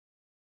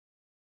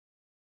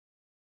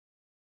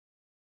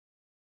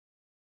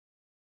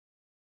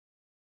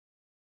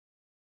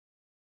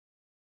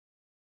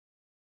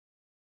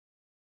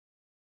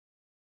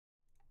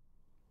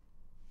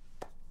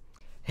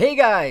Hey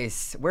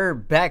guys, we're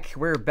back.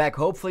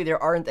 Hopefully there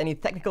aren't any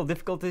technical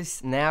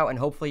difficulties now, and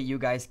hopefully you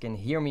guys can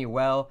hear me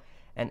well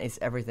and is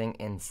everything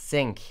in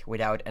sync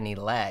without any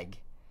lag.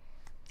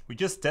 We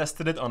just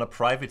tested it on a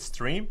private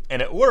stream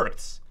and it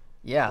works.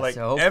 Yeah, like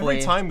so hopefully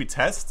every time we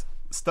test,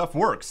 stuff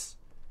works.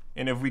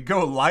 And if we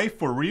go live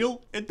for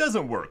real, it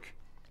doesn't work.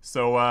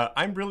 So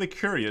I'm really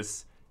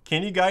curious.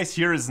 Can you guys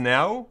hear us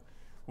now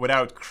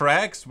without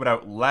cracks,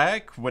 without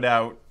lag,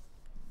 without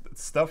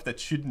stuff that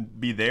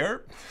shouldn't be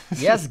there?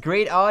 Yes,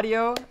 great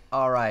audio.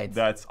 All right.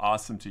 That's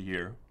awesome to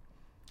hear.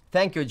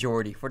 Thank you,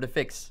 Jordy, for the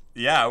fix.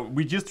 Yeah,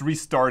 we just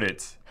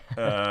restarted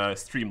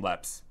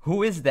Streamlabs.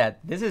 Who is that?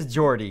 This is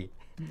Jordy.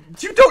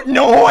 You don't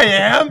know who I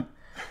am?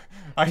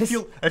 I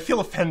feel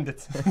offended.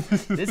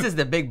 This is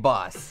the big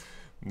boss.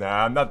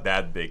 Nah, I'm not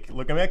that big.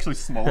 Look, I'm actually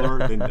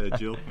smaller than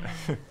Jill.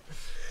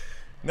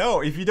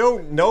 No, if you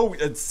don't know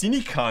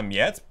Cinicom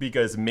yet,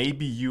 because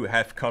maybe you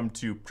have come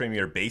to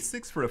Premiere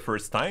Basics for the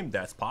first time,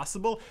 that's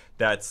possible.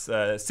 That's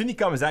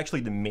Cinicom is actually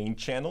the main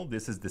channel.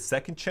 This is the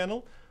second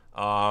channel.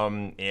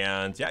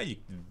 And yeah,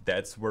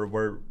 that's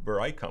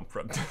where I come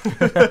from.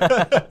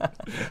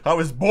 I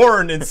was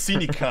born in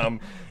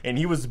Cinicom, and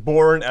he was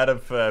born out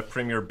of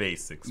Premiere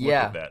Basics. Look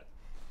at that.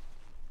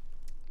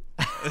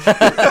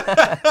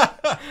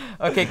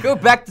 Okay, go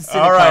back to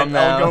Cinicom. All right,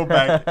 now. I'll go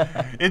back.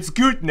 It's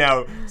good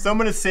now.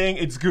 Someone is saying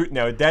it's good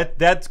now.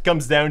 That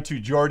comes down to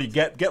Jordy.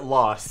 Get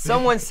lost.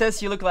 Someone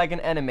says you look like an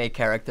anime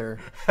character.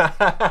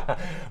 I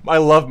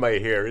love my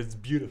hair. It's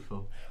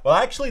beautiful. Well,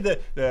 actually,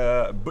 not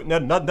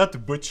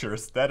the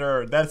butchers.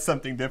 That's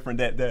something different.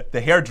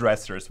 The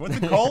hairdressers. What's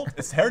it called?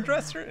 Is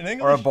hairdresser in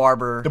English? Or a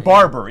barber. The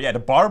barber. Yeah, the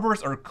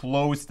barbers are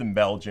closed in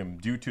Belgium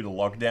due to the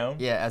lockdown.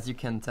 Yeah, as you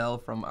can tell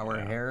from our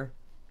hair.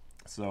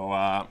 So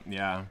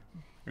yeah,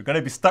 you're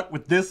gonna be stuck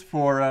with this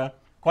for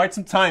quite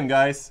some time,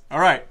 guys. All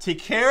right, take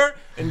care.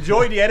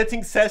 Enjoy the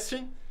editing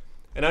session,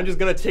 and I'm just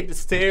gonna take the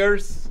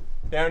stairs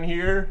down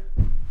here.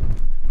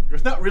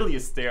 There's not really a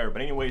stair,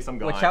 but anyways, I'm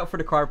going. Watch out for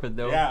the carpet,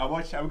 though. Yeah,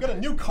 watch out. We got a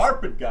new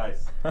carpet,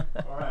 guys. All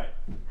right.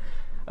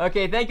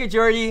 Okay, thank you,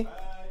 Jordy.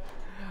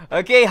 Bye.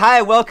 Okay,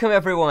 hi, welcome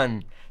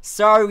everyone.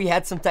 Sorry we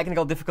had some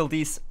technical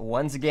difficulties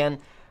once again,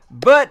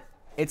 but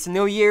it's a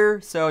new year,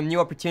 so new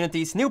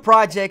opportunities, new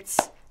projects,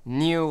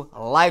 new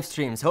live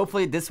streams.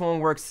 Hopefully this one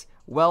works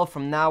well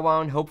from now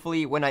on.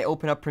 Hopefully when I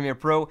open up Premiere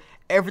Pro,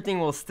 everything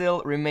will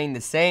still remain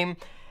the same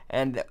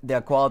and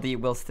the quality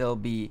will still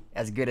be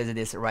as good as it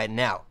is right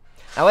now.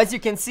 Now, as you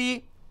can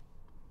see,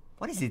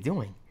 what is he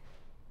doing?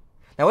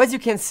 Now, as you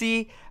can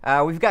see,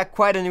 we've got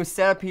quite a new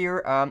setup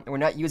here. We're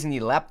not using the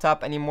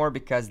laptop anymore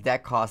because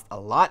that caused a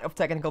lot of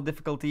technical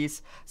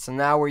difficulties. So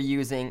now we're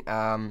using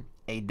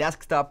a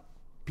desktop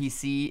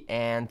PC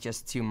and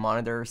just two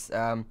monitors.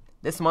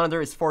 This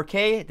monitor is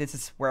 4K. This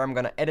is where I'm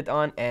gonna edit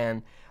on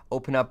and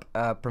open up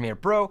Premiere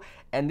Pro.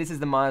 And this is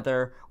the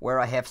monitor where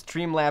I have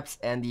Streamlabs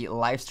and the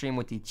live stream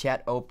with the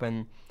chat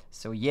open.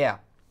 So yeah.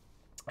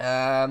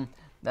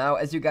 Now,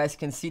 as you guys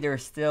can see,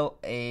 there's still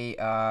a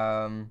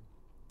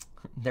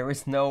there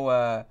is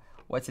no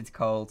what's it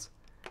called?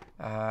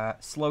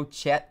 Slow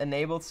chat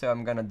enabled. So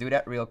I'm gonna do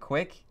that real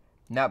quick.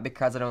 Not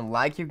because I don't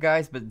like you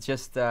guys, but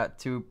just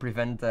to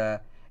prevent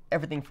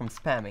everything from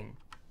spamming.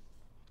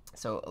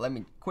 So let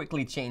me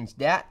quickly change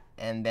that,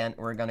 and then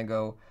we're gonna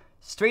go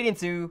straight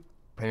into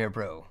Premiere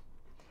Pro.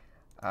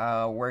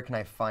 Where can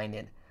I find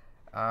it?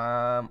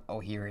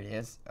 Oh, here it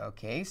is.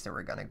 Okay, so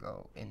we're gonna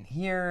go in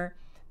here,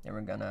 then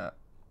we're gonna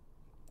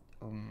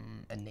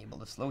enable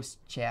the slow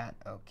chat.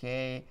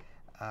 Okay,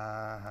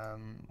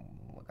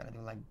 we're gonna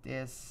do like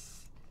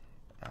this.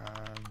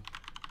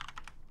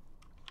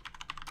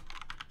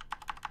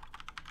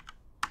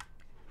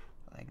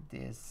 Like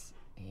this.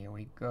 Here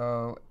we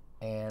go,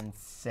 and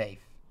save.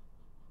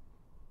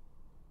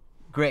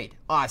 Great,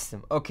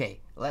 awesome.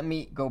 Okay, let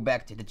me go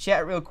back to the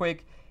chat real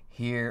quick.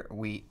 Here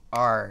we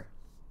are.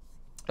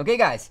 Okay,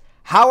 guys,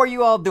 how are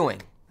you all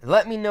doing?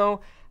 Let me know,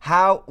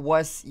 how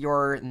was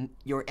your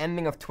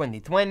ending of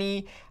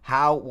 2020?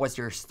 How was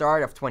your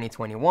start of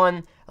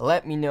 2021?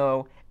 Let me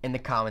know in the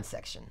comment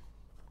section.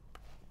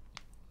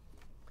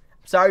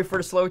 Sorry for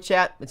the slow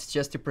chat. It's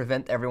just to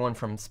prevent everyone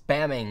from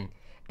spamming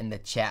in the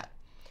chat.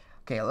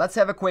 Okay, let's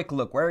have a quick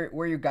look. Where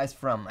are you guys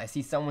from? I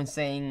see someone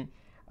saying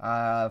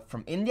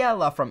from India,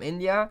 love from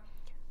India,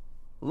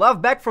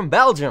 love back from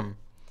Belgium,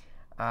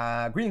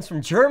 greetings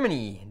from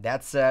Germany.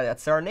 That's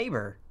our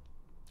neighbor.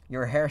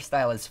 Your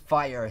hairstyle is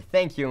fire.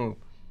 Thank you.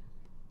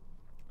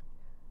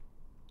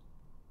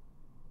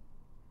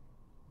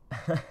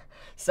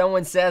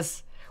 Someone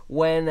says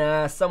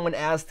when someone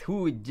asked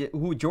who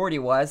Jordy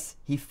was,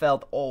 he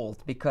felt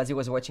old because he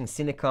was watching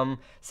Cinicom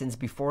since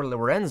before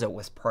Lorenzo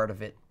was part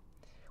of it,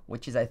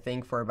 which is I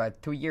think for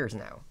about 2 years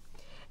now.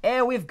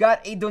 And we've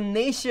got a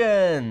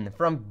donation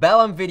from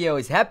Bellum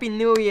Videos. Happy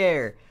New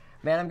Year!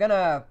 Man, I'm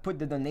gonna put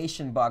the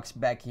donation box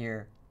back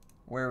here.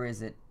 Where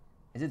is it?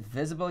 Is it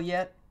visible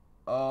yet?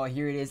 Oh,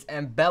 here it is.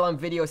 And Bellum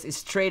Videos is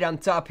straight on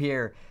top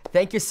here.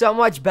 Thank you so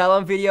much,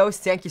 Bellum Videos.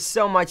 Thank you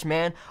so much,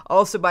 man.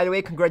 Also, by the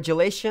way,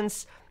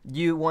 congratulations.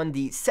 You won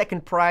the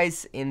second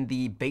prize in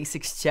the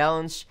Basics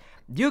Challenge.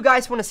 Do you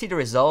guys want to see the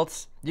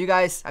results? Do you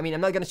guys, I mean,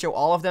 I'm not going to show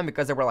all of them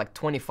because there were like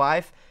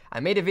 25. I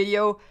made a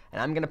video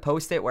and I'm going to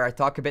post it where I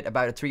talk a bit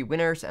about the 3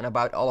 winners and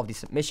about all of the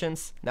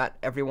submissions. Not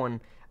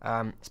everyone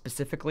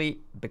specifically,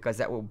 because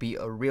that will be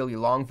a really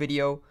long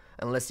video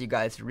unless you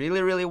guys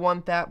really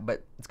want that,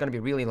 but it's going to be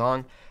really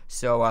long.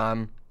 So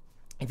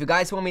if you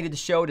guys want me to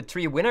show the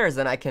 3 winners,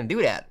 then I can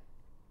do that,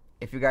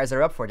 if you guys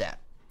are up for that.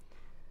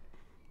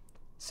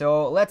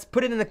 So let's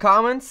put it in the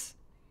comments.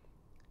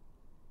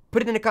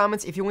 Put it in the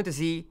comments if you want to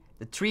see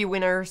the 3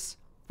 winners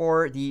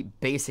for the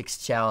Basics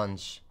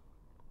Challenge.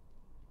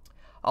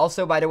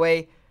 Also, by the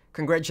way,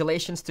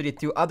 congratulations to the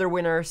 2 other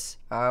winners.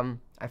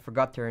 I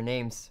forgot their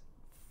names.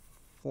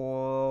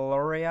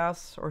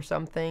 Florias or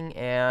something,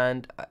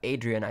 and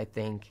Adrian, I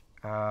think.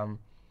 So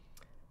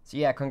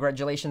yeah,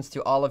 congratulations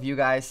to all of you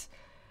guys.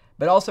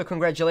 But also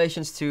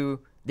congratulations to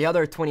the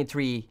other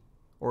 23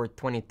 or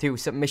 22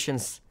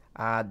 submissions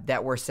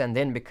that were sent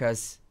in,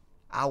 because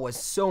I was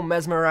so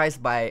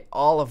mesmerized by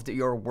all of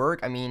your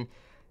work. I mean,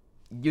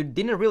 you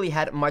didn't really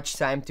had much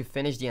time to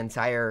finish the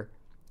entire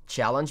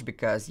challenge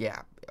because,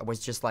 yeah, it was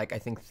just like, I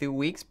think 2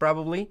 weeks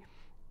probably.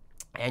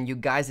 And you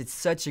guys did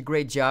such a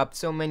great job.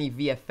 So many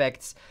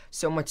VFX,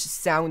 so much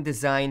sound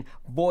design,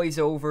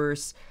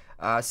 voiceovers.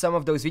 Some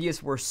of those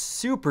videos were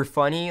super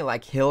funny,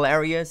 like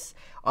hilarious.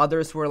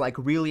 Others were like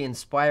really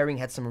inspiring,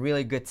 had some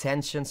really good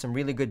tension, some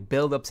really good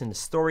build-ups in the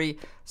story.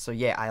 So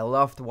yeah, I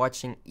loved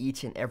watching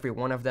each and every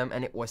one of them,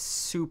 and it was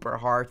super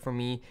hard for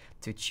me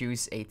to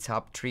choose a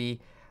top 3.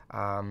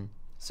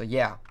 So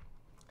yeah,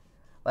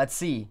 let's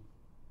see.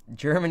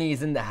 Germany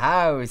is in the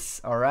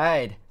house. All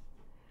right.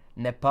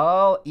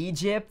 Nepal,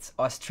 Egypt,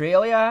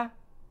 Australia.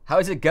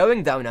 How's it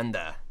going down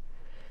under?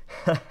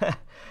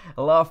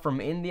 Love from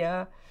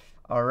India.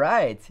 All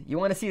right, you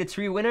want to see the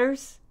 3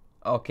 winners?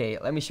 Okay,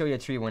 let me show you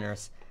the 3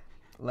 winners.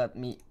 Let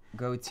me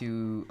go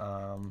to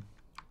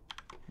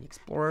the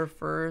Explorer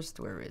first.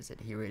 Where is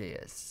it? Here it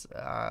is.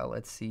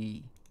 Let's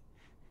see.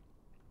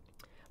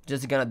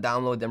 Just gonna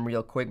download them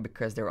real quick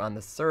because they're on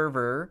the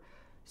server.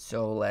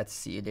 So let's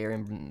see, they're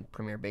in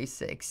Premiere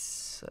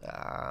Basics,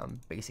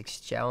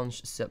 Basics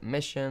Challenge,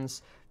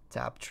 Submissions,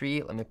 top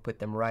 3. Let me put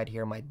them right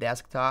here on my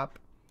desktop.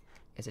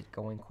 Is it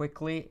going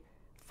quickly?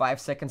 5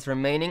 seconds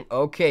remaining.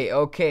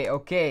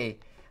 Okay.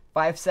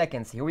 5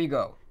 seconds, here we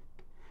go.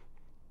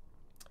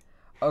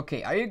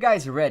 Okay, are you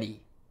guys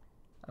ready?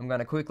 I'm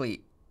gonna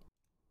quickly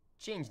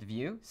change the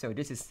view. So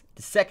this is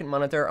the second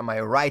monitor on my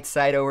right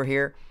side over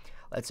here.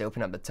 Let's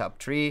open up the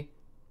top 3.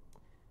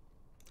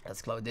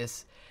 Let's close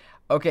this.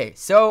 Okay,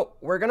 so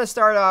we're gonna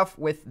start off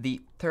with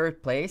the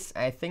 3rd place.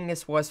 I think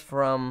this was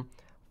from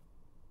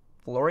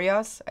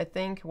Florias, I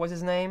think was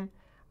his name.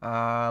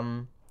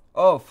 Oh,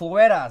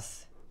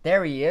 Flueras.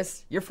 There he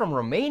is. You're from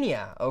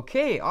Romania.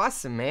 Okay,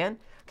 awesome, man.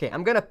 Okay,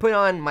 I'm gonna put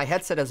on my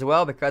headset as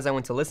well because I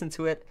want to listen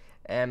to it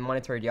and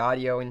monitor the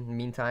audio in the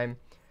meantime.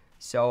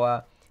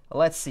 So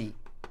let's see.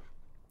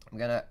 I'm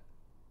gonna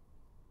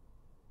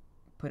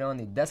put on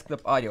the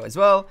desktop audio as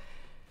well.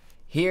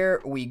 Here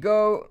we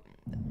go.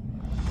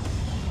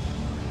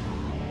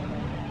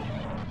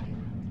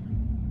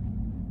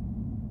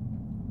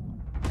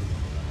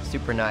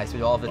 Super nice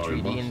with all the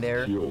 3D in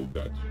there. Kill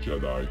that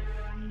Jedi.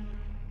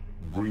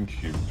 Bring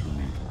him to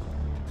me.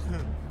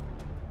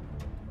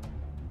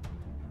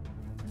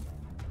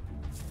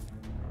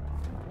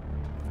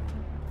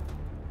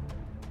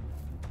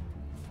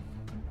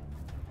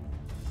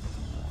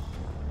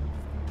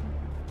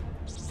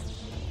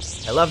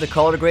 I love the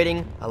color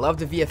grading. I love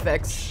the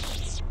VFX.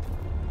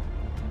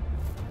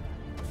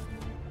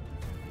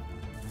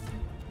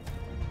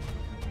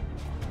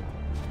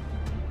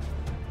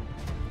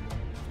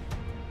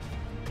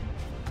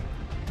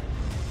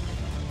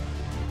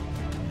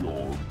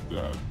 You're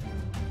dead.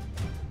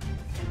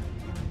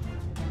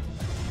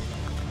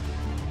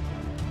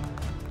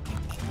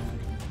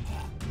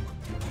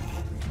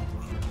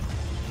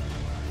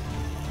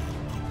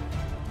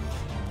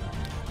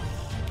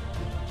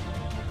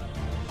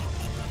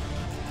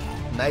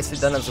 Nicely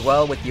done as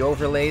well with the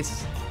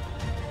overlays.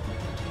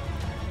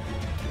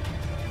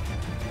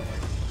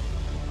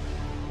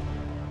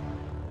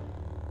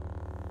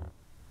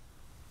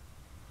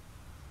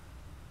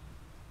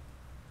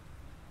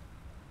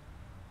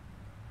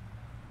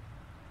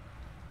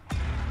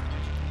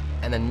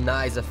 And a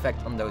nice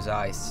effect on those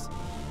eyes.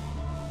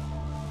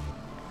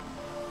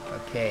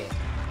 Okay.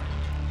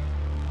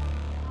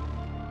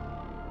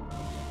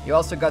 You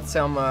also got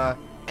some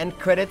end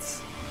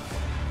credits.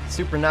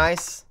 Super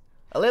nice.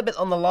 A little bit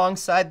on the long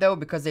side though,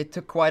 because they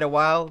took quite a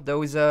while,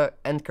 those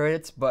end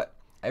credits, but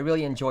I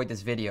really enjoyed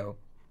this video.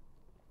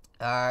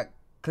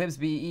 Clips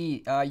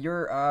BE,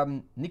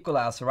 you're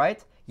Nicolas,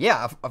 right?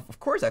 Yeah, of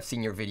course I've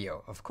seen your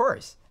video. Of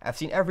course. I've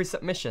seen every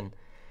submission.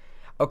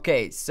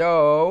 Okay,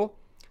 so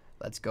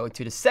let's go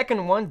to the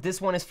second one.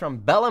 This one is from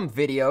Bellum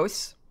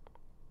Videos,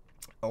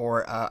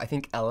 or I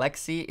think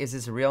Alexi is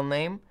his real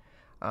name.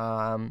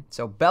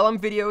 So Bellum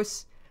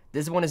Videos,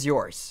 this one is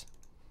yours.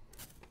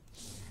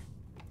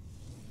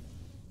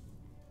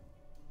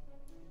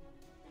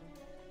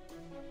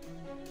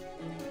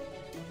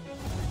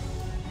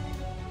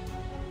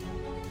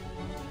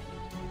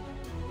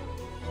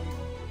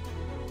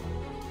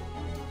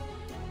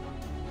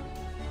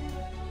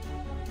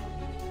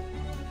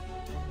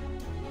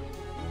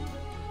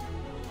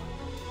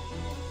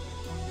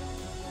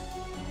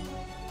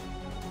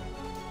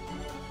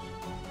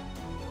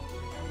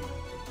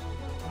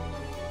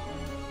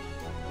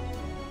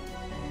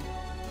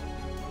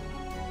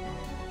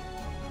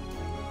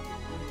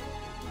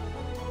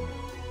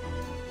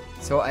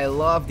 So I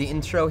love the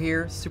intro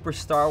here, super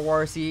Star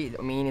Warsy.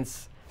 I mean,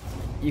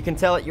 you can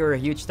tell that you're a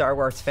huge Star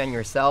Wars fan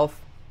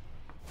yourself.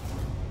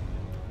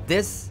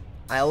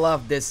 I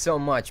love this so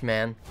much,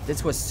 man.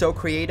 This was so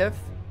creative.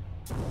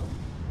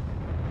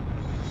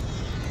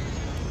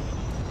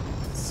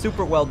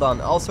 Super well done.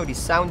 Also the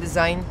sound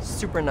design,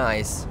 super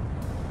nice.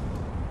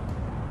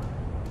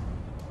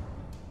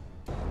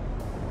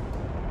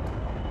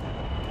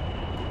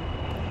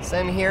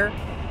 Same here,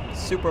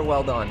 super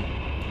well done.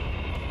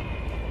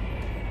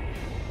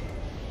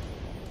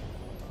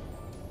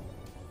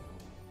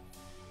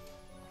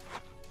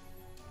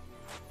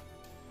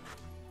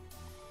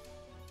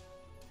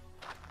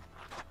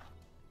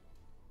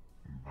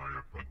 My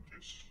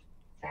apprentice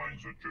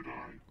finds a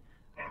Jedi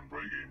and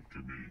bring him to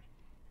me,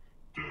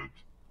 dead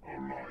or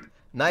alive.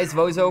 Nice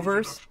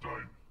voiceovers. Next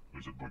time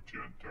with a bounty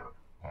hunter.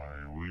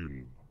 I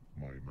will,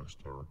 my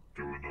master.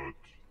 Do not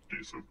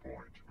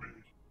disappoint me.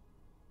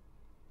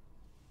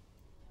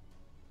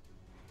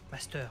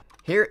 Master.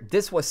 Here,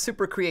 this was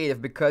super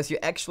creative because you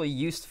actually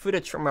used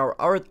footage from our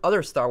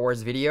other Star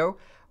Wars video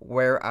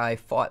where I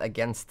fought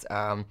against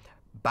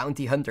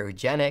Bounty Hunter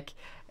Janek,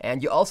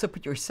 and you also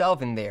put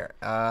yourself in there.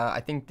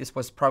 I think this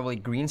was probably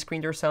green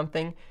screened or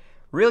something.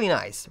 Really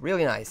nice,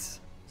 really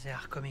nice. They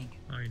are coming.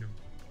 I know.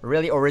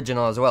 Really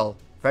original as well.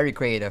 Very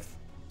creative.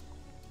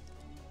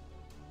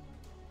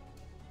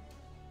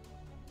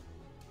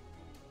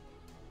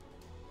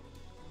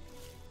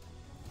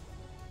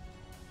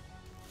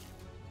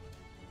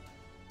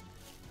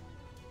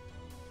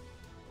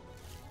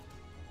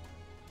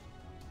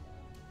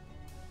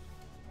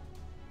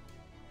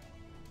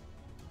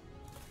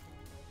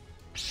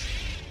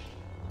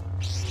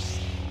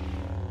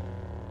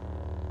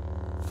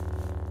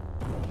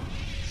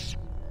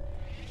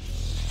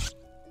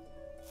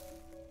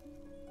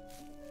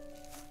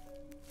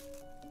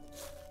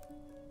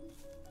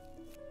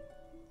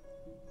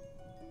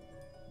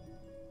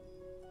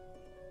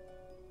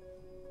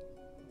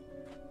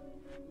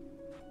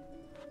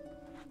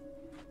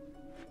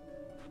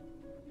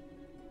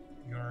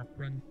 Your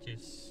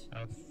apprentice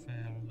have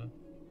failed.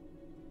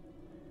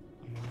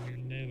 You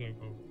will never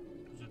go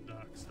to the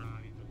dark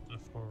side of the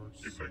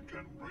Force. If I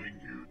can bring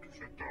you to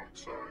the dark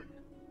side,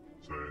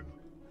 then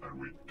I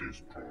will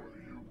destroy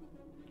you,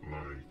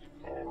 like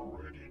I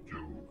already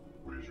do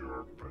with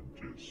your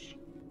apprentice.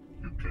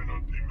 You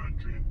cannot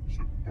imagine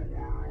the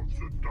power of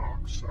the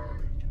dark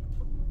side.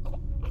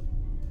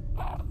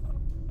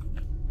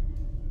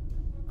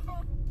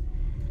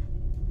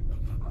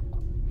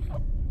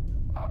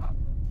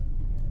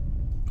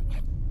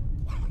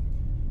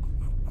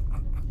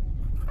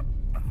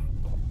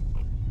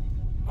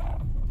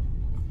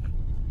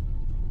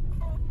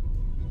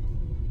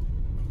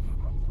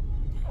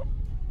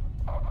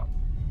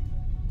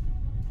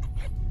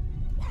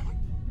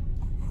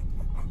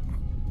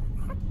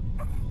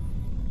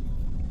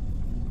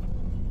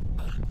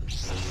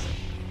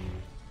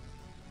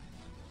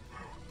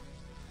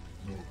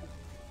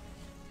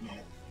 No,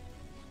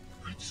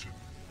 it's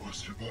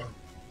impossible.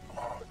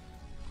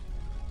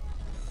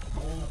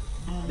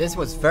 This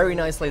was very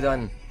nicely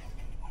done.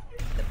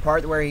 The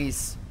part where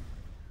he's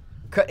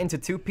cut into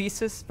two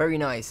pieces, very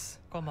nice.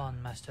 Come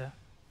on, Master.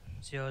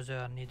 The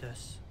other need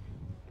us.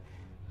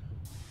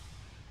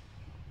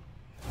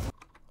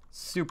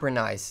 Super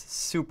nice,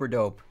 super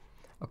dope.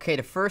 Okay,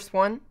 the first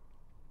one.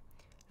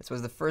 This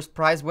was the first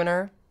prize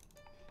winner.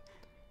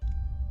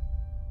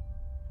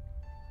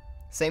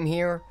 Same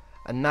here,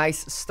 a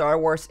nice Star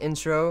Wars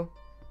intro.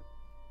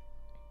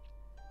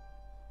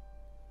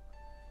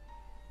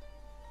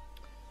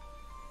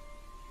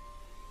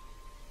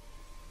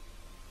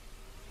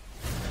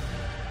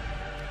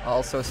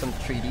 Also some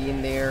 3D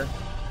in there.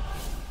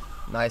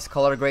 Nice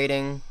color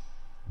grading.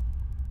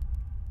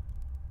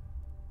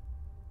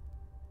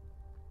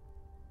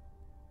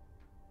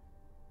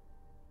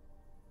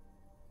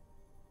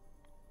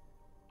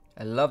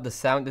 I love the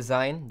sound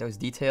design, those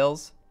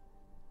details.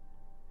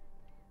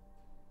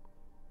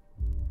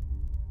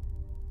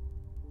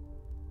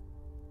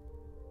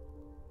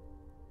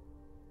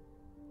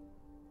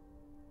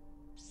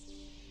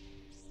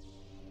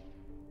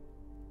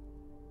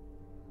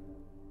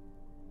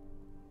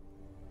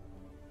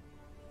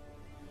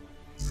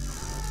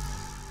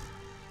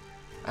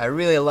 I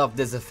really love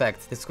this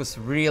effect. This was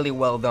really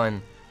well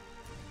done.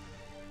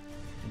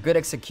 Good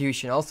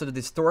execution. Also the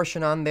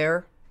distortion on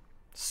there.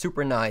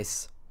 Super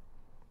nice.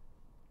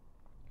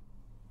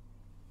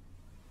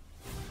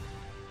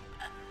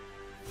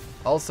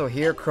 Also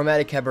here,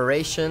 chromatic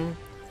aberration,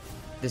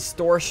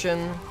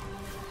 distortion.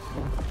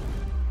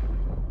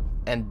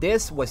 And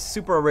this was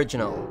super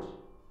original.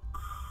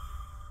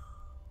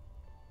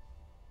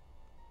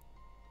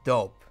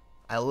 Dope.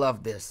 I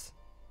love this.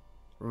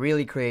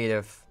 Really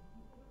creative.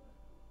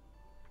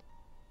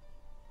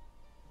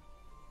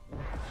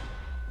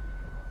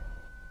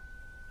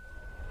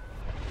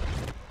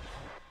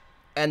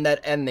 And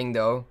that ending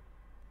though,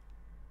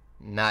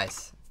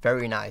 nice,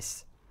 very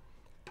nice.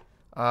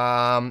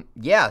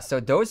 Yeah,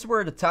 so those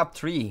were the top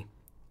 3.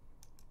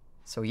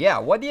 So yeah,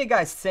 what do you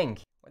guys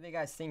think? What do you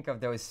guys think of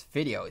those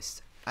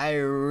videos? I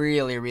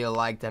really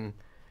liked them.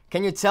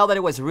 Can you tell that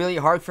it was really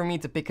hard for me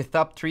to pick a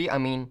top 3? I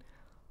mean,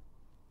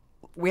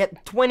 we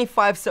had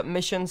 25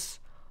 submissions,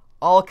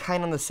 all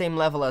kind of on the same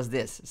level as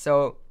this.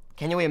 So,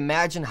 can you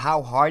imagine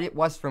how hard it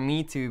was for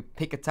me to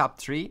pick a top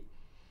 3?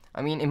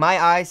 I mean, in my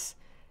eyes,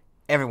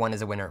 everyone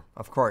is a winner,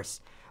 of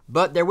course.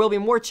 But there will be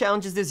more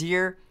challenges this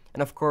year,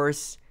 and of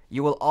course,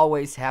 you will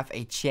always have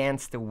a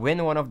chance to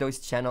win one of those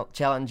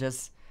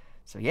challenges.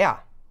 So yeah,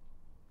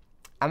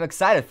 I'm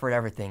excited for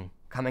everything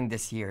coming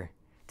this year.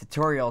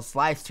 Tutorials,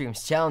 live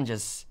streams,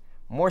 challenges,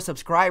 more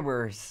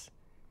subscribers.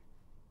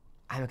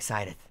 I'm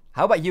excited.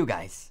 How about you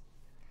guys?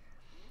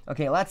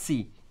 Okay, let's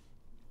see.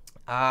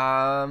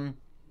 I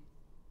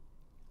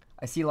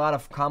see a lot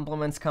of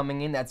compliments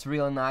coming in. That's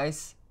really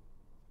nice.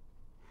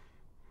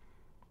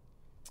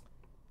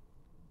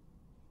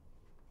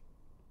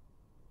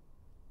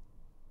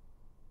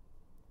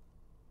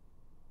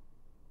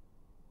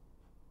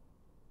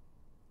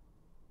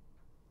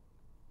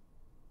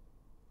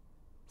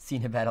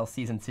 Cena Battle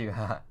Season 2,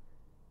 haha.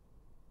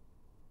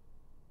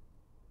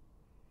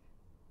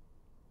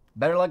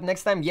 Better luck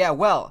next time? Yeah,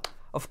 well,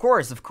 of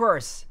course.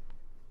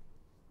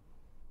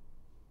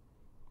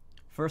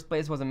 First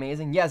place was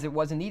amazing. Yes, it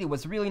was indeed. It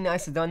was really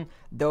nice to done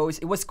those.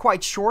 It was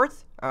quite short.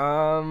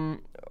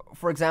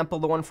 For example,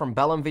 the one from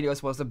Bellum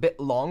Videos was a bit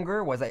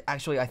longer. Was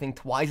actually, I think,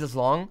 twice as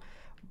long.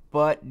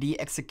 But the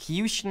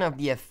execution of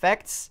the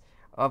effects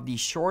of the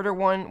shorter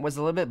one was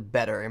a little bit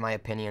better, in my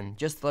opinion.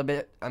 Just a little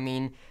bit. I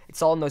mean,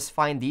 it's all in those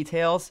fine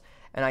details.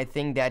 And I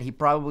think that he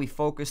probably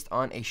focused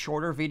on a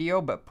shorter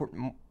video, but put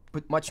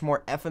much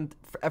more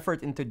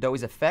effort into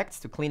those effects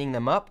to cleaning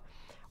them up.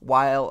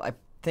 While I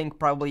think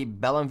probably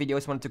Bellum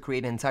Videos wanted to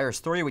create an entire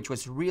story, which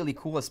was really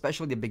cool,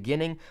 especially the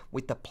beginning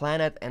with the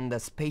planet and the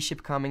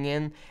spaceship coming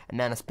in and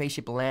then a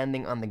spaceship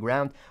landing on the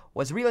ground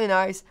was really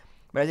nice.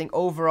 But I think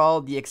overall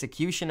the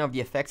execution of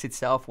the effects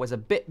itself was a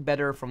bit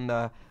better from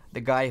the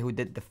guy who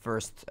did the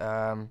first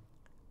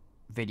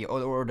video,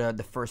 or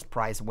the first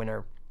prize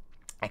winner.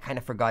 I kind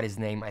of forgot his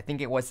name. I think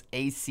it was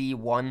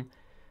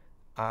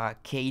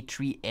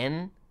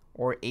AC1K3N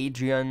or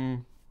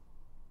Adrian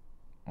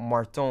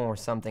Martin or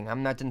something.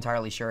 I'm not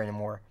entirely sure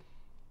anymore.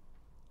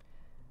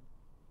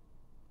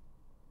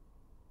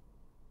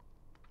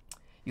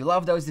 You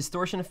love those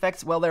distortion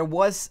effects? Well, there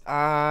was,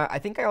 I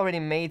think I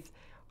already made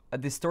a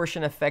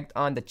distortion effect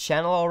on the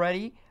channel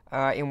already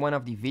in one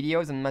of the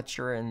videos. I'm not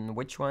sure in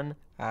which one,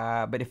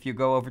 but if you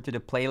go over to the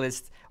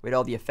playlist with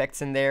all the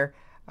effects in there,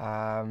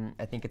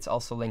 I think it's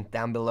also linked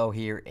down below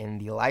here in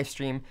the live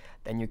stream,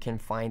 then you can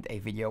find a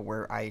video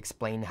where I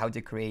explain how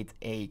to create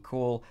a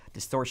cool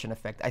distortion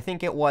effect. I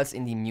think it was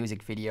in the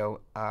music video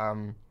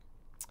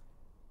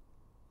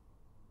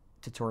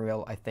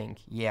tutorial, I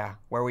think. Yeah,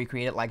 where we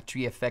created like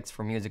 3 effects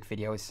for music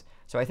videos.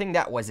 So I think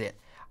that was it.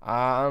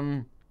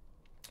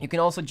 You can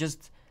also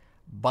just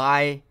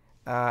buy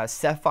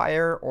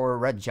Sapphire or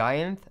Red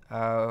Giant,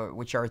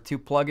 which are 2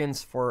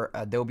 plugins for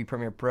Adobe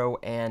Premiere Pro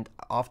and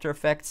After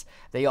Effects.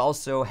 They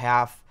also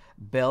have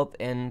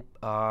built-in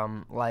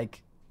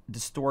like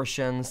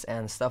distortions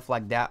and stuff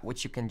like that,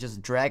 which you can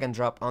just drag and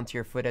drop onto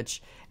your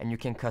footage, and you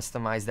can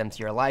customize them to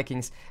your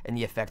likings in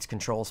the effects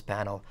controls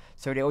panel.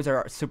 So those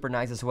are super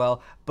nice as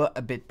well, but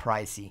a bit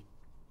pricey.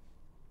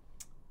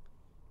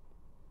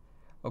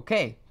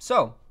 Okay,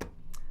 so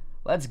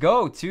let's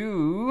go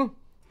to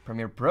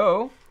Premiere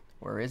Pro.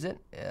 Where is it?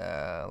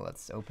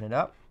 Let's open it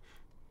up.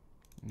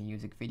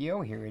 Music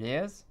video, here it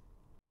is.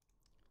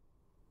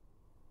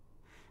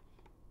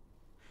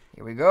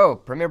 Here we go,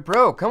 Premiere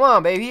Pro, come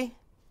on, baby.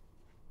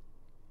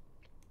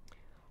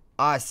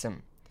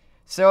 Awesome.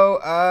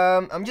 So,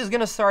 I'm just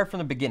gonna start from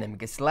the beginning,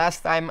 because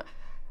last time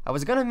I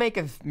was gonna make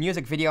a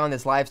music video on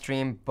this live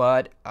stream,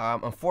 but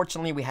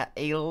unfortunately we had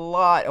a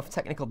lot of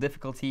technical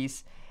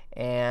difficulties,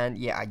 and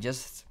yeah, I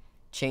just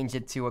changed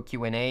it to a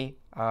Q&A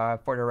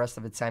for the rest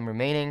of the time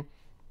remaining.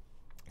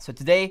 So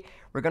today,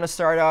 we're gonna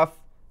start off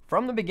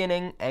from the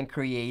beginning and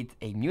create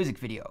a music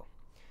video.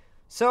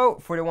 So,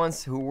 for the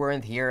ones who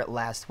weren't here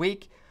last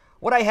week,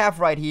 what I have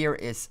right here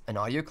is an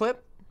audio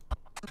clip,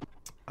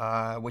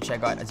 which I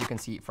got, as you can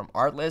see, from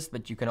Artlist,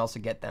 but you can also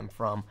get them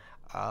from,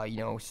 you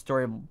know,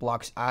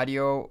 Storyblocks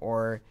Audio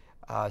or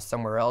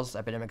somewhere else,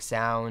 Epidemic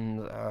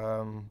Sound,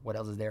 what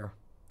else is there?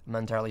 I'm not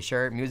entirely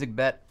sure, Music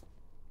Bet.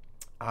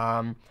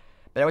 But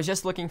I was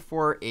just looking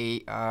for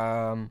a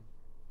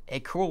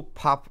cool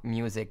pop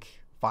music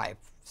vibe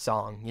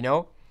song, you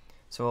know?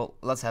 So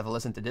let's have a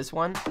listen to this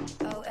one.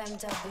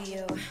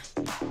 OMW,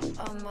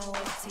 on my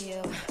way to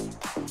you.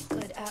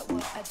 Good at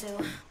what I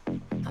do.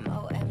 I'm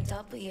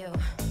OMW.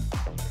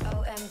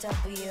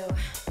 OMW.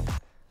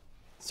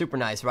 Super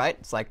nice, right?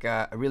 It's like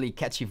a really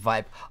catchy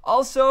vibe.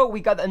 Also, we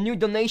got a new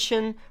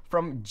donation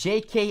from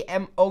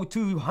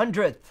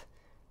JKMO200.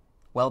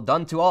 Well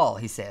done to all,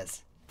 he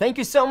says. Thank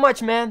you so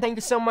much, man. Thank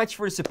you so much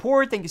for the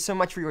support. Thank you so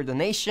much for your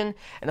donation.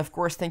 And of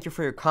course, thank you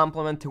for your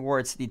compliment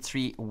towards the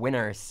 3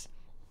 winners.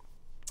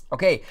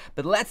 Okay,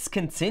 but let's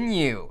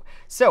continue.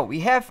 So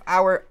we have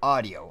our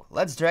audio.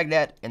 Let's drag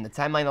that in the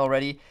timeline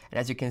already. And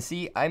as you can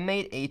see, I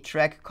made a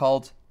track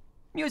called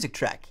Music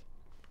Track.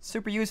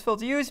 super useful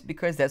to use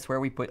because that's where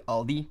we put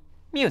all the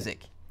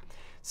music.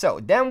 So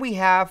then we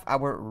have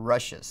our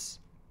rushes.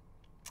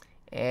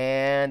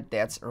 And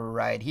that's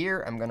right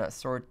here. I'm gonna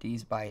sort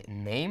these by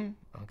name.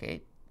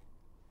 Okay,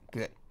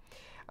 good.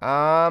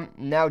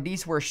 Now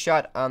these were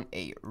shot on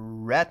a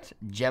Red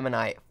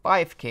Gemini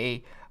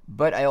 5K,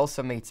 but I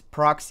also made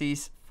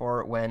proxies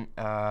for when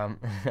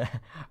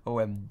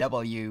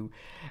OMW,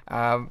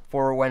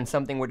 for when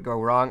something would go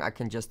wrong. I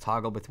can just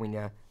toggle between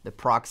the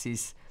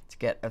proxies to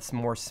get a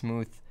more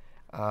smooth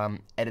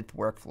edit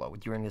workflow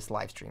during this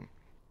live stream.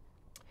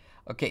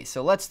 Okay,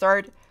 so let's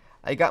start.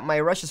 I got my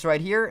rushes right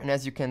here, and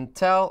as you can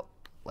tell,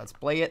 let's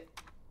play it.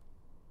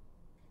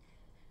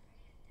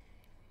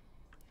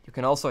 You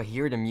can also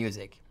hear the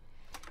music.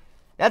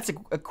 That's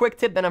a quick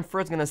tip that I'm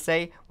first gonna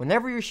say.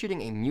 Whenever you're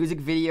shooting a music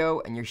video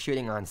and you're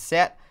shooting on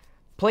set,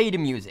 play the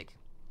music.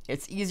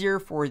 It's easier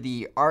for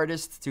the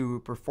artist to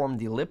perform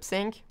the lip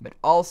sync, but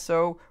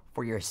also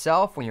for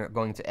yourself when you're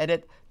going to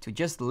edit to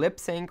just lip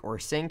sync or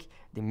sync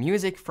the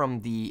music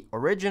from the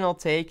original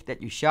take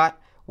that you shot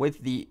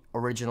with the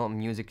original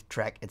music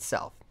track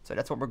itself. So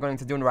that's what we're going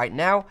to do right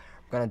now.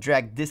 We're gonna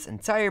drag this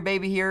entire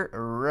baby here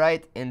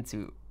right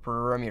into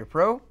Premiere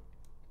Pro.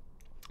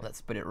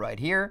 Let's put it right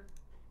here.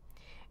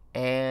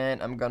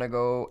 And I'm gonna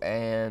go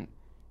and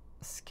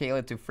scale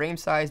it to frame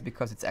size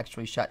because it's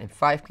actually shot in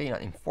 5K,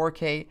 not in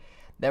 4K.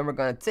 Then we're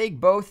gonna take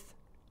both,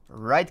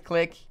 right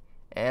click,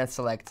 and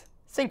select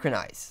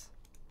Synchronize.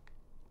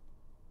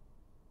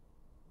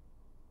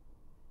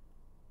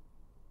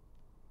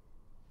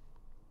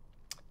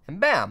 And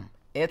bam,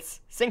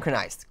 it's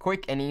synchronized.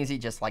 Quick and easy,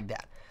 just like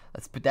that.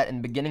 Let's put that in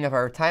the beginning of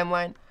our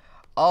timeline.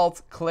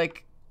 Alt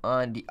click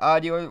on the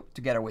audio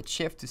together with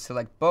Shift to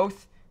select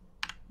both.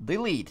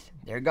 Delete,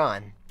 they're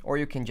gone. Or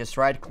you can just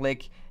right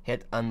click,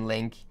 hit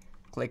unlink,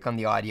 click on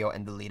the audio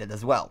and delete it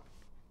as well.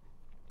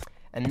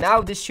 And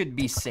now this should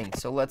be synced.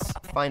 So let's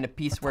find a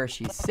piece where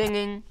she's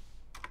singing.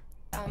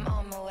 I'm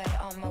on my way,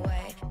 on my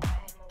way.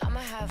 I'ma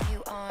have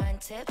you on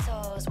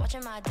tiptoes,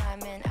 watching my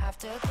diamond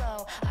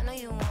afterglow. I know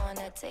you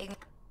wanna take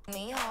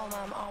me home,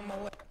 I'm on my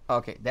way.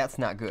 Okay, that's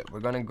not good. We're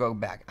gonna go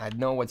back. I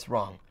know what's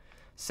wrong.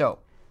 So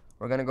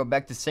we're gonna go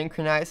back to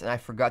synchronize, and I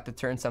forgot to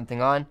turn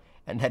something on,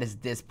 and that is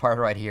this part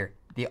right here,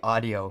 the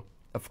audio,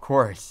 of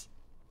course.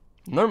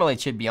 Normally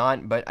it should be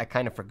on, but I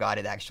kind of forgot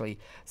it actually.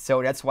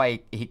 So that's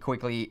why he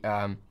quickly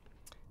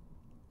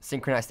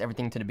synchronized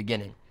everything to the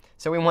beginning.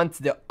 So we want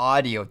the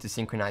audio to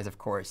synchronize, of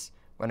course.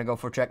 We're gonna go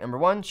for track number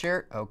 1,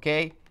 sure,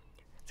 okay.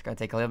 It's gonna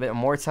take a little bit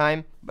more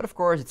time, but of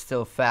course it's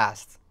still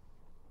fast.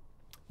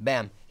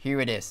 Bam, here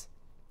it is,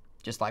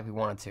 just like we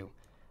wanted to.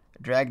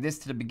 Drag this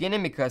to the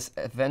beginning because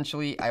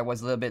eventually I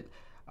was a little bit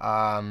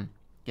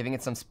giving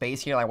it some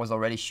space here. I was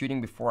already shooting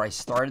before I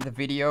started the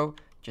video,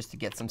 just to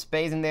get some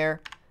space in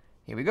there.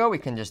 Here we go, we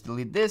can just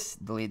delete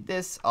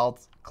this,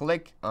 alt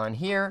click on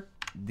here,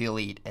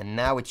 delete, and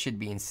now it should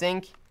be in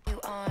sync. You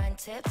on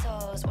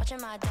tiptoes,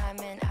 watching my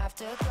diamond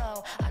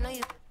afterglow. I know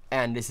you.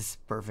 And this is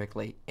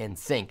perfectly in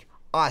sync.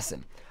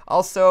 Awesome.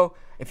 Also,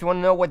 if you want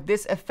to know what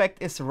this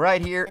effect is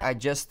right here, I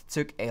just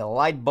took a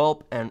light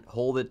bulb and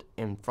hold it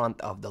in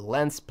front of the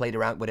lens, played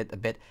around with it a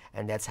bit,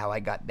 and that's how I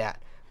got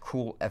that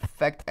cool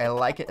effect. I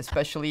like it,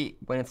 especially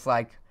when it's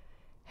like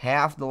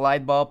half the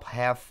light bulb,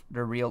 half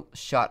the real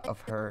shot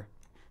of her,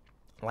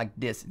 like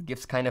this. It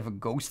gives kind of a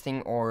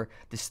ghosting or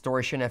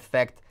distortion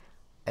effect.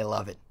 I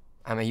love it.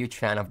 I'm a huge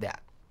fan of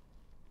that.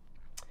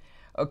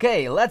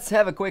 Okay, let's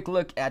have a quick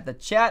look at the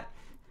chat.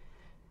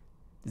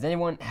 Does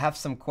anyone have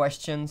some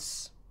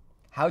questions?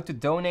 How to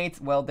donate?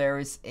 Well, there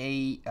is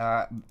a,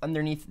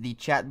 underneath the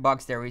chat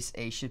box, there is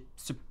a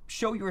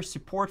show your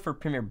support for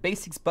Premiere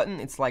Basics button.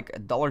 It's like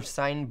a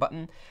 $sign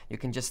button. You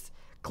can just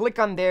click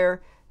on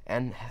there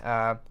and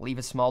leave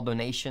a small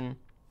donation.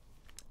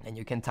 And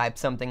you can type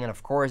something, and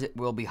of course it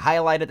will be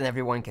highlighted and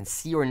everyone can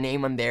see your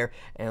name on there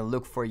and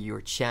look for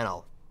your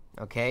channel.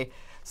 Okay,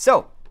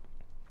 so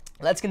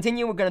let's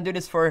continue. We're gonna do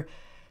this for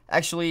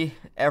actually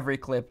every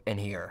clip in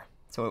here.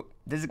 So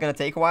this is gonna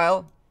take a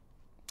while.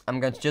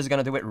 I'm just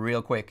gonna do it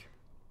real quick.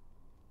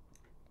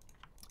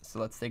 So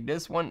let's take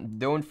this one.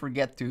 Don't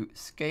forget to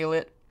scale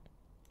it.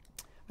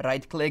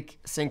 Right click,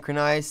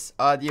 synchronize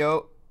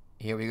audio.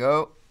 Here we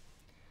go.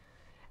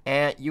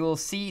 And you will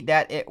see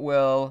that it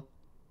will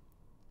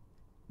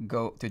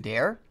go to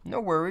there.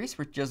 No worries,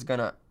 we're just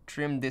gonna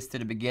trim this to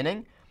the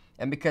beginning.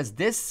 And because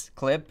this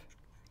clip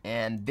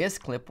and this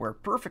clip were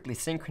perfectly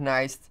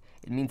synchronized,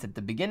 it means that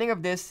the beginning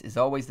of this is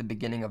always the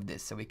beginning of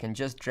this. So we can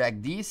just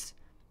drag these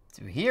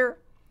to here,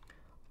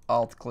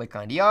 alt click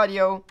on the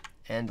audio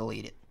and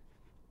delete it.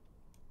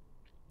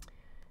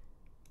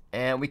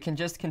 And we can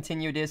just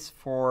continue this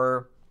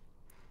for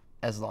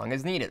as long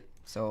as needed.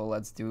 So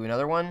let's do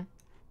another one.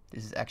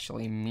 This is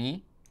actually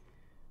me.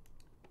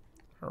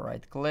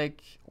 Right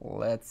click,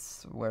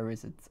 let's, where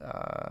is it?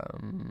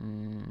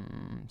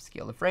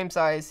 Scale the frame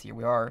size, here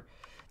we are.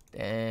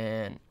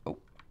 And, oh.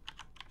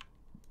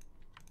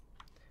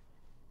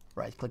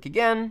 Right click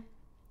again,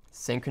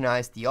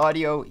 synchronize the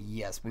audio.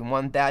 Yes, we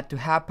want that to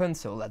happen,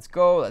 so let's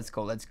go.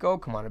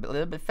 Come on, a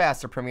little bit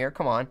faster, Premiere,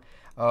 come on.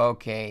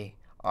 Okay,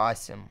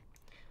 awesome.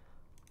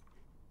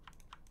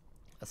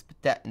 Let's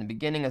put that in the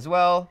beginning as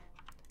well.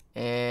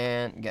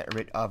 And get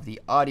rid of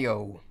the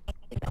audio.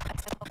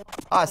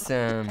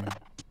 Awesome.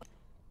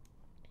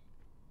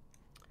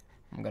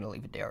 I'm gonna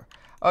leave it there.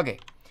 Okay.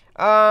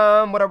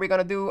 What are we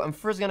gonna do? I'm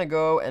first gonna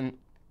go and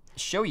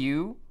show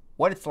you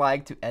what it's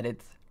like to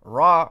edit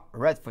raw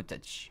red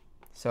footage.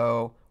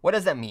 So what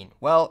does that mean?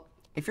 Well,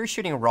 if you're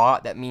shooting raw,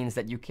 that means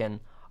that you can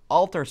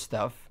alter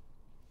stuff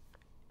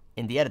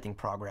in the editing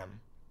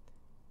program.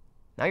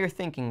 Now you're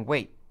thinking,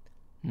 wait,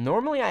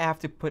 normally I have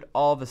to put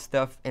all the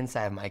stuff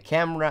inside my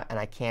camera and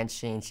I can't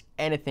change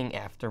anything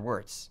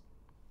afterwards.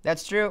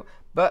 That's true,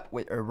 but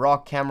with a raw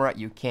camera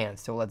you can.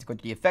 So let's go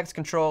to the effects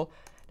control,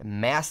 the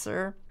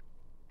master,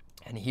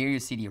 and here you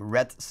see the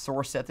red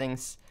source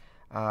settings,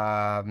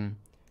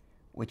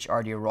 which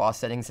are the raw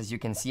settings. As you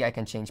can see, I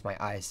can change my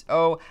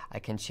ISO, I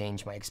can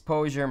change my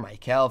exposure, my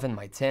Kelvin,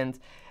 my tint,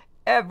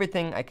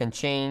 everything I can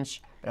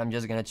change, but I'm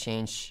just gonna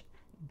change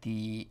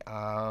the,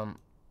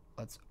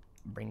 let's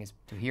bring this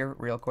to here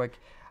real quick.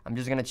 I'm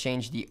just gonna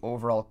change the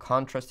overall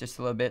contrast just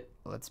a little bit.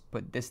 Let's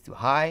put this to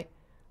high.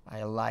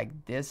 I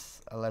like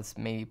this. Let's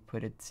maybe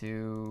put it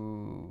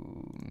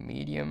to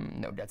medium.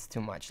 No, that's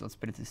too much. Let's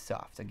put it to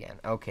soft again.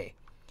 Okay.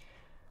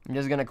 I'm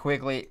just gonna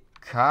quickly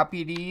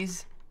copy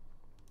these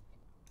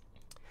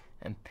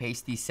and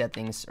paste these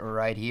settings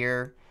right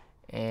here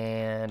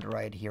and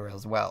right here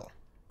as well.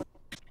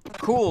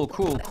 Cool,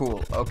 cool,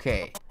 cool.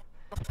 Okay.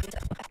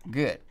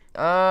 Good.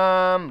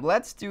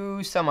 Let's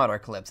do some other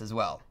clips as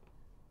well.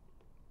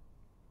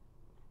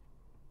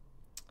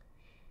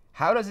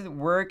 How does it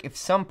work if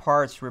some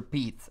parts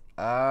repeat?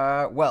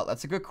 Well,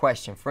 that's a good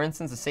question. For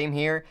instance, the same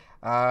here.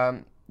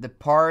 The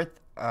part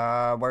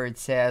where it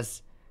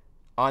says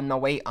on my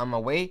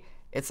way,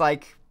 it's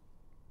like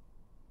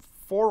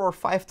 4 or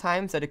 5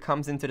 times that it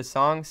comes into the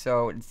song.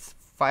 So it's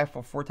 5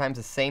 or 4 times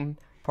the same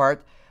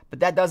part, but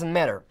that doesn't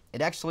matter.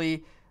 It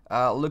actually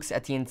looks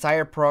at the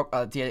entire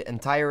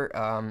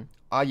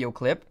audio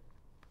clip,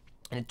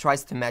 and it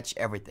tries to match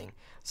everything.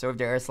 So if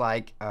there's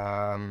like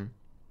a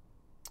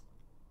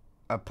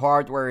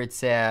part where it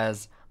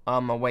says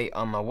on my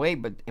way,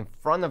 but in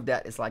front of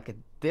that is like a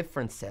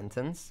different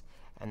sentence,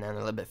 and then a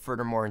little bit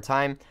further more in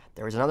time,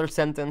 there is another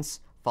sentence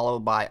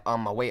followed by on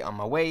my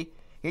way.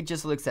 He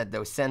just looks at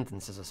those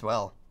sentences as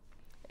well,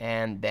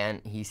 and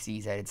then he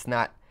sees that it's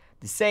not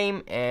the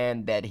same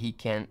and that he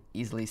can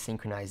easily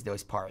synchronize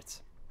those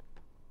parts.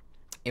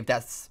 If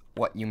that's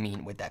what you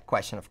mean with that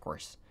question, of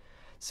course.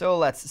 So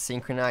let's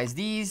synchronize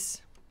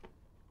these.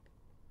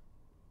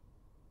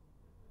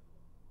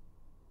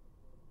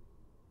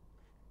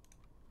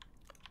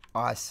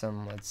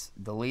 Awesome. Let's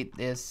delete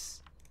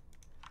this.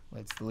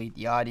 Let's delete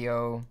the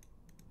audio.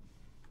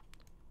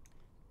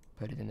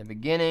 Put it in the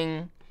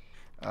beginning.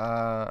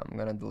 I'm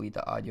gonna delete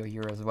the audio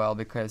here as well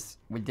because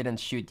we didn't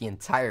shoot the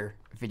entire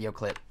video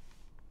clip.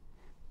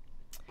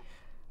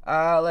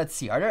 Let's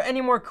see. Are there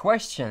any more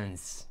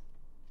questions?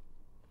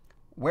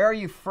 Where are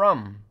you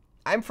from?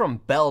 I'm from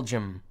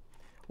Belgium,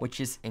 which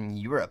is in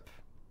Europe.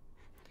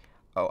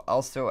 Oh,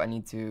 also I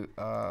need to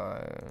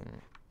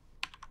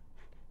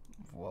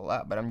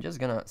voila, but I'm just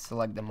gonna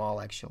select them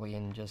all actually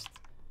and just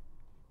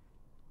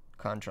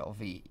Control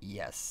V.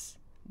 Yes,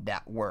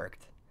 that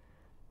worked.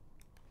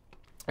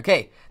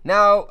 Okay,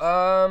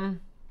 now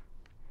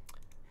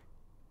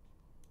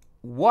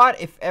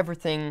what if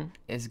everything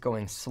is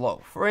going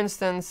slow? For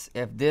instance,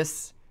 if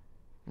this,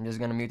 I'm just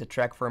gonna mute the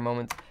track for a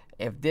moment.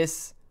 If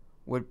this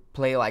would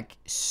play like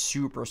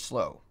super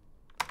slow,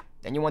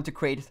 then you want to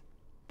create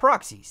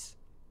proxies.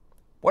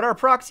 What are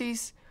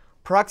proxies?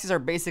 Proxies are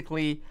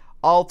basically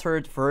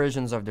altered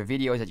versions of the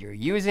videos that you're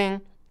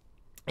using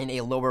in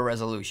a lower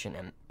resolution,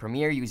 and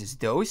Premiere uses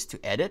those to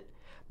edit,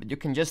 but you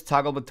can just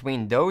toggle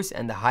between those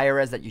and the higher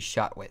res that you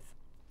shot with.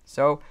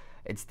 So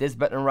it's this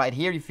button right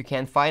here. If you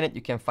can't find it,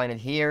 you can find it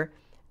here,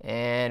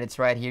 and it's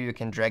right here. You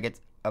can drag it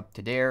up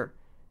to there,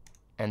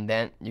 and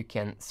then you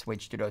can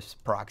switch to those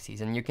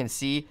proxies. And you can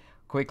see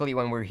quickly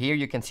when we're here,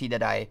 you can see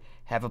that I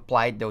have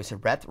applied those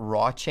red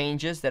raw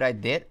changes that I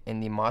did in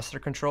the master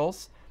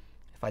controls.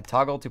 If I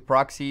toggle to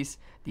proxies,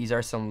 these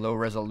are some low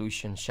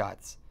resolution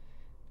shots.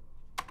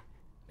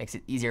 Makes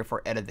it easier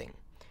for editing.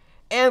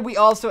 And we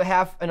also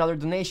have another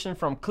donation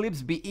from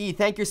Clips BE.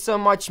 Thank you so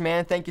much,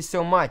 man. Thank you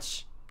so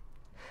much.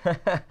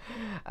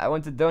 I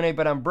want to donate,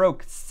 but I'm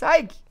broke.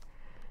 Psych!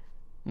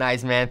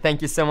 Nice, man.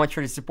 Thank you so much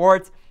for the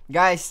support.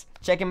 Guys,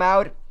 check him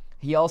out.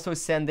 He also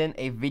sent in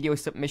a video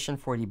submission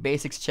for the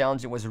Basics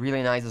Challenge. It was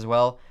really nice as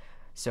well.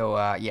 So,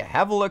 yeah,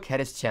 have a look at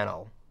his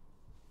channel.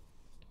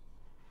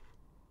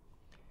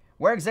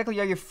 Where exactly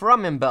are you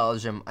from in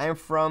Belgium? I'm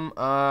from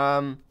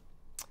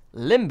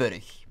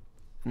Limburg.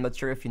 I'm not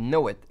sure if you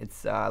know it.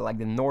 It's like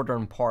the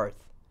northern part.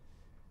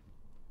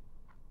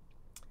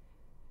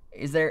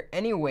 Is there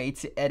any way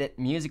to edit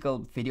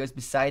musical videos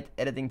besides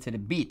editing to the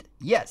beat?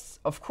 Yes,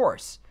 of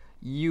course.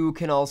 You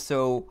can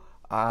also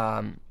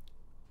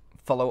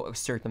follow a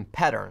certain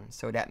pattern.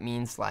 So that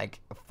means like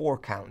a 4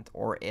 count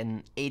or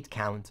an 8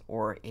 count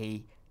or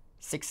a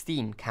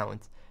 16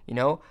 count. You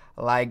know,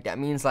 like that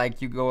means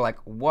like you go like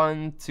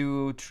 1,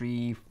 2,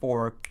 3,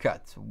 4,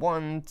 cut.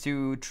 1,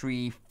 2,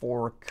 3,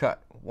 4,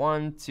 cut.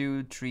 1,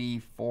 2, 3,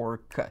 4,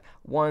 cut.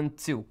 1,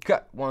 2,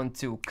 cut. 1,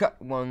 2,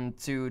 cut. 1,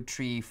 2,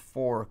 3,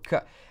 4,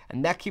 cut.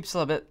 And that keeps it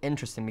a little bit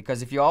interesting,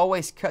 because if you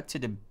always cut to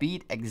the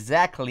beat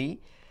exactly,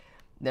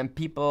 then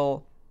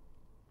people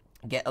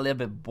get a little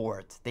bit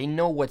bored. They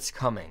know what's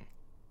coming.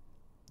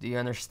 Do you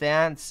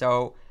understand?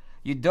 So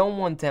you don't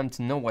want them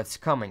to know what's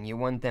coming. You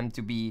want them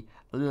to be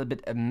a little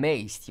bit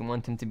amazed. You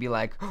want them to be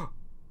like,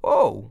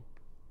 oh,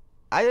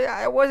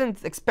 I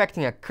wasn't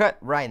expecting a cut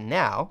right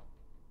now.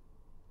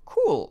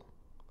 Cool.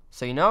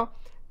 So, you know,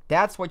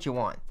 that's what you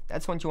want.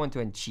 That's what you want to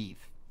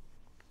achieve.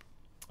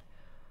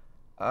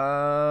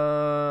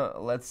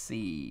 Let's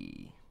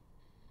see.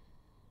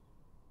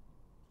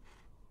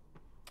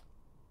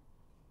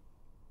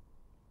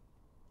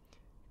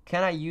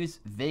 Can I use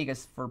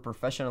Vegas for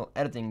professional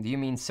editing? Do you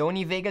mean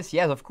Sony Vegas?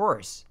 Yes, of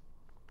course.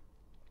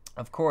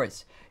 Of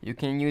course. You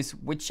can use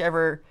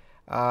whichever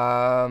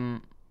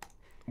program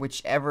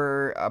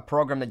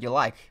that you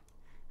like.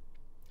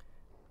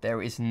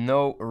 There is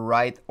no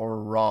right or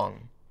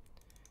wrong.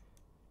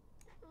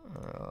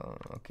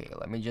 Okay,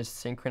 let me just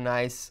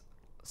synchronize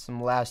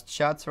some last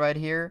shots right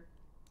here.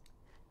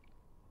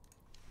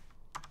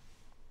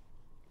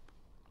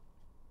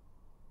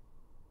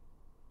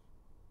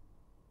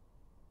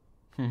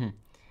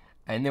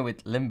 I knew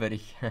it, Limburg.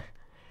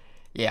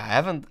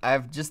 Yeah,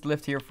 I've just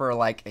lived here for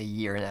like a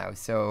year now,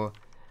 so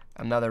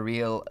I'm not a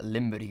real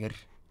Limburger,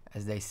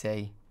 as they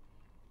say.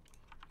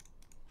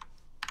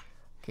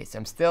 Okay, so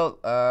I'm still,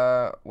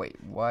 wait,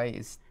 why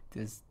is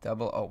this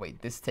double? Oh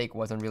wait, this take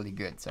wasn't really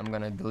good, so I'm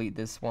gonna delete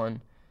this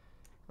one.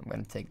 I'm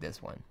gonna take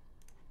this one.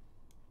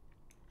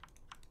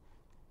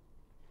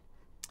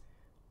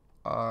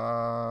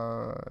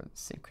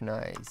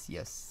 Synchronize,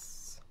 yes.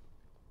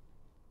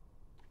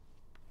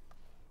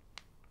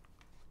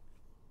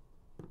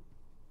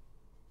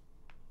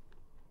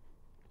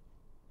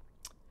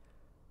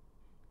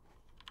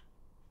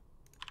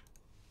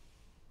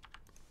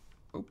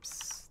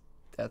 Oops,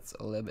 that's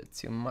a little bit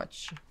too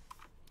much.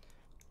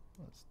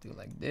 Let's do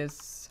like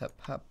this. Hup,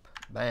 hup,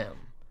 bam.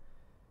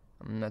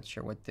 I'm not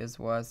sure what this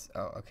was.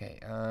 Oh, okay.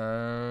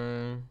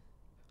 Are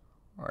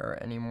there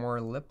any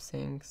more lip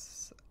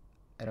syncs?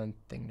 I don't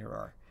think there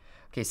are.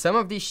 Okay, some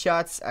of these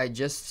shots I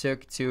just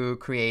took to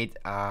create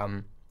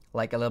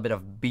like a little bit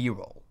of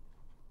B-roll.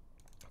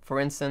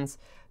 For instance,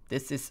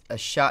 this is a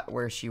shot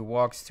where she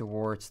walks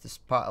towards the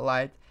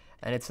spotlight,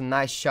 and it's a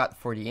nice shot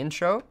for the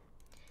intro.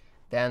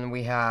 Then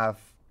we have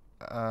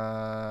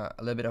a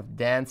little bit of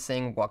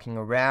dancing, walking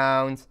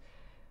around.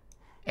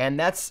 And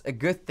that's a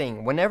good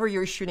thing. Whenever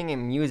you're shooting a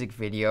music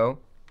video,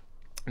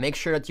 make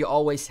sure that you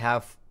always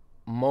have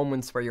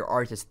moments where your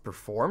artist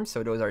performs.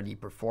 So those are the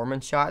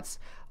performance shots.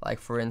 Like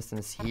for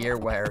instance here,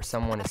 where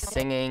someone is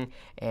singing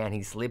and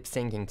he's lip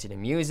syncing to the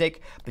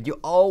music. But you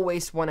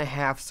always want to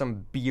have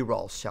some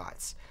B-roll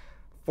shots.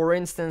 For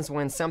instance,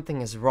 when something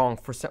is wrong,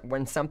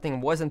 when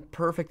something wasn't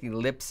perfectly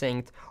lip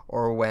synced,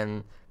 or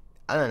when,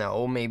 I don't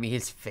know, maybe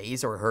his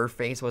face or her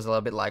face was a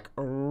little bit like,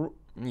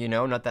 you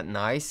know, not that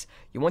nice.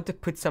 You want to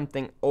put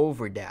something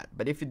over that.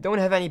 But if you don't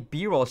have any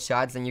B-roll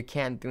shots, then you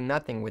can't do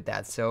nothing with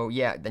that. So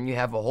yeah, then you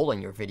have a hole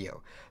in your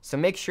video. So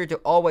make sure to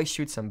always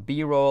shoot some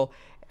B-roll,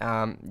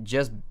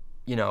 just,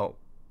 you know,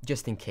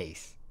 just in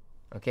case.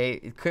 Okay,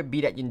 it could be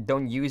that you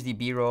don't use the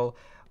B-roll,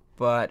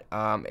 but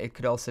it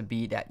could also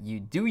be that you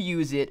do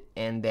use it,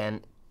 and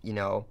then, you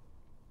know,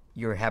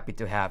 you're happy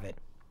to have it.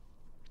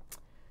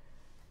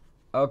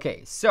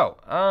 Okay, so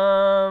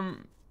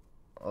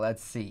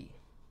let's see.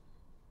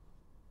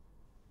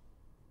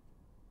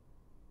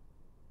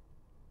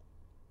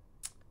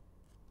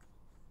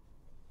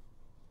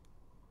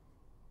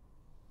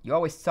 You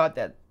always thought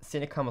that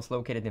Cinecom was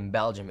located in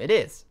Belgium. It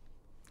is.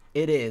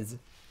 It is.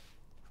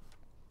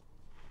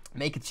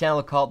 Make a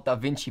channel called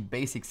DaVinci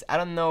Basics. I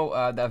don't know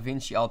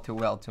DaVinci all too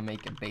well to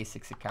make a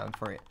basics account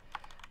for it,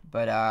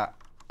 but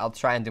I'll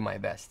try and do my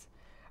best.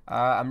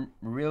 I'm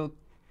real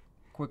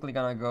quickly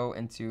gonna go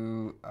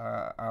into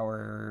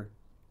our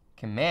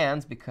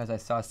commands, because I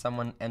saw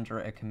someone enter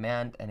a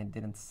command and it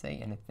didn't say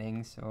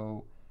anything.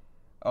 So,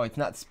 oh, it's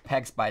not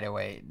specs, by the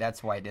way.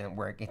 That's why it didn't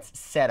work. It's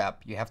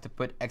setup. You have to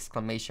put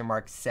exclamation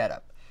mark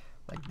setup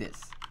like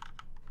this,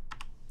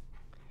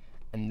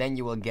 and then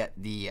you will get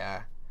the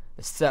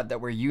setup that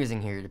we're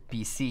using here, the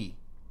PC.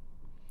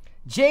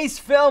 Jay's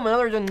Film,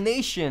 another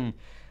donation.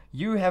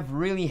 You have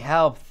really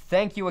helped.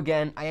 Thank you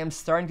again. I am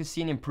starting to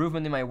see an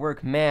improvement in my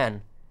work,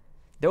 man.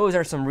 Those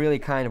are some really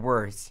kind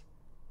words.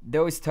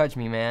 Those touch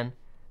me, man.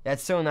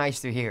 That's so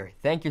nice to hear.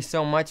 Thank you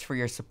so much for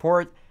your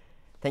support.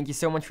 Thank you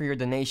so much for your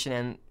donation,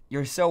 and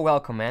you're so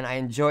welcome, man.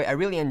 I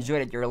really enjoy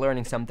that you're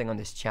learning something on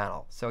this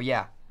channel. So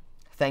yeah,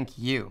 thank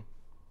you.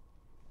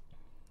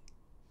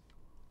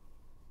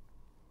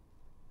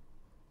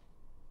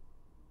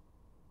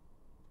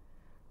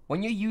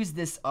 When you use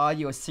this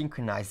audio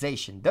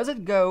synchronization, does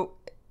it go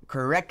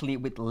correctly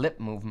with lip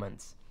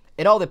movements?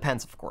 It all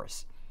depends, of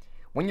course.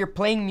 When you're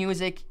playing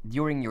music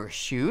during your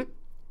shoot,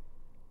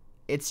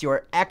 it's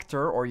your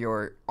actor or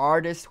your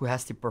artist who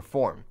has to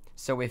perform.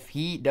 So if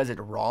he does it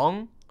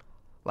wrong,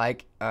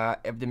 like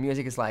if the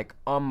music is like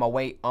on my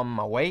way,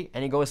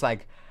 and he goes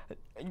like,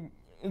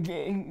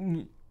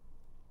 then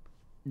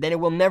it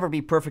will never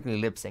be perfectly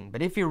lip sync.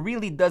 But if he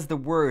really does the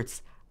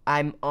words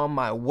 "I'm on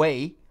my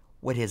way"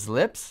 with his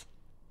lips,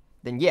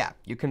 then yeah,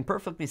 you can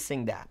perfectly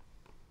sing that.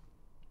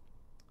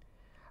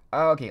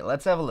 Okay,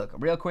 let's have a look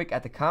real quick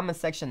at the comment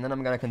section, then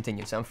I'm gonna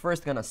continue. So I'm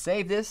first gonna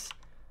save this.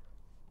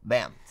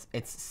 Bam,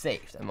 it's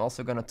saved. I'm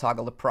also gonna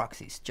toggle the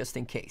proxies just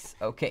in case.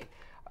 Okay,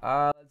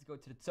 let's go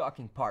to the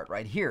talking part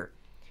right here.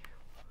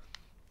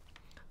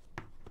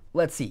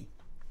 Let's see.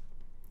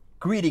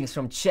 Greetings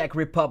from Czech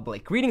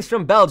Republic. Greetings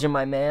from Belgium,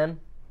 my man.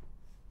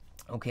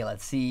 Okay,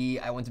 let's see.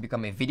 I want to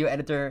become a video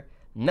editor.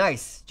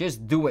 Nice,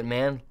 just do it,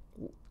 man.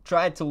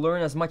 Try to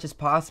learn as much as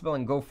possible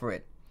and go for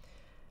it.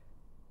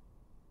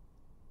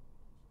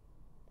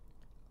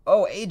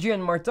 Oh,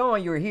 Adrian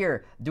Martin, you're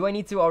here. Do I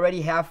need to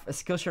already have a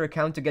Skillshare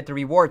account to get the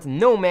rewards?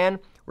 No, man.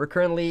 We're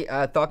currently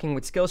talking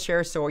with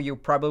Skillshare, so you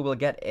probably will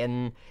get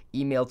an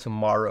email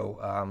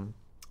tomorrow.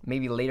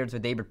 Maybe later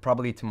today, but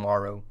probably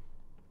tomorrow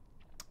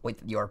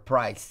with your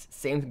price.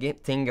 Same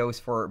thing goes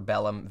for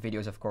Bellum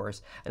videos, of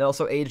course. And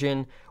also,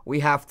 Adrian, we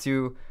have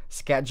to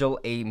schedule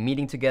a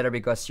meeting together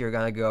because you're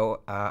gonna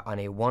go on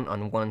a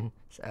one-on-one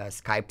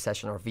Skype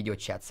session or video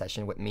chat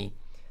session with me.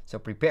 So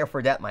prepare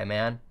for that, my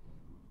man.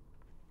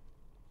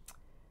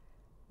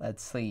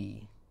 Let's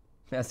see.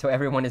 So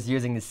everyone is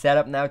using the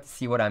setup now to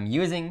see what I'm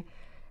using.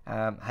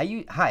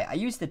 Hi, I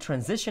used the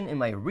transition in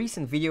my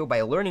recent video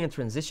by learning a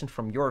transition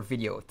from your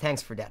video.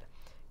 Thanks for that.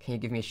 Can you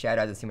give me a shout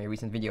out to see my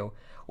recent video?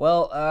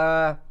 Well,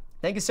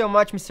 thank you so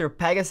much, Mr.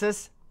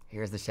 Pegasus.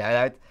 Here's the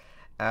shout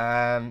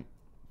out.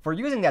 For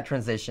using that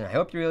transition. I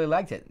hope you really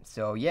liked it.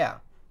 So yeah.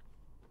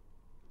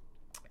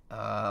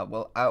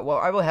 Well, I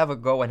will have a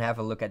go and have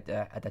a look at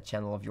the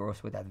channel of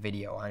yours with that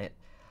video on it.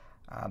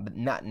 But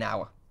not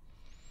now.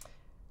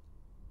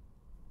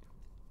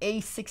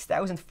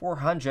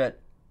 A6400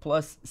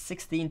 plus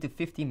 16 to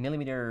 50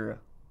 millimeter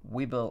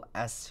Weeble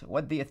S.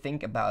 What do you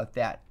think about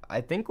that?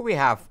 I think we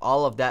have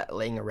all of that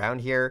laying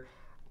around here.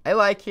 I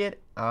like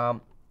it.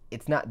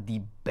 It's not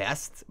the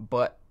best,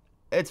 but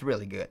it's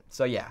really good.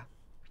 So yeah,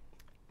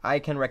 I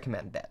can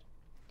recommend that.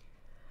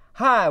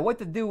 Hi, what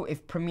to do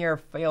if Premiere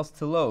fails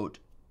to load?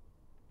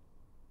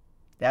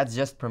 That's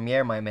just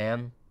Premiere, my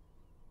man.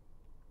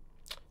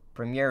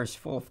 Premiere is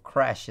full of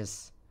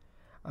crashes.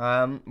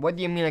 What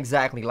do you mean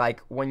exactly? Like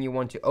when you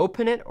want to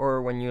open it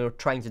or when you're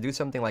trying to do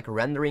something like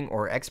rendering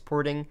or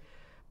exporting?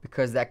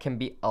 Because that can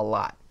be a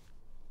lot.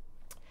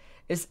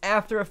 Is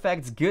After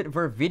Effects good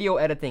for video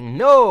editing?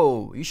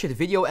 No! You should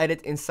video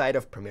edit inside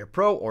of Premiere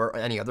Pro or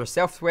any other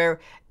software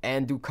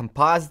and do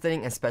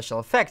compositing and special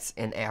effects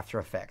in After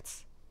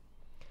Effects.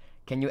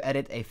 Can you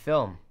edit a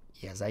film?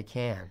 Yes, I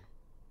can.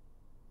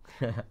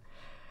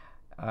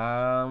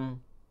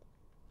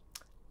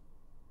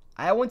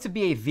 I want to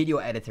be a video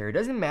editor. It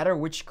doesn't matter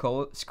which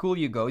school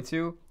you go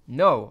to.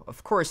 No,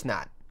 of course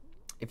not.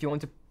 If you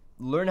want to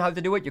learn how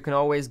to do it, you can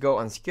always go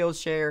on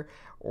Skillshare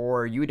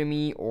or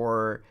Udemy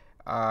or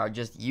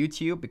just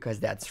YouTube, because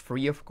that's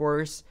free, of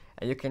course,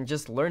 and you can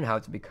just learn how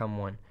to become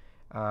one.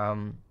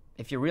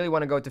 If you really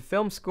want to go to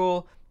film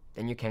school,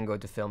 then you can go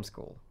to film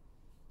school.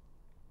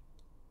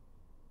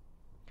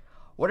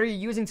 What are you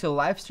using to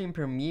live stream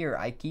Premiere?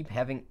 I keep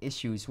having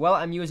issues. Well,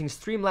 I'm using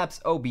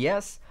Streamlabs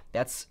OBS.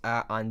 That's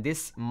on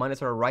this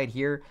monitor right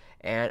here,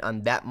 and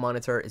on that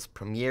monitor is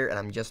Premiere, and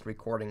I'm just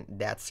recording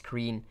that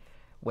screen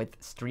with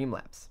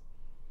Streamlabs.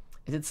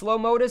 Is it slow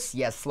modus?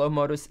 Yes, slow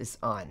modus is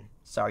on.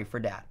 Sorry for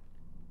that.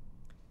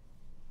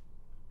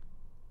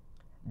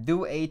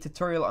 Do a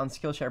tutorial on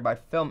Skillshare about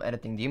film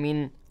editing. Do you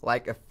mean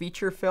like a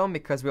feature film?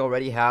 Because we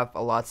already have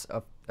lots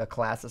of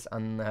classes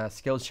on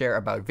Skillshare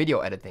about video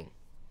editing.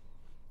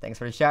 Thanks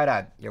for the shout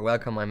out. You're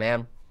welcome, my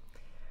man.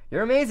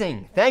 You're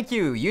amazing. Thank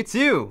you. You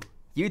too.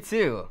 You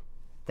too.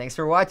 Thanks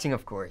for watching,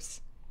 of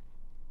course.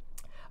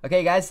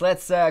 Okay, guys,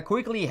 let's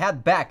quickly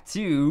head back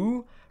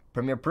to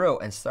Premiere Pro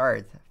and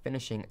start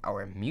finishing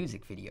our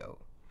music video.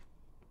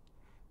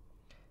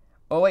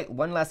 Oh wait,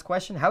 one last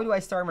question. How do I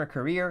start my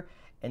career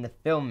in the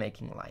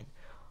filmmaking line?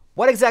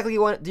 What exactly do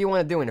you want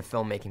to do in the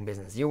filmmaking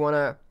business? Do you want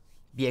to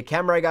be a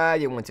camera guy?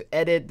 Do you want to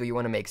edit? Do you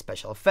want to make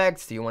special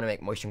effects? Do you want to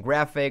make motion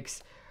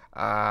graphics?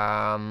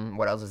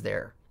 What else is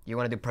there? Do you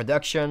want to do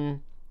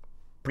production,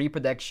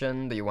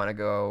 pre-production? Do you want to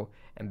go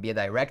and be a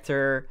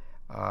director?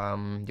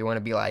 Do you want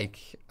to be like,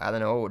 I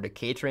don't know, the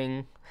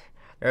catering?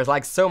 There's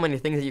like so many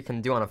things that you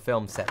can do on a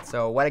film set.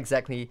 So what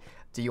exactly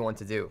do you want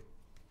to do?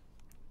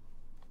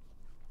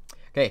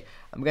 Okay,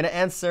 I'm gonna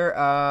answer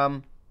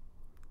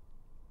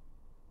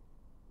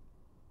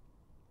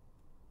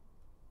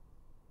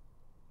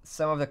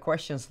some of the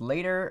questions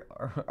later.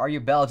 Are you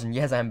Belgian?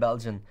 Yes, I'm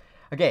Belgian.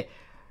 Okay,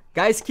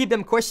 guys, keep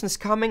them questions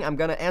coming. I'm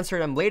gonna answer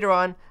them later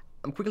on.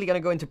 I'm quickly gonna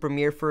go into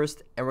Premiere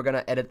first, and we're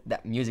gonna edit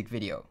that music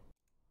video.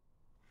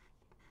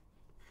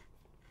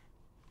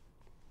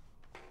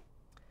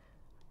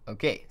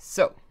 Okay,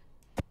 so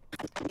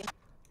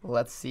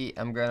let's see.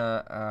 I'm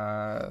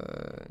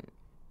gonna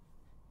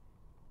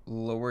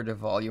lower the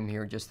volume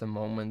here just a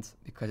moment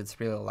because it's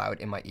really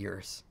loud in my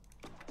ears.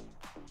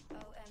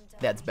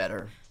 That's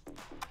better.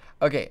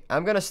 Okay,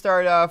 I'm gonna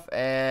start off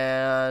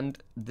and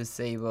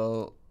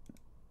disable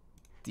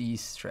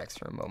these tracks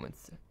for a moment,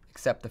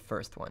 except the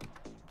first one.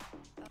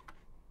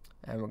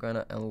 And we're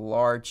gonna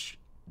enlarge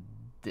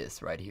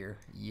this right here.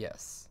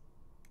 Yes.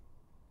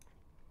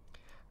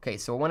 Okay,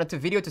 so I wanted the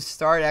video to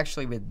start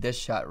actually with this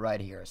shot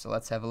right here. So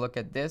let's have a look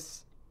at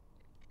this.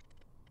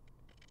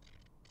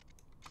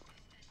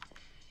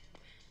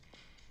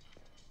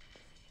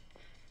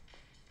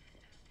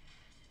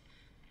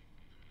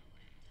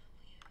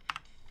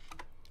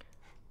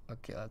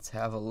 Okay, let's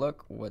have a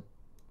look. What?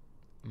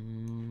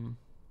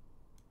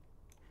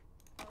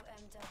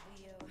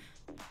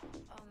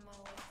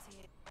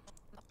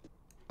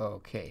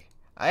 Okay,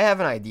 I have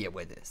an idea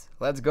with this.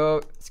 Let's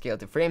go scale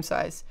to frame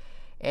size.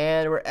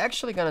 And we're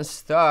actually gonna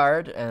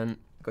start and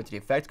go to the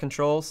effect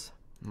controls,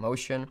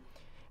 motion.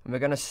 And we're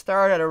gonna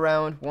start at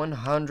around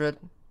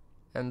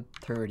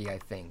 130, I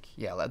think.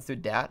 Yeah, let's do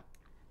that.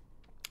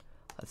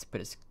 Let's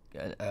put a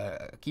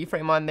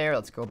keyframe on there.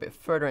 Let's go a bit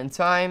further in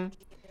time.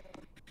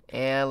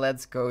 And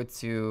let's go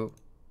to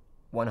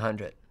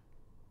 100.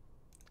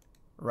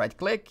 Right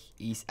click,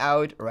 ease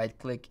out, right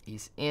click,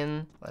 ease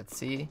in. Let's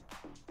see.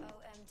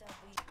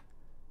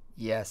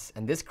 Yes,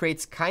 and this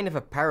creates kind of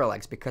a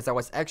parallax because I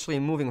was actually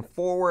moving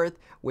forward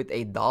with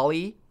a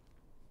dolly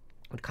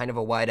with kind of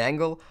a wide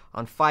angle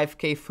on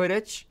 5K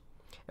footage.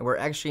 And we're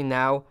actually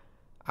now,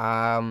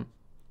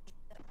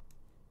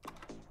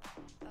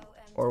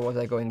 or was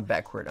I going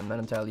backward? I'm not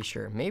entirely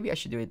sure. Maybe I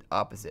should do it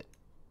opposite.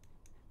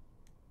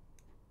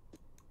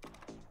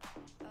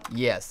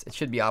 Yes, it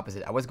should be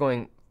opposite. I was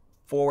going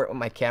forward with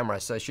my camera,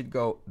 so I should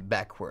go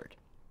backward.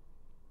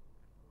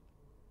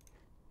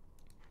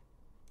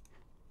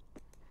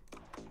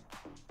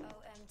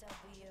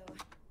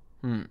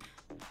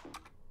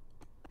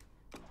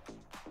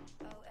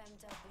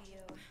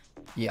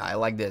 Yeah, I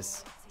like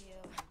this.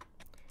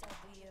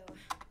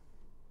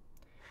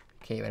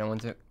 Okay, but I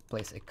want to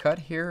place a cut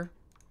here.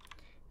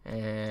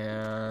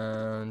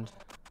 And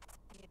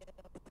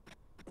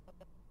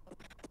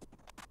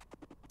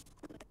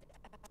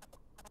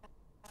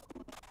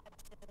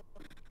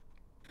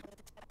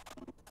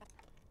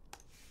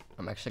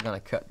I'm actually gonna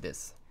cut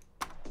this.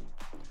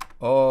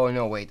 Oh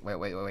no, wait.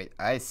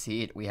 I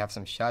see it. We have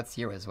some shots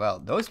here as well.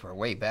 Those were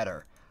way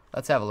better.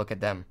 Let's have a look at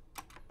them.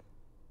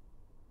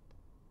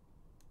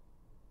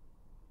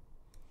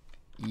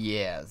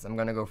 Yes, I'm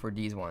gonna go for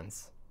these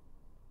ones.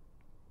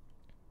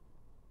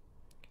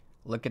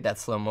 Look at that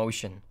slow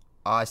motion.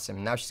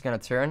 Awesome. Now she's gonna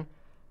turn.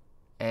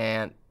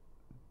 And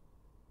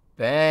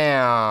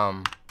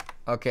bam.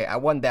 Okay, I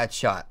want that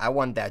shot.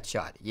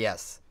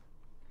 Yes.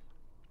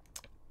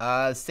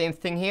 Same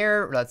thing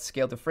here. Let's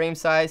scale to frame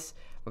size.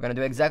 We're gonna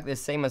do exactly the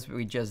same as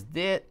we just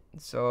did.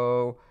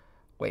 So,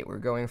 wait, we're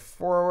going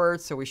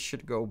forward, so we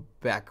should go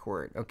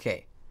backward.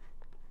 Okay.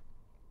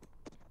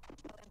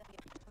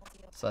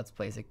 So let's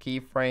place a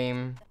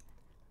keyframe,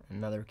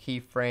 another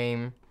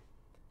keyframe.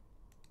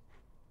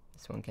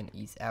 This one can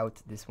ease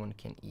out, this one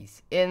can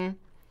ease in.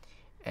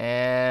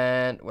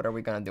 And what are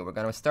we gonna do? We're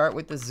gonna start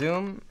with the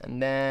zoom, and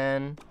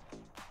then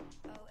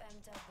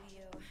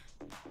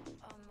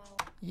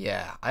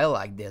yeah, I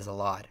like this a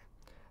lot.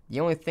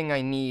 The only thing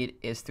I need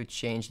is to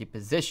change the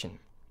position.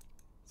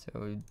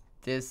 So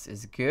this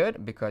is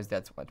good because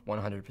that's what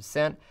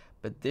 100%,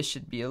 but this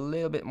should be a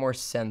little bit more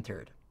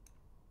centered.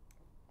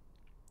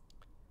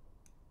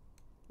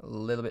 A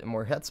little bit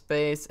more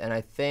headspace, and I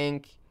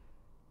think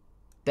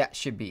that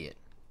should be it.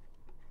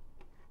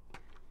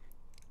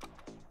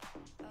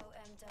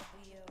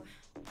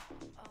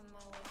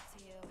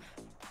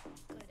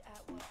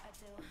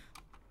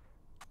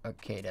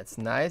 Okay, that's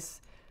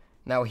nice.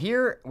 Now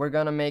here we're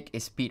gonna make a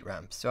speed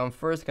ramp. So I'm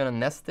first gonna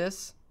nest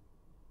this.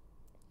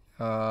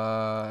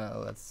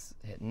 Let's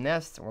hit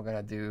nest. We're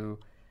gonna do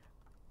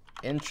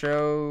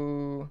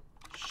intro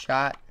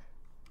shot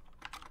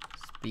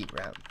speed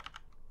ramp,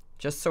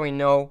 just so we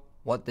know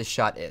what the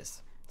shot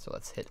is. So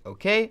let's hit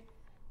OK.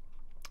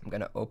 I'm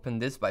gonna open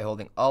this by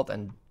holding Alt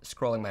and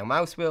scrolling my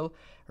mouse wheel.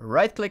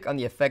 Right click on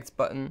the effects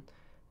button,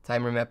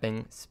 time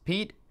remapping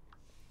speed.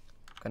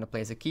 I'm gonna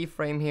place a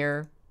keyframe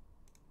here.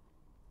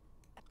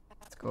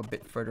 Go a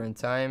bit further in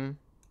time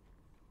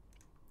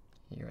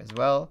here as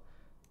well.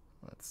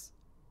 Let's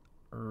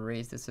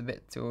raise this a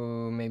bit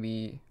to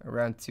maybe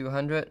around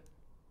 200.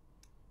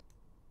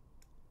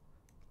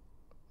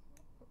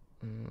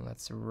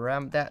 Let's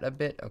ramp that a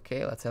bit.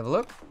 Okay, let's have a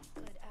look.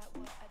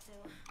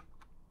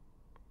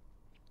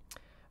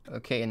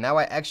 Okay, and now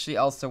I actually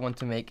also want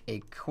to make a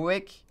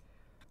quick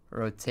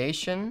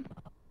rotation.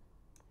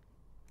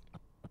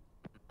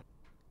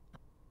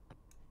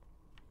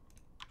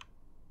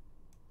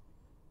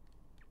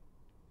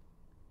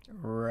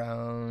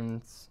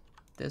 Around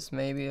this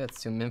maybe.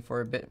 Let's zoom in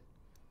for a bit.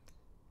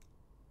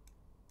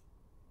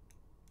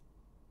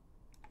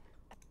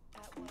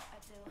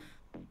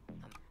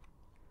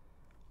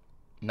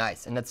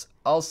 Nice, and that's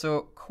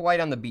also quite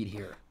on the beat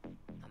here.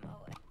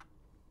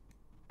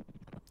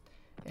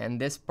 And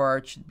this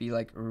part should be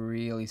like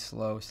really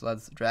slow. So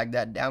let's drag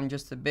that down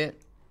just a bit.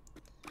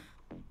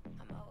 I'm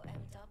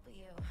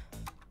OMW.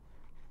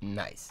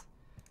 Nice.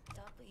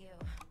 W.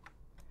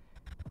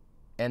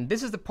 And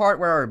this is the part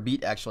where our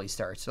beat actually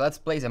starts. So let's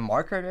place a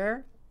marker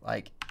there,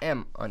 like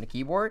M on the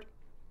keyboard.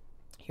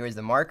 Here's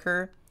the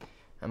marker.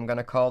 I'm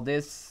gonna call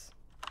this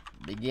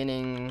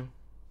beginning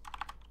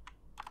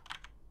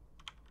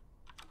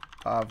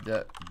of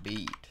the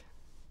beat.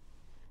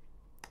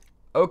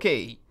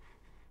 Okay.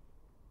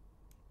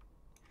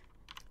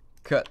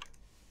 Cut.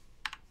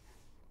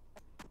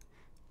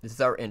 This is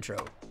our intro.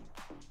 OMW.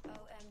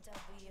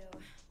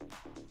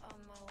 On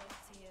my way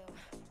to you.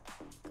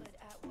 Good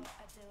at what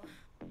I do.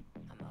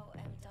 I'm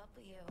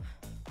OMW.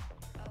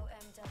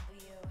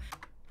 OMW.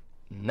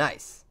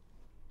 Nice.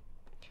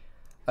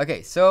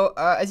 Okay, so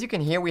as you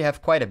can hear, we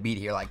have quite a beat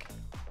here, like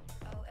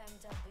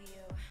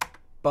OMW.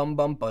 bum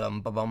bum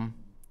ba bum,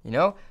 you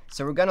know?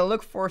 So we're gonna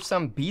look for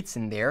some beats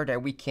in there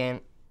that we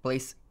can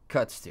place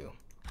cuts to.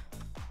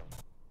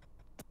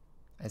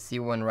 I see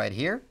one right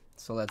here,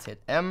 so let's hit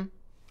M.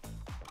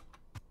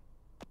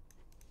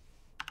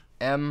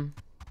 M.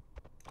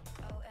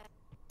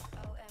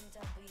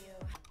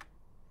 OMW.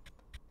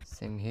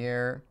 Same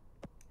here.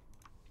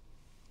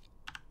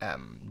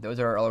 Those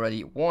are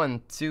already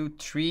 1, 2,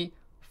 3,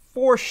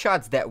 4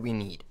 shots that we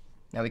need.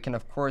 Now we can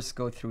of course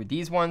go through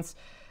these ones,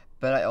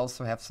 but I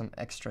also have some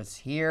extras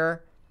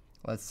here.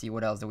 Let's see,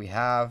 what else do we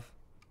have?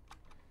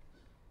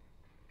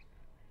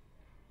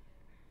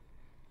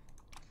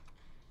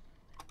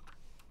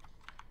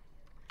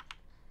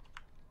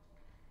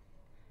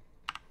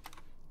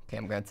 Okay,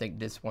 I'm gonna take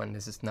this one.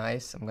 This is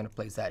nice. I'm gonna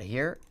place that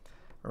here.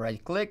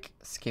 Right click,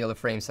 scale the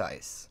frame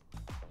size.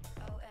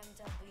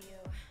 OMW.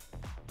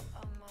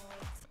 On my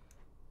way to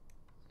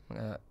I'm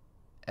gonna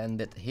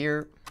end it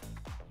here.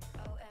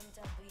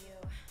 OMW.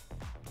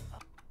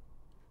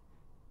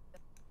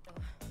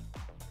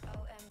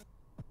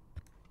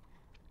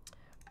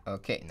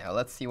 Okay, now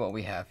let's see what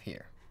we have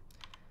here.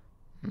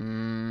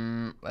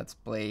 Let's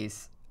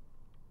place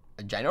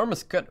a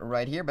ginormous cut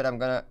right here, but I'm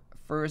gonna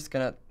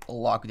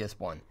lock this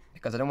one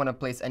because I don't want to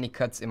place any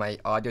cuts in my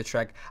audio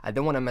track. I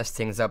don't want to mess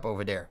things up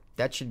over there.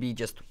 That should be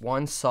just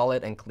one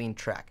solid and clean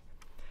track.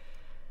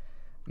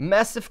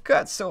 Massive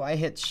cut, so I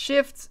hit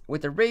shift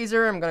with the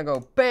razor. I'm gonna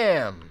go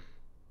bam,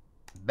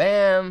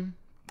 bam,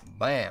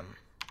 bam.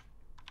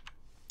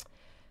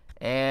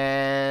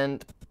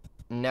 And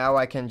now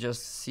I can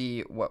just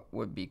see what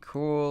would be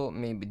cool.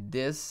 Maybe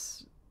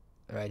this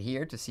right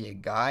here to see a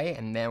guy,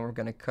 and then we're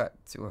gonna cut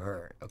to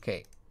her.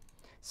 Okay,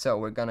 so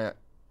we're gonna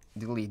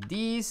delete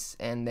these,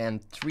 and then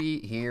 3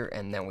 here,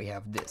 and then we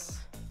have this.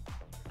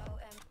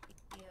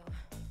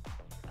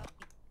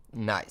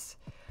 Nice.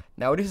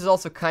 Now this is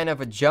also kind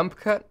of a jump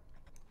cut.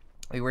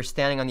 We were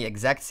standing on the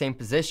exact same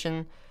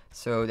position,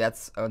 so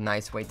that's a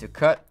nice way to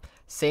cut.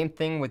 Same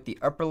thing with the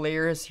upper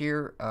layers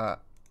here.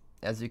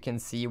 As you can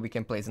see, we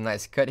can place a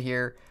nice cut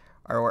here.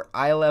 Our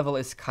eye level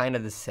is kind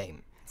of the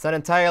same. It's not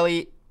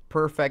entirely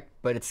perfect,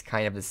 but it's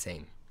kind of the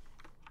same.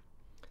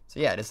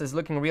 So yeah, this is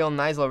looking real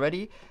nice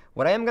already.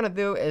 What I am gonna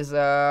do is,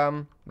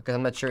 because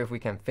I'm not sure if we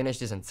can finish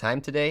this in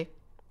time today,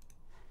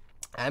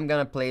 I'm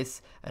gonna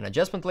place an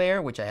adjustment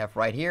layer, which I have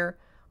right here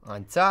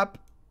on top.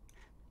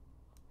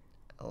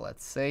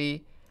 Let's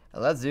say,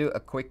 let's do a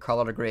quick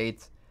color grade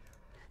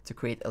to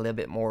create a little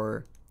bit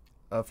more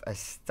of a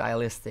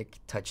stylistic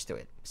touch to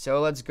it. So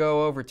let's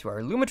go over to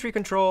our Lumetri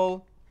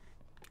control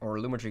or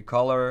Lumetri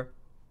color.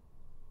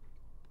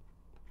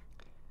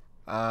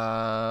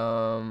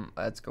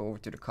 Let's go over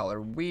to the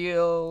color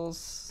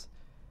wheels.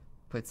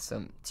 Put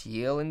some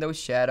teal in those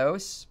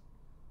shadows.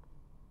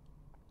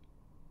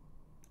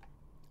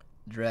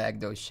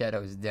 Drag those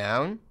shadows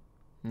down,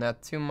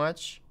 not too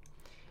much,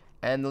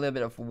 and a little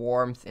bit of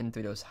warmth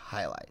into those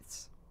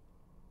highlights.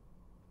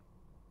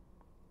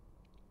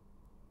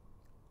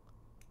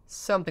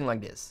 Something like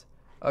this.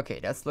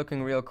 Okay, that's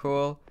looking real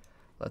cool.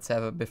 Let's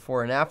have a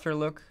before and after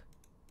look.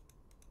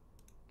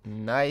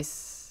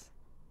 Nice.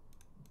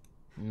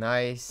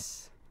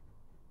 Nice.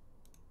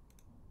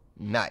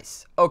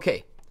 Nice.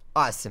 Okay,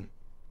 awesome.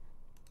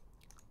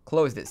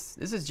 Close this.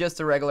 This is just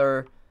a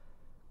regular,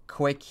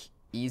 quick,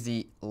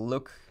 easy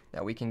look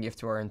that we can give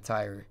to our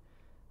entire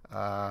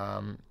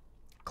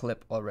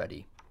clip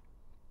already.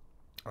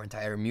 Our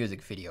entire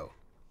music video.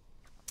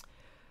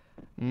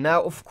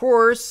 Now, of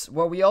course,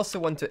 what we also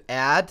want to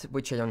add,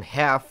 which I don't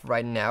have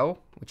right now,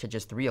 which I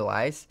just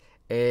realized,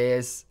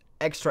 is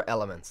extra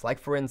elements. Like,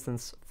 for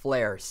instance,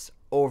 flares,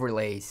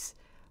 overlays,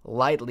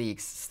 light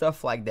leaks,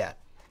 stuff like that.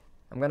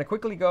 I'm going to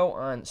quickly go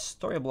on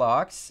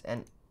Storyblocks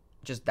and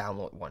just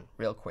download one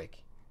real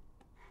quick.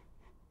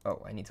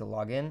 Oh, I need to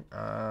log in.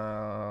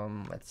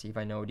 Let's see if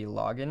I know the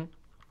login.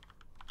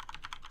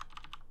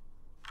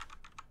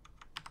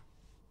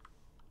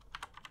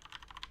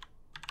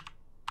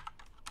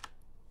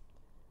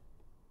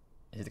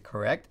 Is it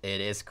correct?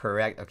 It is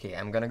correct. Okay,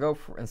 I'm gonna go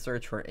and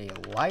search for a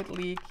light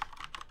leak.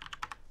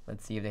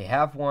 Let's see if they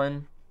have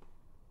one.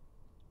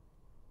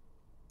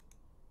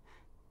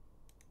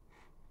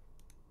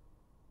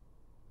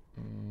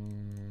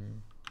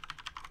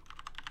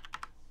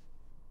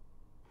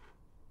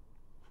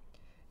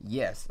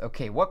 Yes,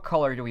 okay, what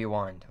color do we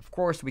want? Of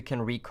course, we can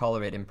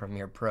recolor it in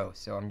Premiere Pro,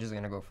 so I'm just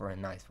gonna go for a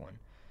nice one.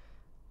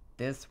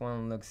 This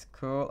one looks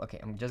cool. Okay,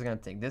 I'm just gonna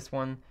take this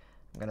one.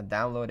 I'm gonna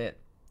download it.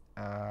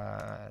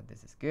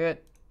 This is good.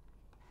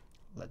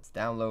 Let's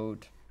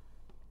download.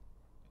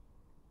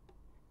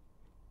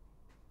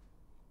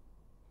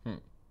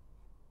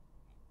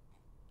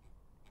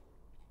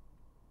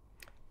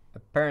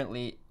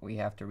 Apparently, we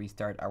have to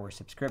restart our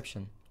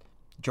subscription.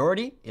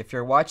 Jordy, if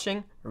you're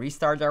watching,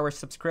 restart our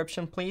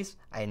subscription, please.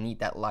 I need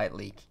that light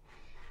leak.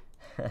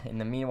 In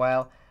the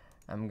meanwhile,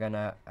 I'm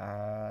gonna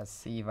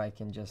see if I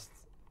can just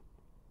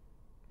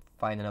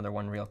find another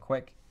one real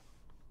quick.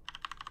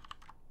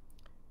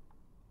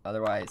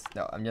 Otherwise,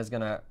 no, I'm just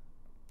gonna...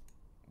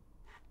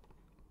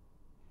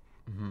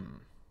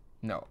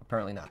 No,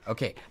 apparently not.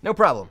 Okay, no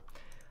problem.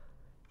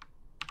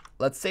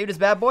 Let's save this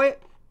bad boy.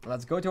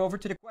 Let's go over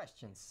to the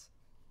questions.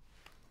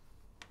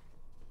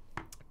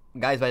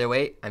 Guys, by the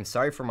way, I'm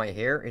sorry for my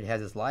hair. It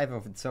has its life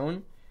of its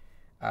own.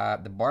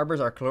 The barbers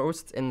are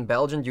closed in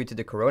Belgium due to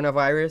the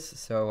coronavirus.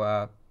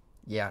 So,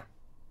 yeah.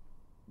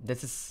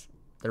 This is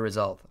the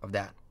result of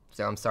that.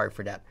 So, I'm sorry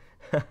for that.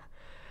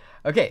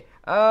 Okay.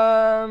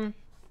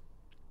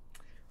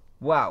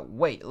 Wow.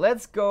 Wait.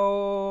 Let's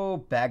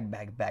go back.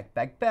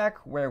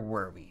 Where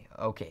were we?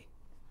 Okay.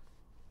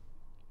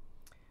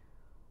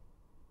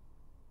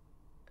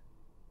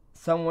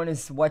 Someone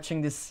is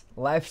watching this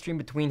live stream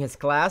between his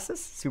classes.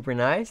 Super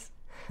nice.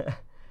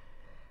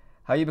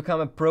 How you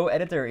become a pro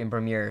editor in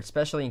Premiere,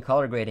 especially in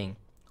color grading?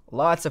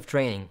 Lots of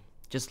training.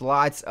 Just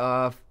lots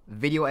of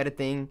video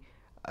editing.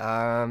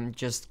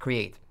 Just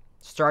create.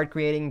 Start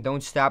creating.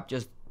 Don't stop.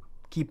 Just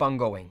keep on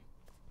going.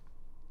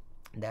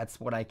 That's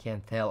what I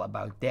can tell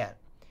about that.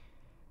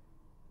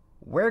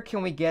 Where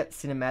can we get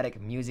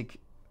cinematic music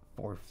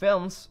for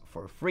films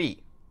for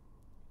free?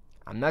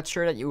 I'm not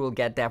sure that you will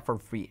get that for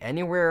free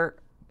anywhere.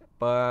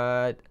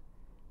 But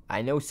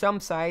I know some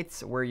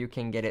sites where you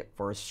can get it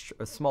for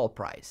a small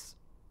price.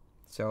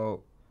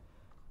 So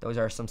those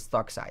are some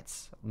stock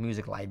sites,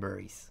 music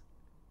libraries.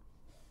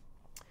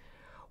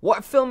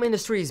 What film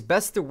industry is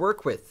best to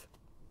work with?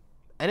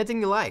 Anything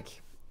you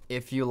like.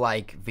 If you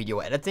like video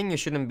editing, you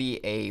shouldn't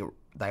be a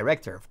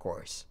director, of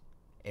course.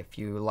 If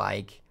you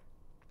like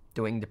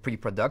doing the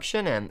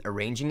pre-production and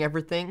arranging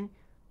everything,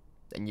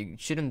 then you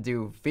shouldn't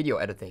do video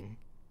editing,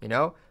 you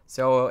know?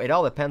 So it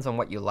all depends on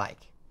what you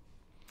like.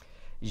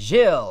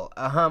 Gilles,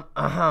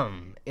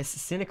 is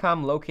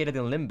Cinecom located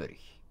in Limburg?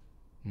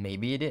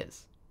 Maybe it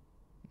is.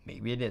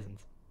 Maybe it isn't.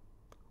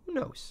 Who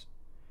knows?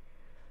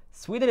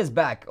 Sweden is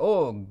back.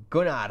 Oh,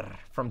 Gunnar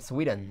from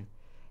Sweden.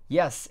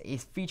 Yes, a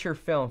feature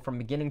film from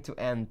beginning to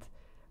end.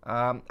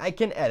 I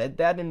can edit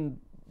that, and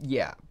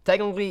yeah,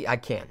 technically I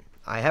can.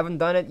 I haven't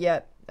done it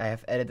yet. I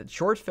have edited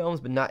short films,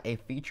 but not a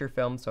feature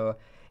film. So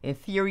in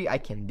theory, I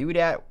can do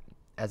that.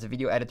 As a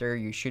video editor,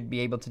 you should be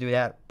able to do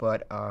that,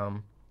 but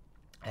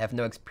I have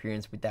no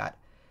experience with that.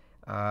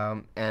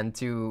 And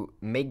to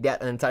make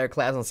that an entire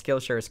class on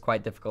Skillshare is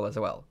quite difficult as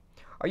well.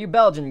 Are you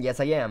Belgian? Yes,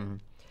 I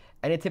am.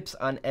 Any tips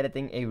on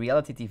editing a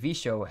reality TV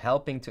show?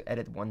 Helping to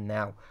edit one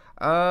now.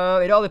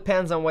 It all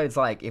depends on what it's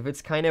like. If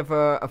it's kind of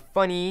a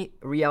funny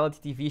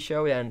reality TV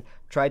show, then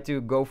try to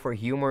go for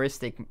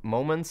humoristic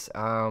moments.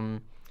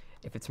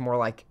 If it's more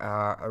like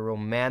a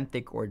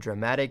romantic or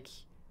dramatic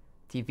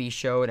TV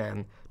show,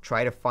 then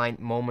try to find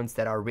moments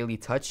that are really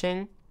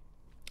touching,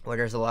 where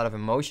there's a lot of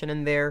emotion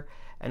in there,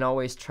 and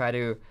always try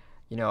to,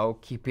 you know,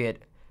 keep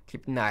it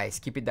nice,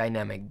 keep it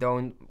dynamic.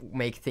 Don't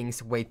make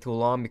things way too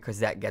long because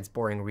that gets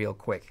boring real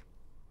quick.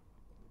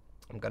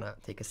 I'm gonna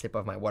take a sip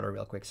of my water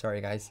real quick.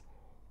 Sorry, guys.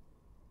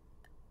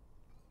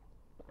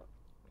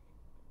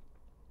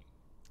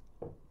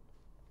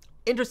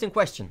 Interesting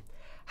question.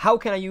 How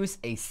can I use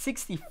a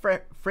 60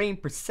 frame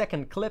per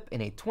second clip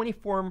in a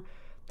 24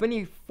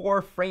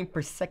 frame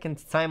per second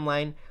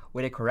timeline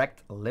with a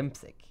correct lip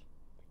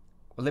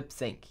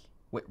sync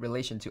with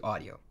relation to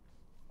audio?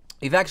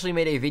 We've actually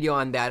made a video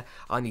on that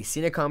on the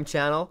Cinecom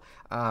channel,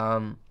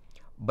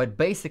 but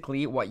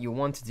basically what you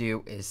want to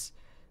do is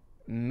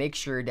make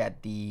sure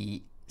that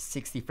the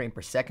 60 frame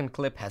per second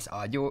clip has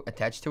audio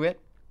attached to it,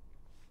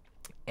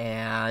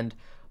 and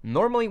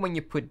normally when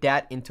you put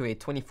that into a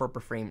 24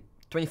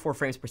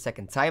 frames per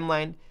second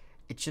timeline,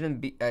 it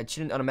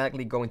shouldn't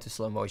automatically go into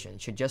slow motion.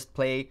 It should just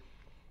play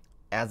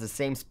as the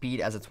same speed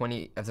as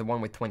the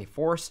one with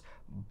 24s,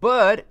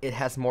 but it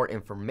has more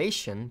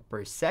information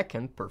per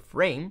second per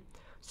frame.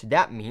 So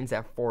that means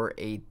that for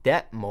a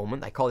dead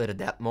moment, I call it a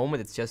dead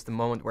moment, it's just a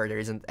moment where there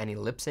isn't any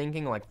lip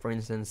syncing, like for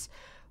instance,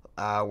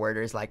 where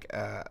there's like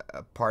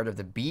a part of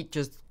the beat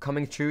just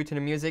coming through to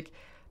the music.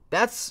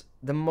 That's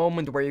the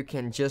moment where you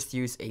can just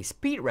use a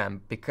speed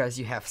ramp because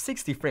you have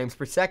 60 frames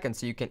per second,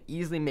 so you can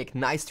easily make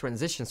nice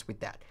transitions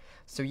with that.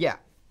 So yeah,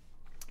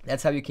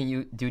 that's how you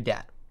can do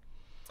that.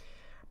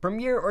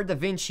 Premiere or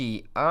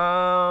DaVinci?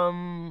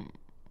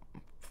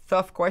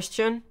 Tough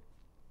question.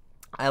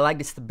 I like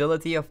the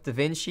stability of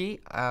DaVinci,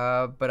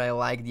 but I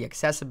like the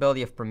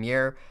accessibility of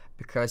Premiere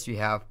because you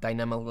have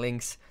dynamic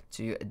links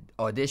to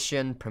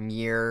Audition,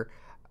 Premiere,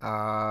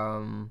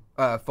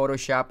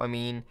 Photoshop, I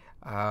mean,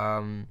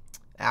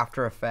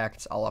 After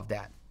Effects, all of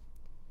that.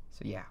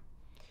 So yeah.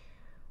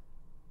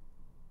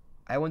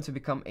 I want to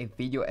become a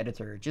video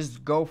editor.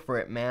 Just go for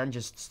it, man.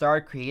 Just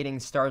start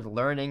creating, start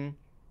learning.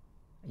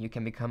 You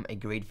can become a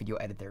great video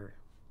editor.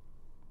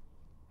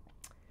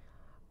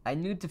 I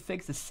need to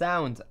fix the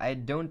sound. I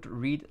don't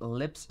read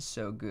lips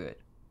so good.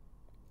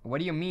 What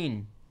do you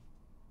mean?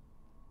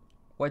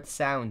 What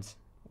sounds?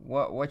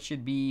 What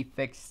should be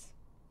fixed?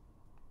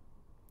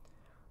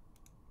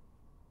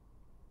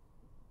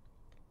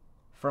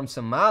 From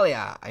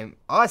Somalia. I'm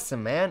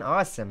awesome, man.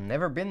 Awesome.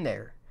 Never been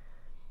there.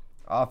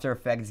 After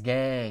Effects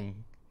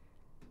gang.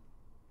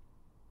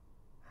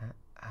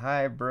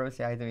 Hi, bro.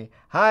 Say hi to me.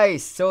 Hi,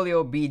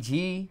 Solio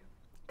BG.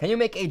 Can you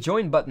make a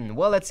join button?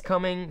 Well, it's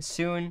coming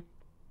soon.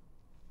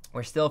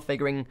 We're still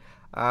figuring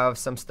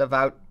some stuff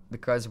out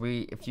because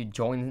if you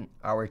join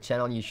our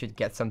channel, you should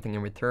get something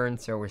in return.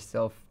 So we're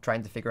still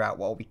trying to figure out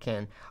what we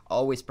can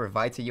always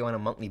provide to you on a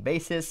monthly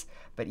basis.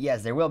 But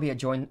yes, there will be a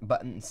join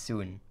button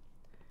soon.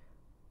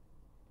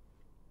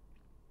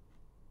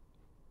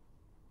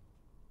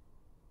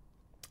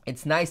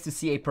 It's nice to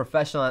see a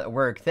professional at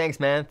work. Thanks,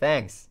 man.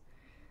 Thanks.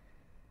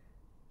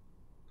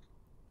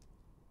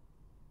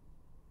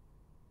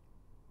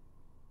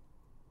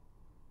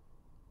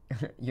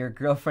 Your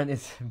girlfriend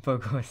is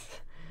Bogos.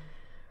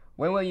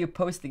 When will you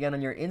post again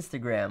on your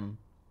Instagram?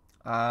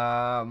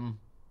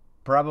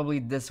 Probably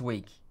this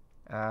week.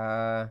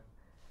 There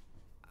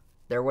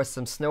was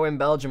some snow in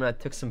Belgium and I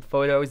took some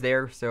photos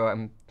there, so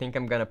I think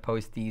I'm gonna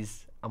post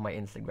these on my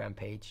Instagram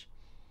page.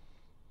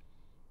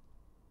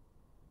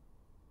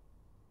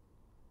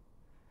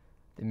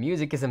 The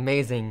music is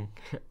amazing.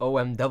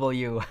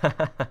 OMW.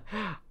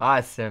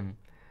 Awesome.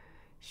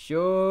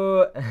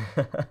 Sure.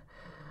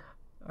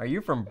 Are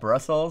you from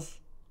Brussels?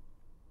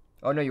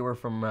 Oh no, you were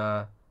from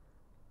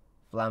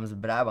Vlaams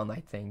Brabant, I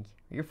think.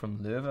 Are you from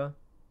Leuven?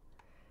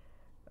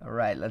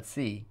 Alright, let's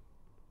see.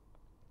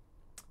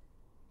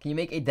 Can you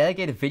make a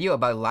dedicated video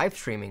about live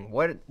streaming?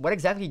 What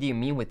exactly do you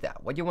mean with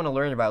that? What do you want to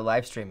learn about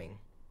live streaming?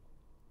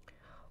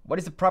 What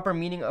is the proper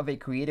meaning of a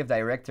creative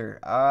director?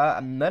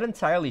 I'm not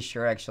entirely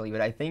sure actually, but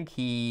I think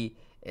he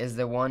is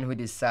the one who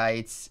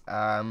decides.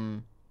 I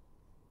mean,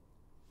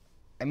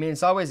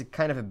 it's always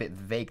kind of a bit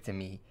vague to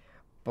me.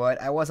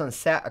 But I was on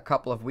set a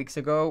couple of weeks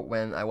ago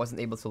when I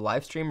wasn't able to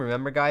live stream,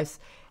 remember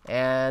guys?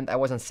 And I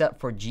was on set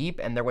for Jeep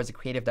and there was a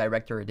creative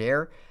director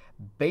there.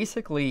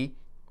 Basically,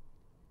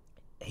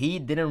 he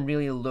didn't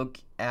really look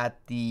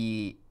at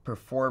the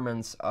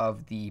performance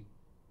of the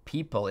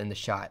people in the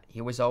shot.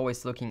 He was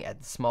always looking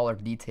at smaller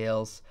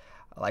details,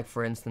 like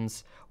for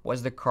instance,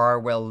 was the car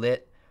well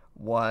lit?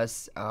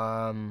 Was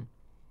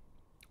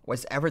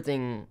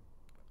everything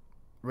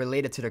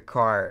related to the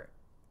car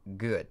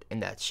good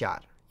in that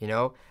shot? You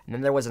know? And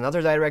then there was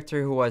another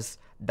director who was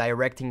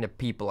directing the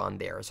people on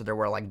there. So there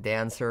were like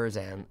dancers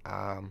and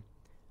I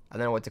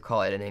don't know what to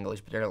call it in English,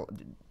 but they're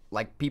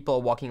like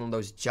people walking on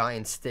those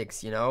giant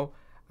sticks, you know?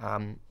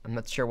 I'm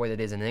not sure what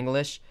it is in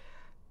English,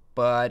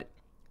 but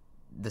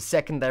the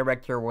second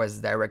director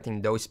was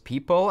directing those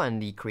people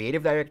and the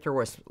creative director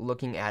was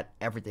looking at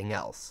everything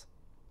else.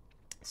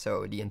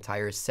 So the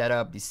entire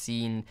setup, the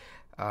scene,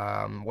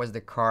 was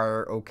the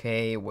car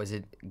okay? Was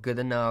it good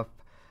enough?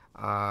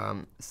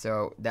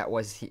 So that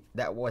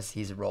was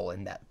his role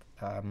in that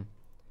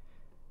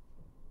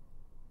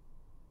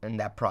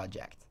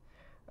project.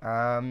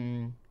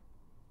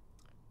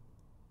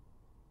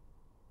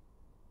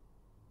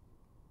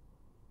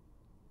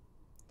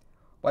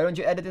 Why don't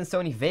you edit in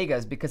Sony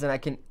Vegas? Because then I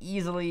can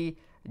easily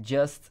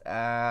just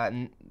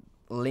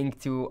link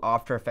to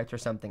After Effects or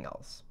something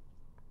else.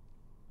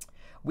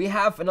 We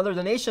have another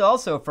donation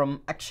also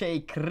from Akshay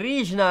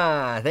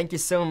Krishna. Thank you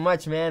so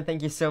much, man.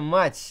 Thank you so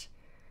much.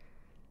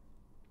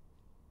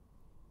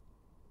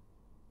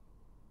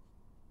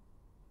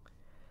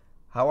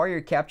 How are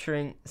you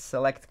capturing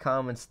select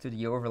comments to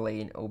the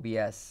overlay in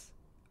OBS?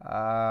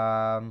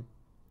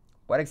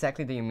 What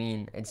exactly do you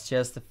mean? It's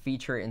just a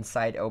feature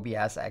inside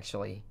OBS,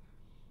 actually.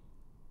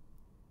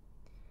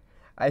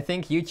 I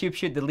think YouTube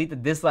should delete the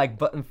dislike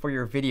button for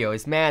your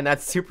videos. Man,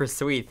 that's super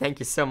sweet. Thank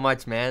you so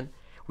much, man.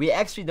 We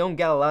actually don't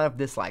get a lot of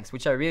dislikes,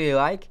 which I really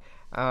like.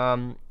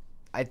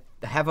 I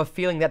have a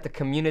feeling that the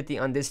community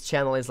on this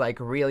channel is like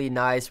really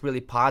nice, really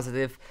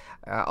positive.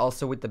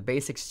 Also with the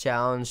basics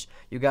challenge,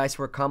 you guys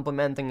were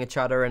complimenting each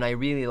other and I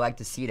really like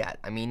to see that.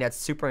 I mean, that's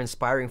super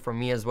inspiring for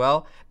me as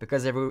well,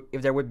 because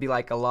if there would be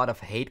like a lot of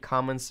hate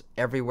comments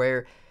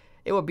everywhere,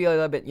 it would be a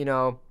little bit, you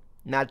know,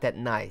 not that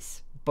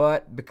nice.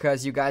 But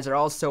because you guys are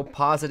all so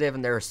positive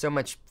and there are so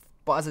much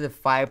positive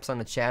vibes on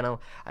the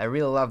channel, I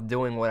really love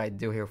doing what I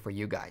do here for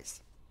you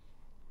guys.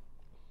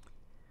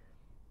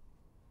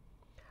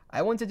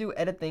 I want to do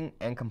editing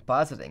and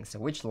compositing, so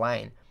which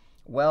line?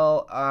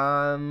 Well,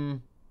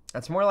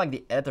 that's more like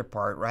the editor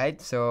part, right?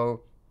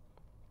 So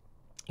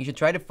you should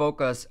try to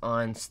focus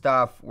on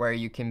stuff where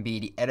you can be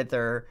the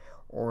editor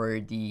or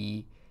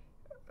the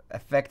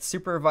effect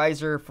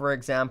supervisor, for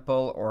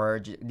example,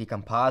 or the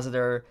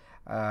compositor.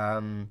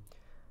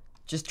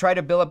 just try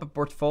to build up a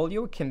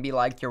portfolio. It can be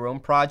like your own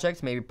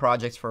projects, maybe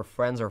projects for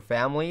friends or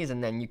families,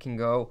 and then you can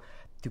go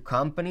to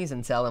companies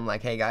and tell them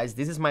like, hey guys,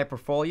 this is my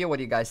portfolio. What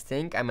do you guys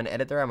think? I'm an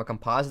editor, I'm a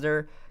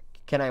compositor.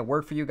 Can I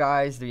work for you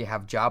guys? Do you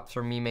have jobs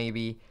for me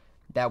maybe?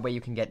 That way you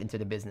can get into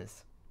the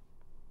business.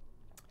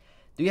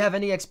 Do you have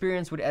any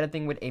experience with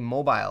editing with a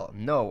mobile?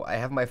 No, I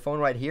have my phone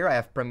right here. I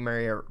have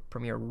Premiere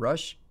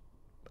Rush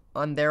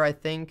on there, I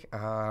think.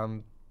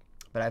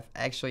 But I've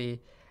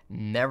actually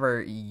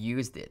never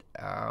used it.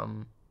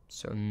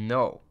 So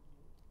no,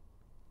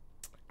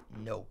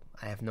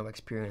 I have no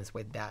experience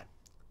with that.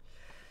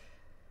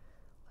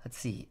 Let's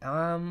see.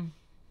 I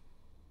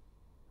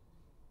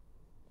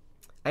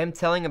am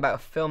telling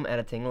about film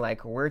editing,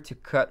 like where to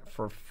cut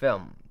for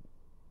film.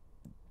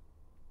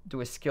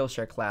 Do a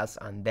Skillshare class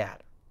on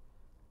that.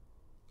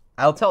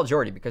 I'll tell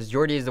Jordy, because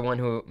Jordy is the one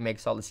who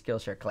makes all the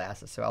Skillshare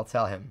classes, so I'll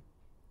tell him.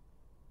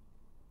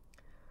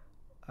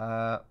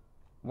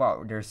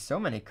 Wow, there's so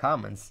many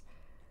comments.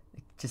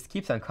 It just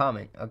keeps on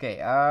coming.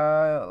 Okay,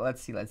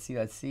 let's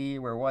see.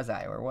 Where was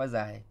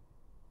I?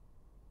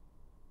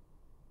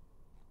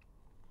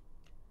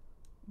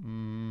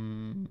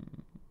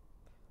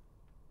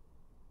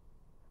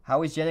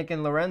 How is Janik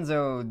and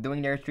Lorenzo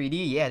doing their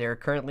 3D? Yeah, they're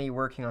currently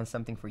working on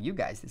something for you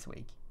guys this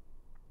week.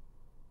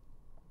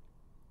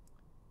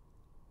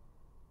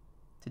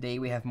 Today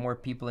we have more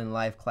people in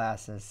live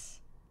classes.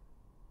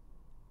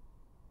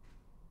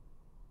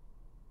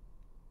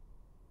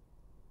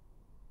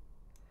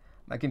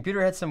 My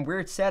computer had some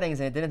weird settings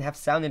and it didn't have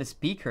sound in the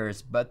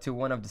speakers, but to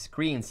one of the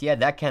screens. Yeah,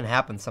 that can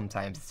happen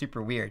sometimes. It's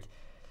super weird.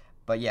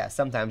 But yeah,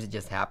 sometimes it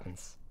just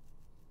happens.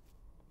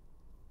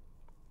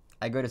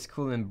 I go to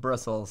school in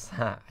Brussels.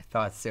 I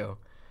thought so.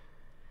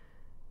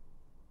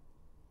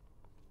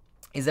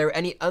 Is there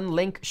any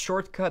unlink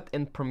shortcut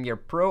in Premiere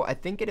Pro? I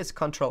think it is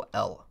Ctrl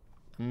L.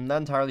 I'm not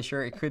entirely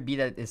sure. It could be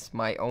that it's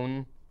my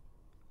own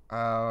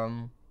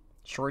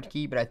short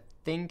key, but I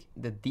think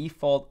the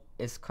default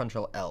is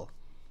Ctrl L.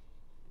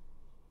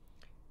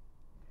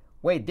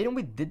 Wait, didn't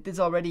we did this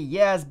already?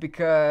 Yes,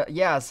 because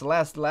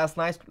last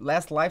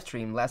live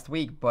stream last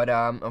week, but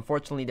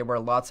unfortunately there were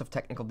lots of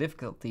technical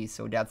difficulties,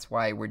 so that's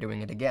why we're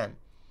doing it again.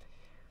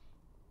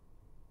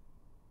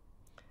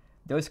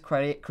 Those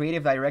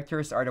creative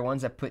directors are the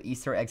ones that put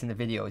Easter eggs in the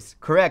videos.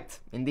 Correct,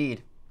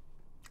 indeed.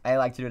 I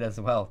like to do it as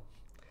well.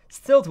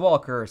 Stilt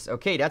walkers.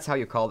 Okay, that's how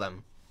you call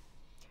them.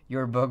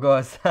 You're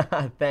bogos.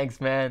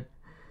 Thanks, man.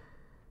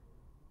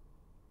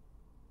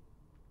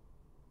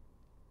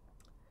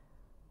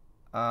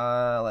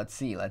 Let's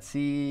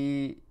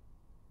see.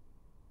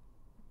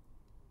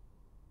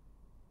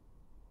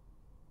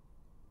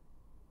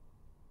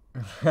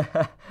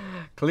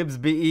 Clips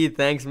BE,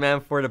 thanks man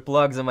for the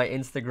plugs on my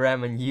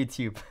Instagram and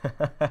YouTube.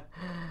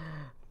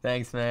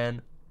 Thanks,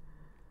 man.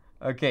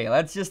 Okay,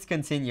 let's just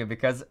continue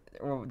because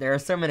there are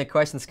so many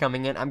questions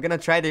coming in. I'm gonna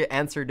try to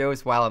answer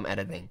those while I'm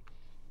editing.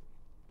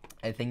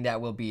 I think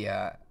that will be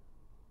a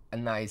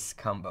nice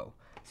combo.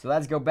 So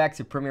let's go back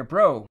to Premiere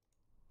Pro.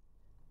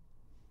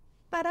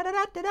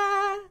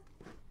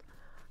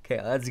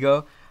 Okay, let's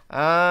go.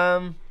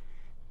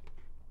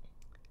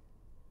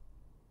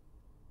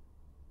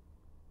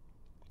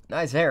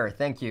 Nice hair,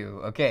 thank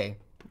you. Okay.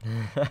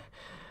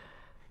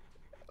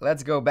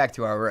 Let's go back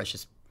to our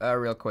rushes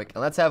real quick.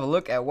 And let's have a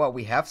look at what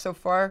we have so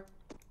far.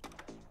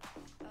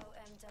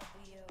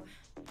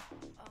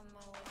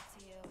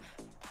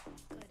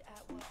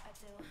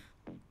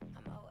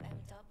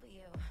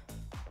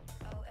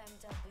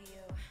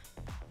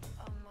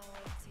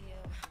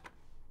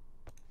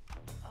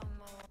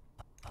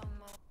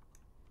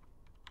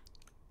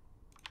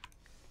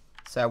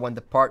 So I want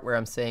the part where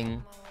I'm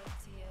saying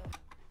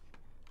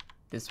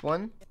this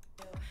one.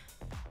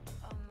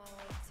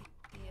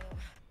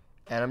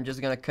 And I'm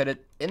just gonna cut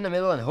it in the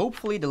middle and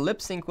hopefully the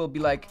lip sync will be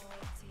like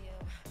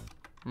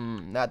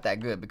not that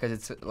good because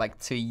it's like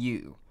to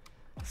you.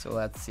 So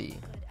let's see.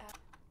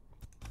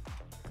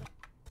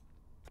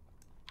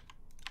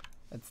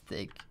 Let's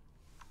take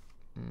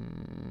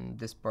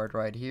this part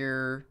right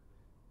here.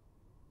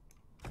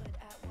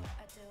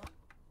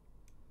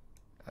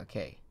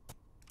 Okay.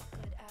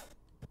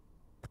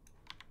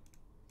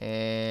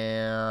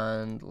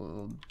 And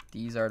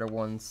these are the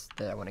ones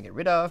that I want to get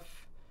rid of.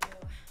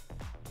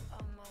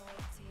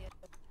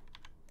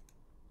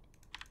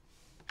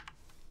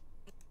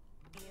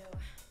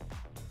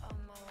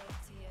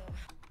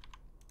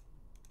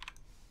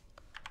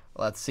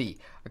 Let's see.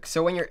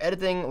 So when you're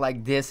editing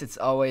like this, it's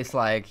always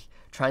like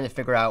trying to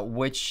figure out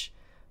which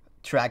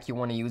track you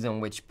want to use on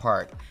which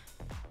part.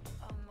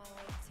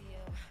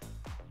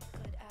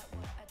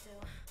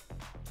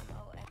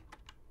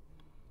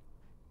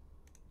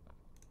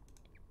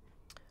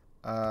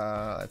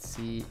 Let's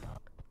see.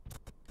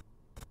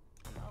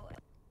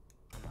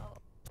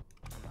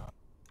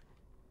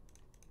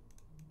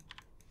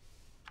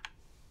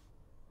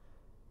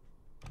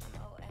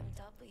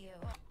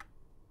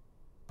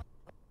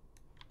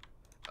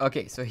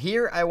 Okay, so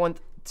here I want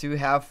to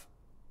have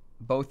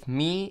both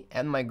me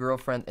and my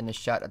girlfriend in the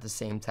shot at the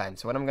same time.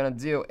 So what I'm gonna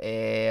do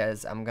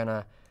is I'm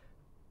gonna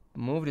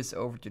move this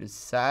over to the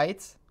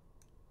side.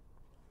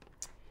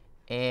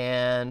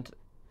 And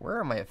where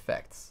are my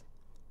effects?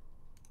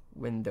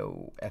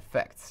 Window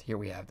effects. Here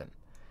we have them.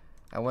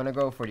 I want to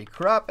go for the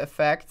crop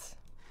effect.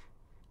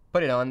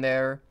 Put it on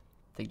there.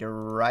 Take the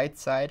right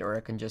side, or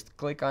I can just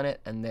click on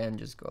it and then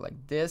just go like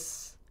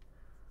this.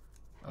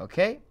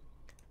 Okay.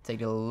 Take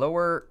the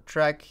lower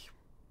track,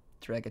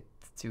 drag it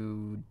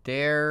to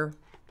there.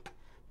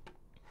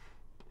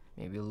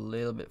 Maybe a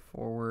little bit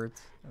forward.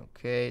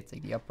 Okay,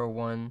 take the upper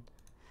one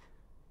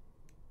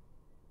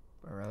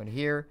around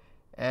here.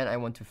 And I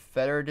want to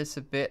feather this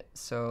a bit,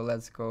 so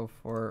let's go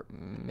for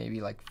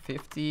maybe like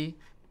 50.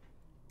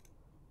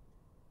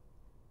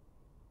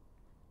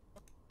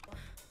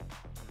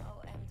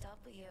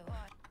 OMW.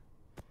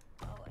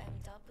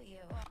 OMW.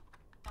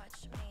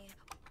 Watch me.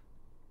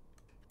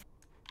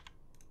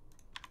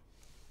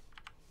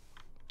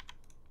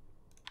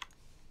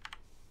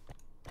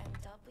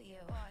 MW.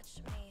 Watch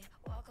me.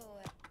 Walk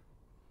away.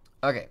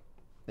 Okay,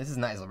 this is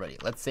nice already.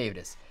 Let's save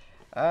this.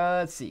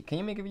 Let's see. Can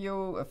you make a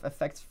video of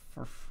effects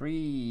for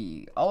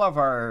free? All of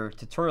our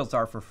tutorials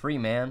are for free,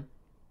 man.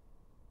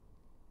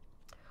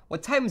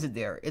 What time is it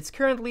there? It's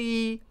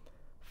currently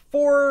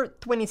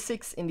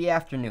 4:26 in the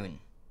afternoon.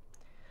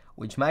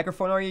 Which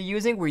microphone are you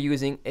using? We're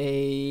using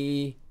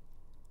I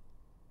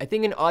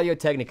think an Audio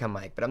Technica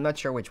mic, but I'm not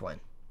sure which one.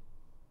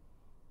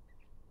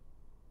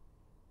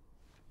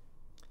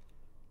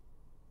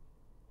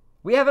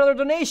 We have another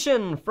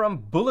donation from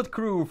Bullet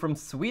Crew from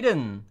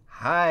Sweden.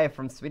 Hi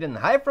from Sweden.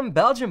 Hi from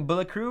Belgium,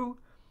 Bullet Crew.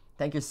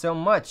 Thank you so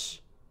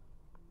much.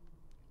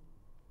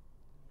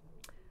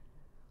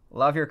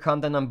 Love your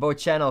content on both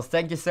channels.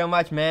 Thank you so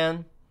much,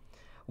 man.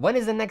 When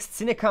is the next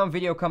Cinecom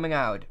video coming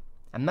out?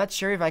 I'm not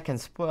sure if I can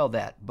spoil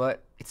that,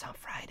 but it's on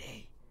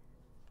Friday.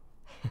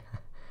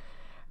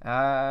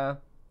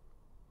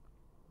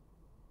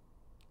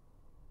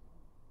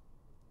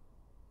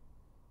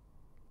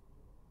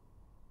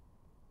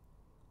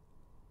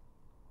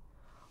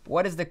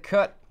 What is the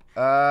cut?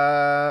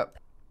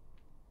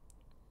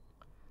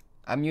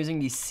 I'm using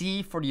the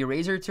C for the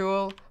eraser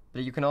tool,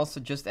 but you can also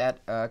just add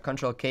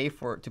Control K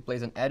to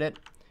place an edit.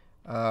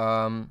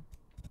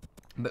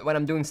 But when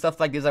I'm doing stuff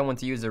like this, I want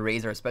to use the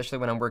eraser, especially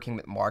when I'm working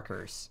with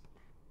markers.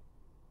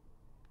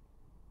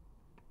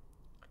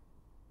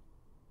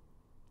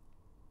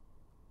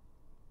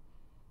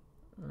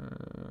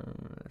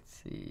 Let's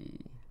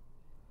see.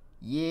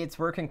 Yeah, it's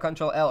working.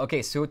 Control L.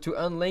 Okay, so to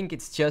unlink,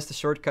 it's just a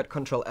shortcut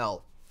Control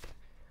L.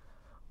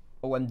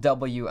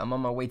 OMW, I'm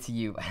on my way to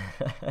you.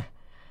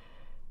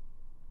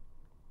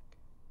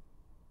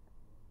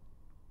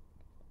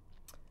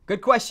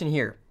 Good question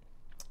here.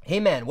 Hey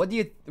man, what do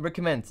you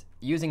recommend?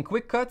 Using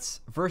quick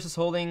cuts versus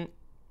holding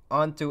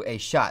onto a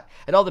shot?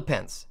 It all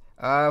depends.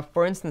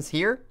 For instance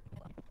here,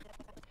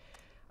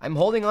 I'm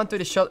holding onto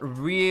the shot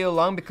real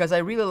long because I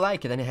really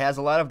like it and it has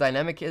a lot of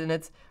dynamic in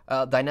it,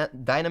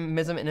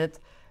 dynamism in it.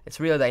 It's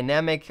really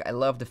dynamic. I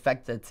love the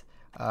fact that,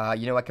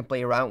 you know, I can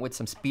play around with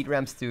some speed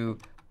ramps to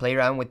play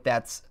around with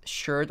that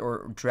shirt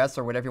or dress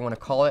or whatever you want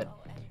to call it.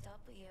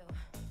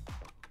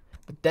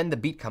 But then the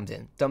beat comes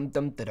in. Dum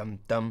dum da dum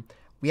dum.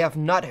 We have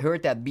not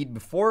heard that beat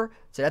before,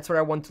 so that's where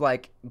I want to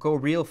like go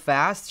real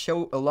fast,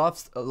 show a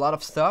lot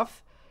of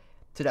stuff,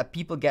 so that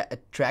people get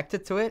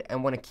attracted to it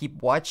and want to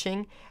keep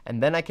watching.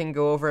 And then I can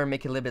go over and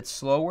make it a little bit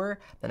slower.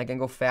 Then I can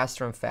go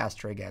faster and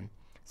faster again.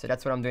 So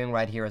that's what I'm doing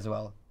right here as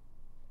well.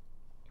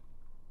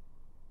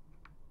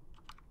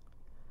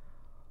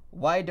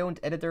 Why don't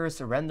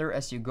editors render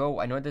as you go?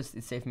 I noticed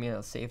it saves me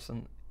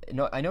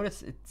I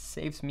noticed it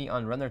saves me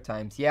on render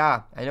times.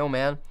 Yeah, I know,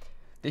 man.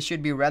 This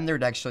should be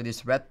rendered actually,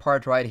 this red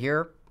part right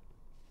here.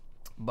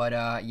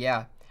 But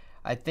yeah,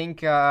 I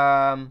think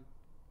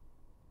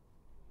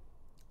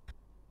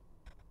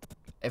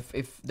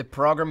if the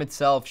program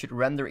itself should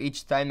render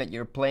each time that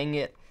you're playing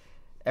it,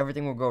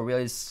 everything will go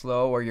really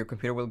slow, or your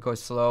computer will go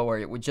slow, or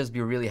it would just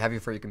be really heavy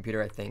for your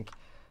computer, I think.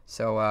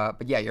 So,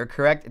 but yeah, you're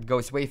correct. It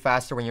goes way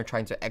faster when you're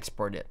trying to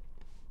export it.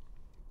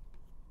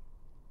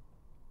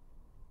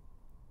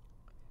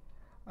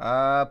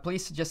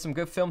 Please suggest some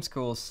good film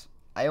schools.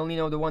 I only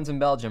know the ones in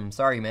Belgium.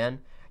 Sorry,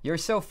 man. You're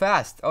so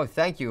fast. Oh,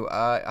 thank you.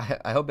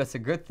 I hope that's a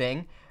good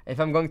thing. If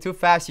I'm going too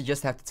fast, you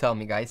just have to tell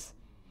me, guys.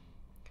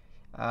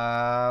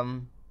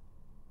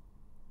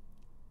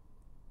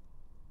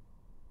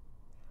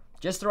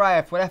 Just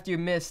arrived. What have you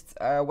missed?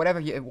 What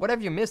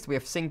have you missed? We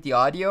have synced the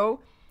audio.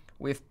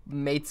 We've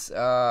made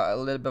a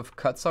little bit of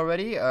cuts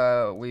already.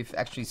 We've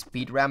actually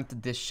speed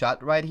ramped this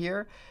shot right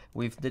here.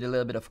 We've did a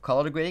little bit of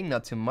color grading,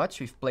 not too much.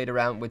 We've played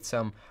around with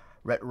some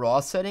red raw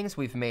settings.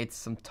 We've made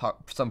some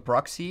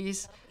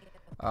proxies.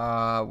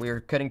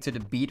 We're cutting to the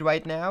beat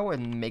right now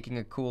and making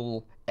a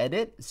cool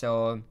edit.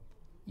 So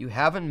you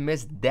haven't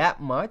missed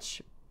that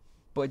much,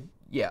 but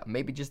yeah,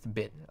 maybe just a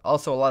bit.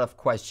 Also a lot of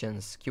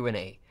questions,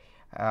 Q&A.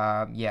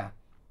 Yeah.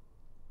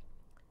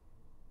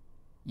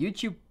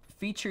 YouTube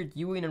featured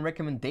you in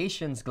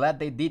recommendations. Glad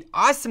they did.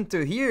 Awesome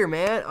to hear,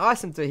 man.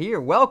 Awesome to hear.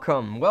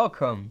 Welcome,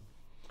 welcome.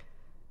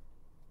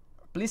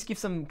 Please give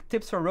some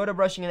tips for roto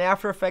brushing and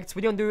After Effects.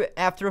 We don't do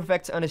After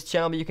Effects on this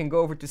channel, but you can go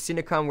over to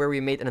Cinecom where we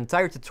made an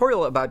entire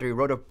tutorial about the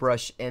roto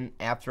brush in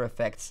After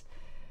Effects.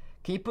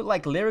 Can you put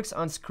like lyrics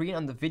on screen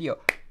on the video?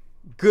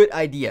 Good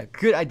idea,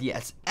 good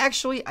idea.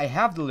 Actually, I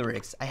have the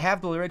lyrics. I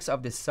have the lyrics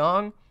of this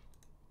song.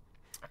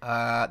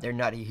 They're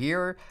not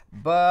here,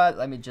 but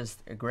let me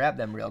just grab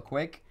them real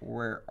quick.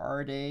 Where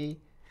are they?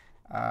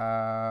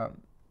 I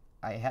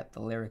had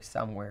the lyrics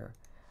somewhere.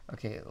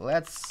 Okay,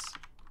 let's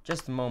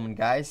just a moment,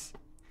 guys.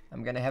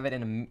 I'm gonna have it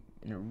in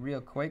a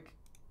real quick.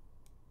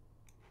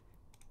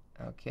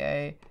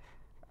 Okay,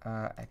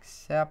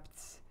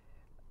 accept.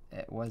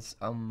 It was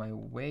on my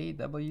way.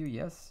 W,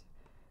 yes.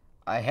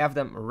 I have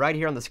them right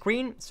here on the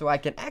screen, so I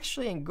can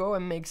actually go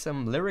and make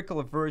some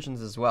lyrical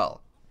versions as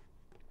well.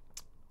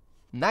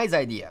 Nice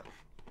idea.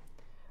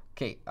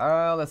 Okay,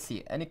 let's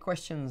see. Any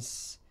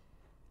questions?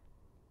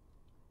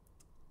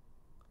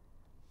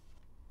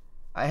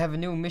 I have a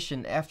new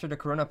mission. After the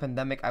corona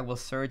pandemic, I will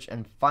search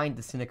and find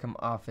the Cinecom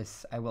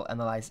office. I will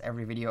analyze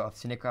every video of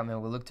Cinecom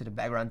and will look to the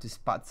background to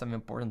spot some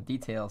important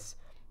details.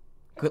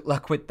 Good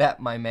luck with that,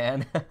 my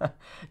man.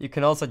 You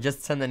can also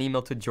just send an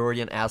email to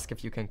Jordy and ask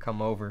if you can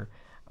come over.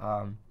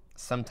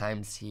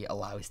 Sometimes he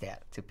allows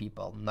that to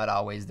people. Not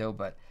always though,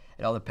 but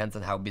it all depends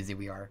on how busy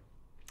we are.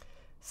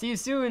 See you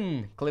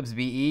soon, Clips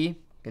BE.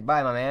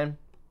 Goodbye, my man.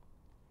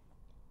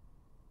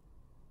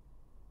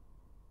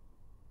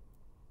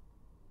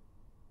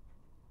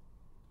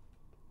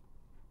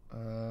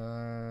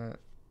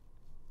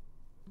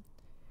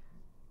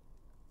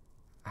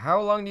 How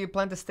long do you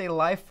plan to stay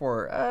live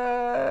for?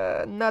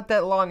 Not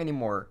that long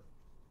anymore.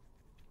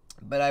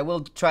 But I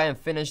will try and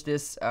finish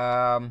this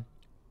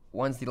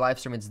once the live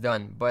stream is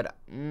done. But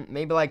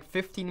maybe like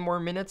 15 more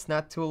minutes,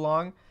 not too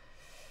long.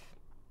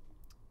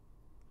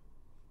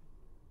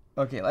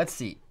 Okay, let's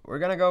see. We're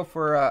gonna go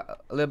for a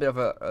little bit of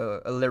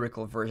a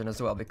lyrical version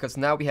as well, because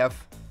now we have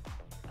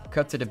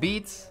cut to the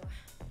beats.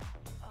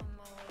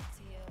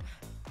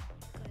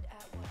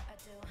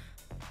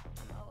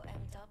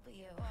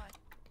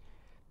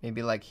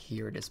 Maybe like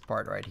here, this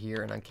part right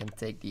here, and I can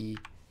take the...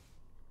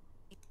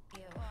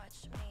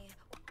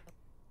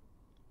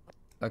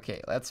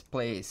 Okay, let's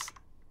place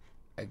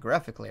a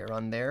graphic layer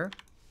on there.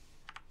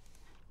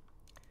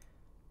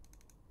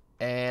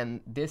 And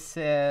this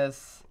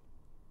says,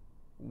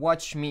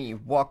 watch me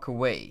walk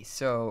away.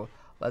 So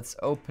let's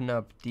open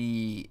up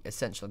the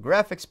Essential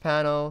Graphics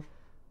panel,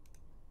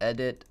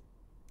 edit.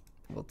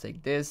 We'll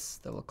take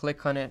this, double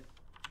click on it,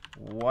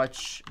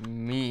 watch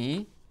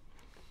me.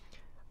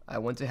 I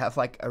want to have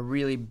like a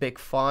really big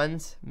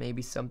font,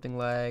 maybe something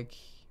like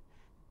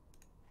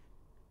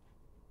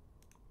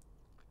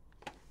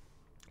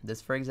this,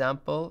 for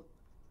example.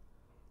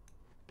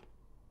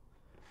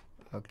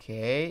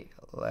 Okay,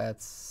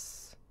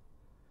 let's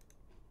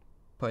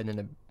put it in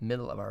the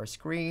middle of our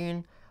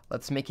screen.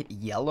 Let's make it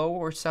yellow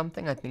or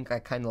something. I think I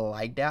kind of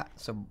like that.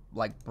 So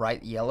like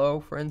bright yellow,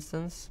 for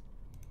instance.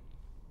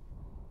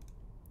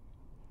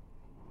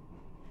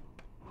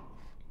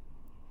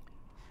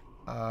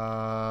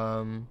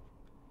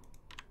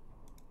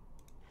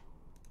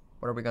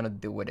 What are we gonna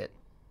do with it?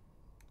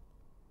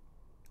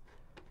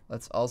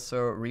 Let's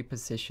also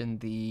reposition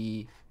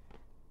the,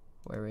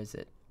 where is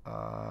it?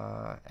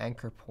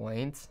 Anchor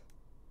point.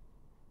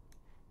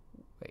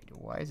 Wait,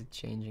 why is it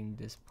changing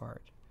this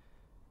part?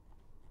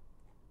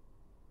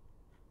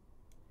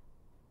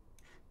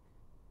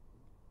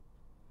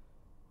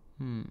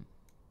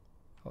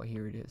 Oh,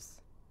 here it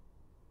is.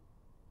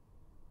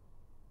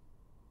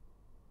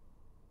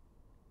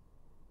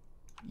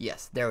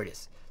 Yes, there it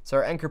is. So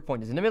our anchor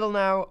point is in the middle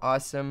now.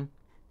 Awesome.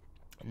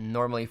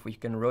 Normally, if we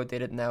can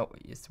rotate it now,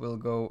 it will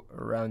go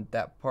around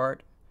that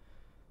part.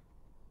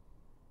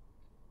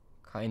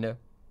 Kinda.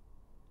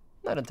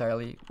 Not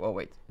entirely. Oh,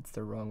 wait. It's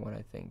the wrong one,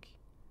 I think.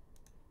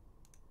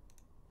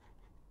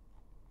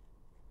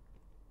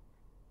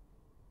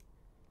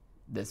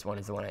 This one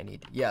is the one I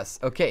need. Yes.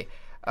 Okay.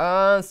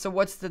 So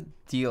what's the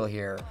deal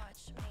here?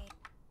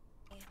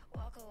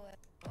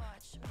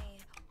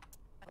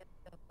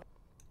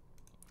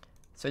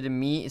 So the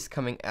me is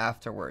coming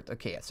afterward.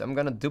 Okay, so I'm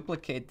gonna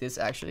duplicate this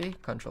actually,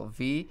 Control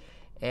V,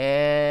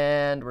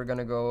 and we're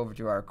gonna go over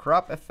to our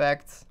crop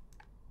effect.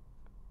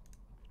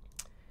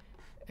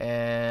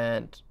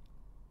 And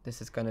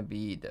this is gonna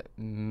be the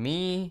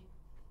me.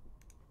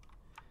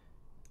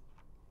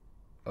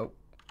 Oh,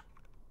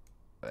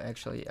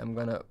 actually, I'm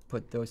gonna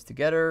put those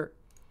together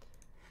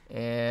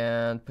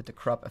and put the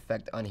crop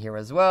effect on here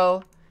as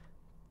well.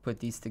 Put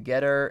these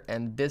together,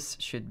 and this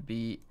should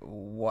be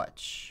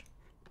watch.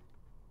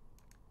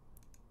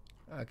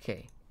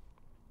 Okay,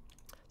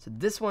 so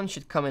this one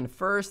should come in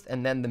first,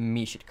 and then the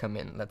me should come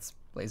in. Let's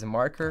place a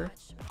marker.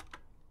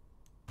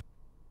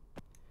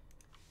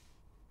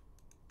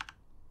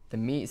 The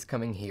me is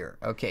coming here.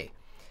 Okay,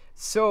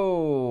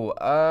 so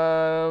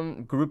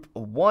group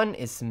 1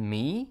 is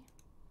me.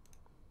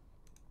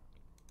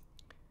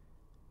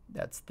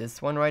 That's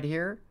this one right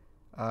here.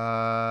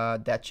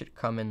 That should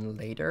come in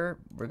later.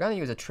 We're gonna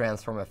use a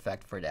transform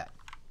effect for that.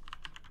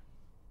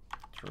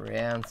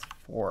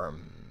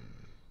 Transform.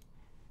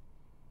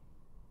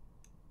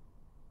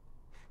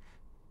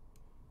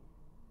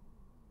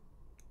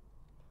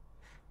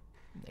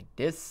 like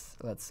this.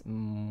 Let's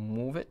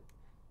move it.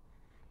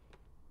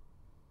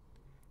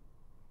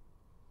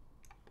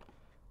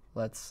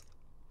 Let's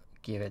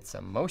give it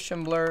some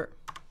motion blur,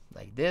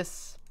 like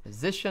this.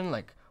 Position,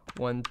 like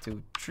 1,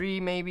 2, 3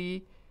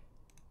 maybe.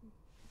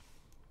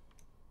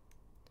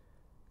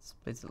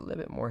 Splits a little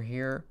bit more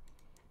here.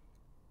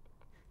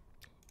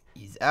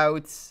 Ease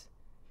out,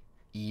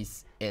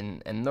 ease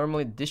in. And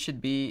normally this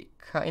should be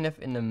kind of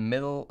in the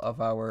middle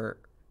of our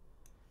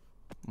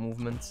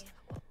movement.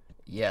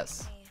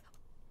 Yes.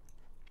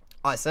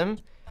 Awesome.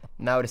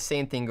 Now the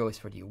same thing goes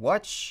for the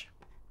watch.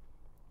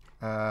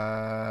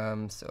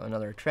 So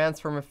another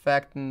transform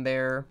effect in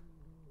there.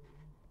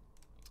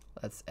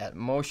 Let's add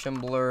motion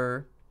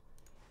blur.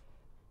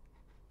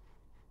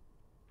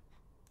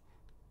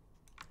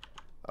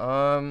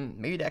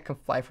 Maybe that can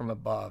fly from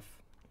above.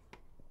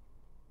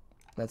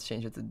 Let's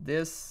change it to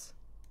this.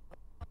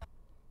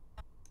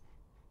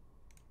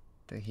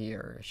 To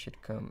here. It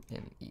should come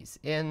in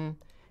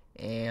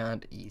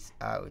and ease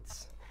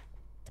out.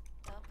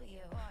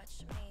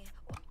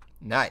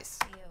 Nice.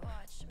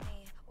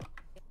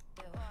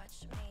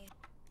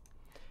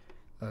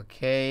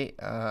 Okay,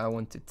 I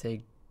want to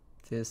take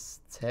this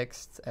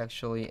text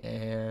actually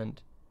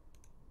and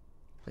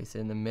place it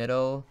in the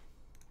middle.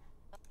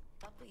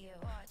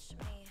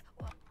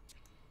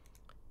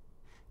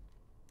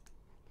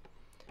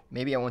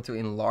 Maybe I want to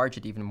enlarge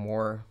it even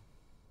more.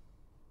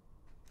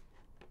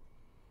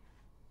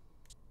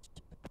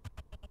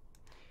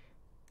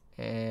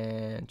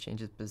 And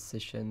change its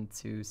position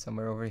to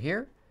somewhere over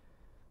here.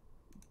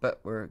 But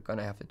we're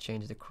gonna have to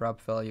change the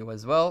crop value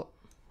as well.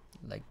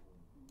 Like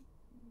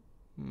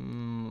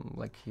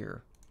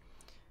here.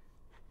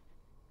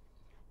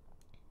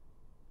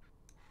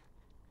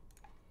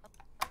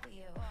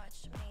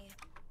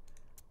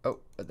 Oh,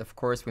 but of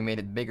course we made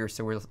it bigger,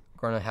 so we're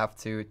gonna have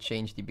to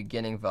change the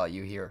beginning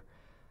value here.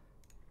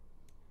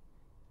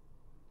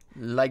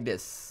 Like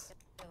this.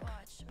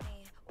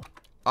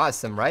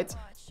 Awesome, right?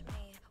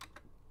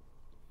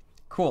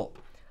 Cool.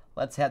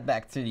 Let's head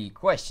back to the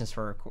questions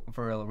for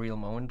a real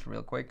moment,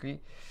 real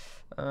quickly.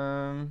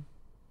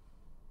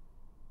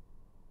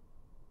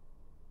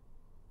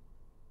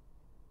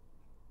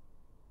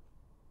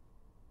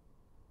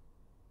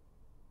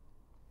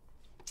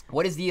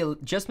 What is the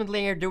adjustment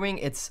layer doing?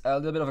 It's a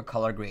little bit of a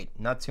color grade,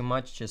 not too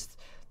much, just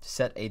to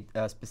set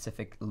a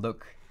specific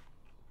look.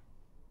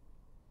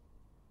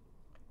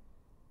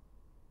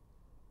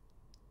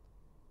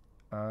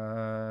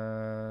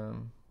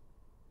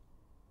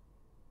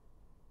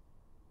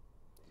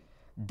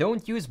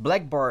 Don't use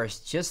black bars,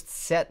 just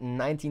set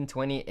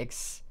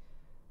 1920x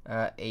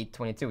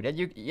 822. That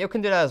you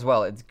can do that as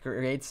well. It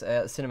creates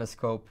a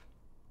cinemascope.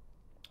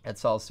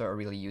 That's also a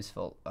really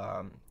useful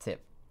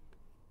tip.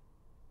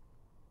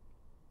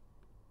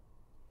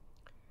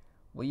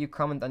 Will you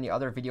comment on the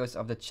other videos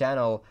of the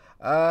channel?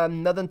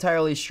 Not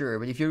entirely sure,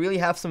 but if you really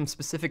have some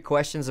specific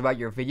questions about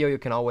your video, you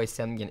can always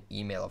send me an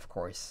email, of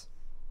course.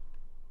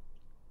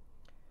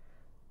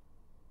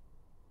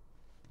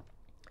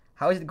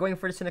 How is it going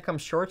for the Cinecom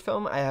short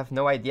film? I have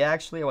no idea,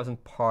 actually. I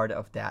wasn't part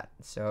of that,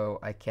 so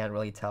I can't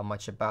really tell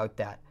much about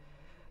that.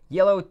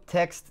 Yellow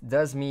text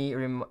does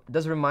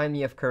remind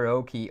me of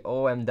karaoke.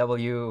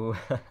 OMW.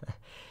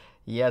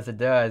 Yes, it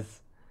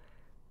does.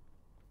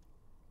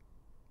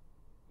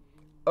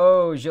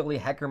 Oh, Jolie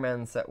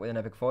Hackerman said with an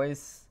epic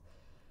voice.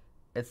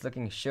 It's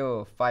looking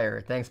show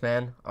fire. Thanks,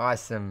 man.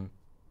 Awesome.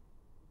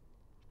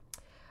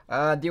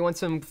 Do you want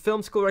some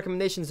film school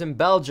recommendations in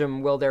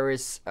Belgium? Well, there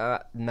is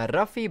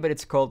Narafi, but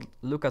it's called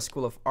Lucas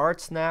School of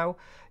Arts now.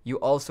 You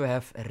also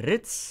have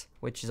Rits,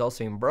 which is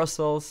also in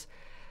Brussels.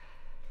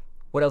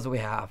 What else do we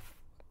have?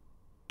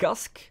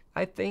 Kask,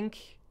 I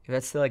think, if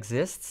that still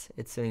exists.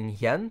 It's in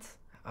Ghent.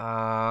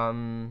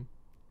 I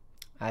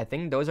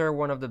think those are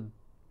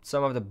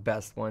some of the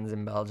best ones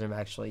in Belgium,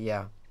 actually.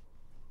 Yeah.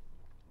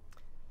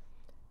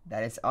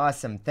 That is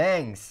awesome.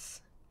 Thanks.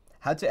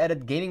 How to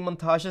edit gaming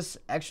montages?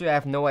 Actually, I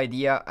have no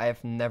idea. I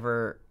have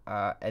never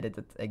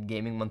edited a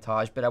gaming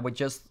montage, but I would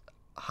just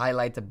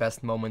highlight the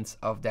best moments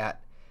of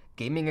that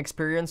gaming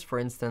experience. For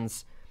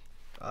instance,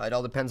 it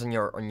all depends on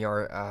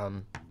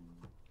your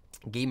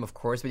game, of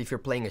course. But if you're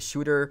playing a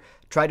shooter,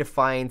 try to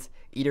find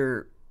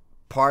either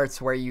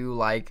parts where you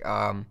like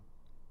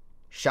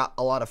shot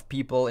a lot of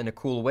people in a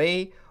cool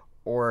way,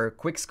 or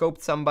quick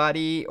scoped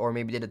somebody, or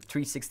maybe did a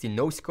 360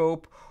 no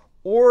scope.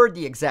 Or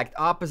the exact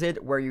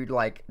opposite, where you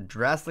like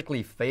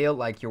drastically fail,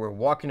 like you were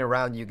walking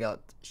around, you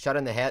got shot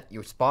in the head,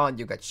 you spawned,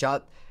 you got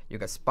shot, you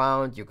got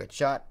spawned, you got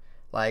shot,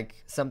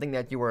 like something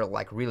that you were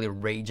like really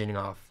raging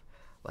off,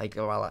 like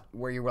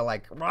where you were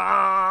like,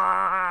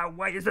 ah,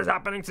 why is this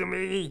happening to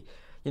me?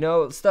 You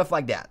know, stuff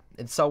like that.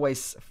 It's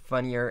always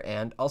funnier,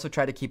 and also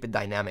try to keep it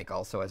dynamic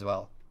also as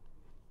well.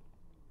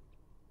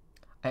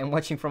 I am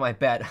watching from my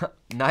bed.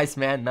 Nice,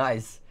 man,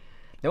 nice.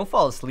 Don't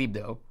fall asleep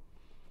though.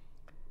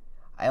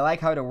 I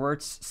like how the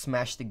words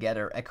smash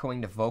together,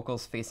 echoing the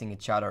vocals facing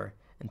each other,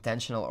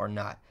 intentional or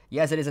not.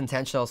 Yes, it is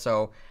intentional,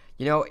 so,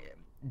 you know,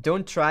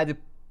 don't try to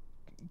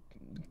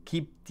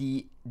keep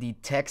the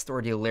text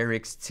or the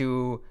lyrics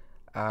too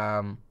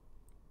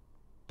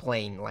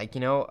plain. Like,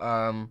 you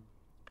know,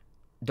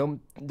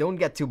 don't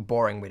get too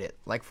boring with it.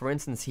 Like, for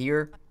instance,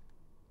 here,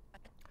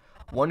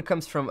 one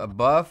comes from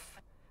above,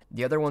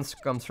 the other one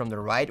comes from the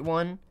right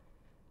one,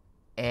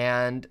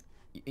 and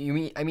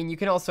I mean, you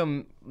can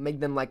also make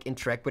them like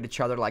interact with each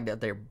other, like that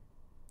they're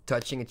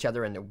touching each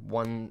other, and the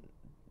one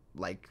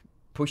like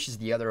pushes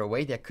the other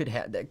away.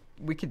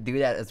 We could do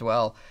that as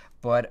well,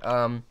 but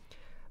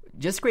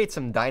just create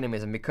some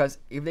dynamism, because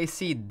if they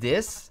see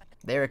this,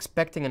 they're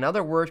expecting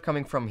another word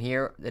coming from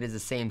here that is the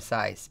same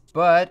size.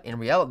 But in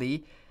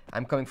reality,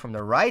 I'm coming from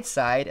the right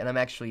side and I'm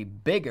actually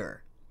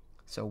bigger.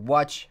 So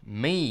watch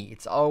me.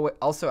 It's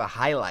also a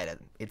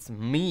highlighted. It's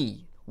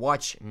me.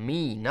 Watch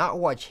me. Not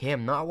watch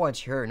him. Not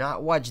watch her.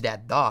 Not watch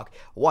that dog.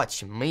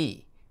 Watch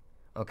me.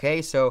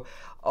 Okay? So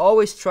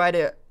always try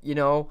to, you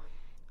know,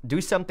 do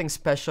something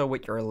special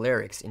with your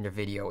lyrics in the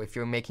video. If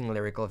you're making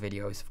lyrical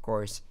videos, of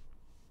course.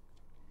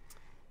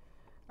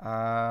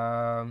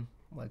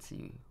 Let's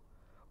see.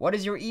 What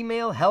is your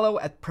email?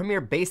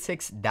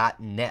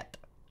 hello@premierebasics.net.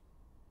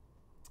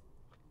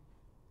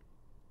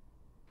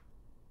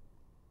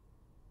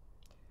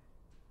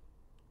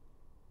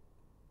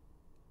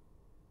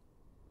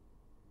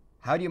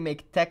 How do you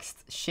make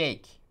text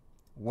shake?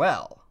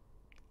 Well,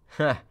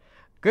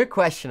 good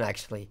question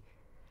actually.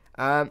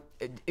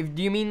 If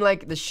do you mean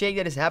like the shake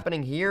that is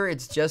happening here,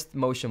 it's just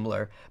motion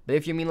blur. But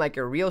if you mean like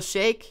a real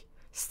shake,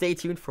 stay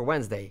tuned for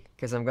Wednesday,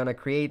 because I'm gonna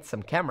create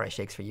some camera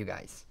shakes for you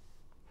guys.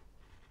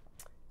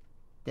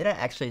 Did I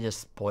actually just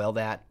spoil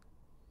that?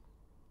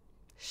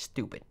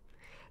 Stupid.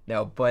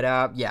 No, but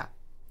yeah.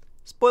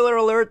 Spoiler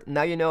alert,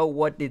 now you know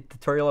what the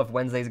tutorial of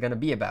Wednesday is gonna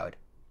be about.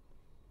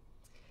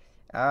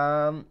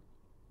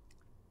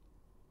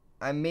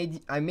 I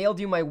mailed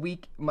you my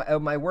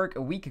work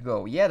a week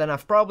ago. Yeah, then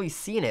I've probably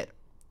seen it.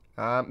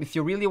 If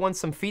you really want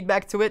some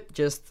feedback to it,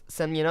 just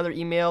send me another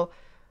email,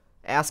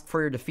 ask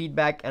for the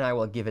feedback, and I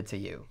will give it to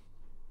you.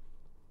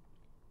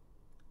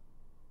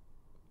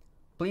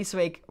 Please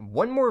make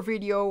one more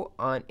video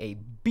on a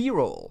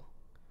B-roll.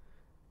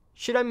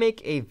 Should I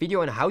make a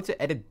video on how to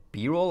edit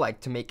B-roll,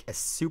 like to make a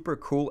super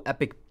cool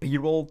epic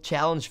B-roll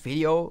challenge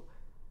video?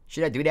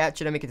 Should I do that?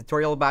 Should I make a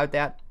tutorial about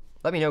that?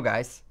 Let me know,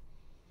 guys.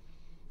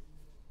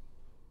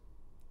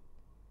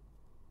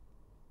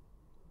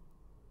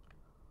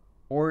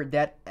 Or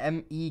that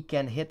ME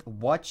can hit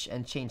watch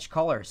and change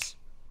colors.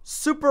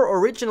 Super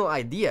original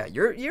idea.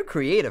 You're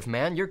creative,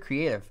 man. You're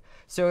creative.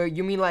 So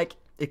you mean like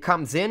it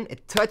comes in,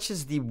 it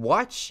touches the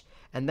watch,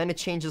 and then it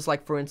changes,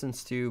 like, for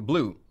instance, to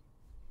blue.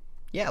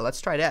 Yeah, let's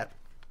try that.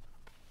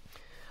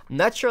 I'm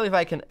not sure if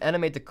I can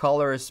animate the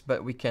colors,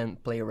 but we can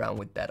play around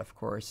with that, of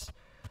course.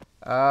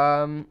 So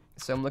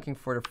I'm looking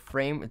for the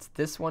frame. It's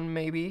this one,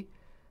 maybe.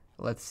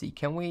 Let's see.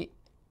 Can we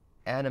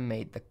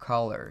animate the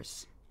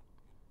colors?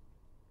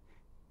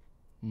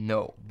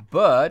 No.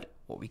 But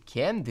what we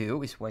can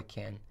do is we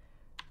can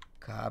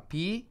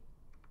copy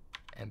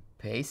and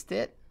paste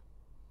it.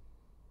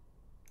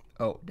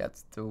 Oh,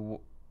 that's the...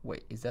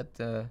 Wait, is that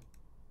the...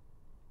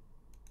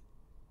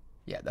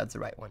 Yeah, that's the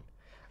right one.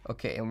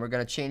 Okay, and we're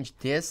gonna change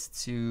this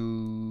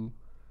to...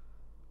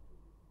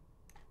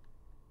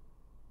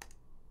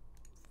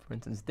 For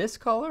instance, this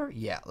color.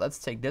 Yeah, let's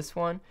take this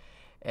one.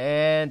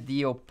 And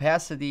the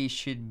opacity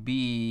should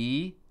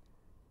be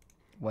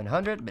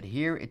 100, but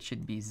here it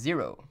should be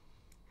 0.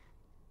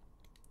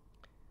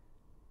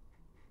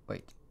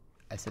 Wait,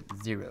 I said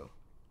 0.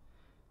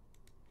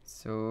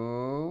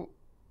 So...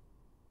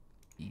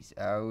 ease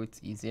out,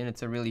 ease in.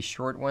 It's a really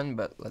short one,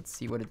 but let's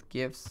see what it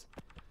gives.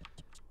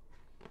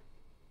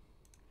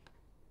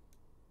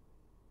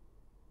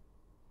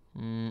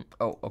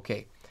 Oh,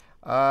 okay.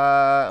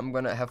 I'm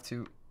gonna have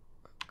to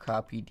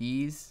copy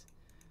these.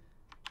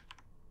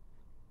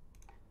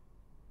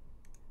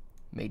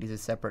 Make this a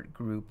separate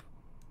group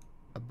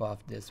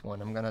above this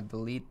one. I'm gonna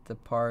delete the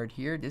part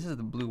here. This is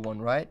the blue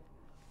one, right?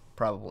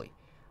 Probably.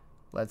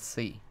 Let's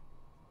see.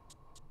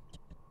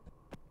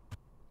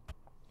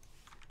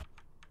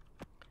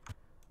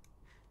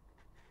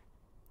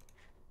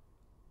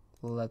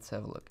 Let's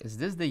have a look. Is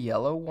this the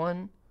yellow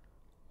one?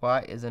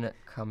 Why isn't it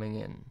coming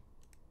in?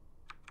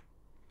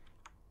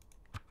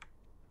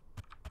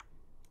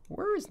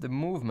 Where is the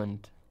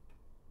movement?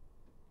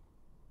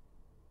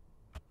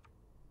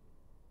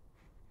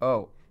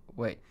 Oh,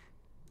 wait.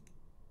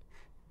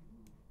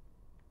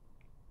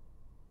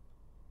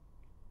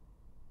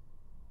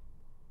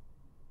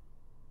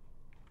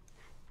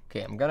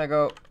 Okay, I'm gonna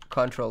go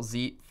Control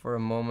Z for a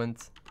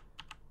moment.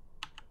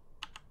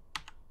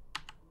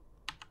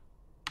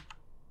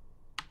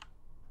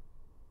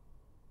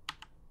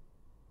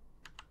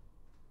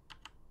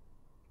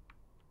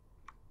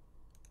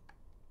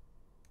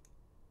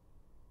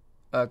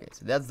 Okay,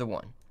 so that's the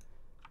one.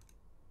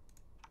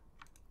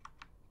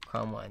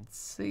 Command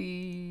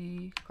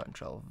C,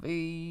 Control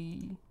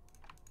V.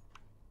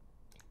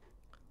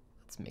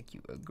 Let's make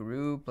you a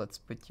group. Let's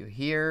put you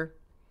here.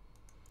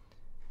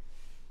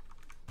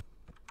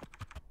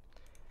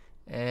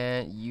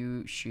 And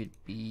you should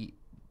be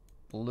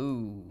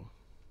blue.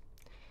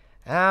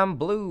 I'm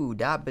blue,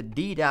 da ba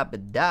dee da ba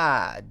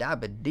da, da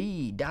ba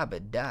dee da ba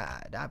da,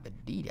 da ba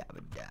dee da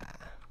ba da.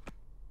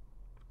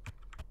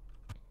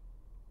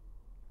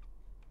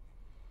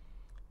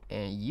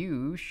 And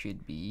you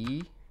should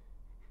be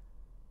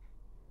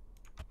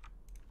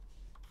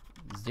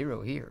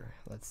 0 here.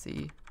 Let's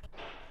see.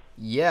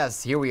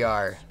 Yes, here we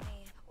are.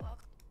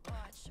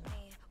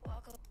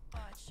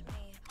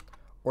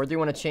 Or do you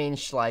want to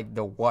change like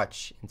the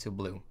watch into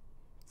blue?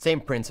 Same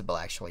principle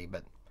actually,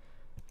 but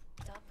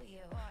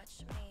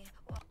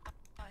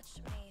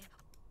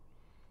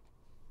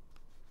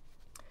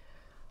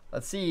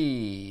let's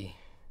see.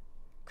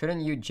 Couldn't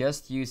you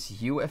just use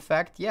hue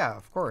effect? Yeah,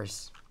 of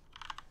course.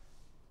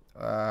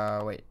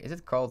 Wait, is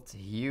it called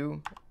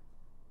hue?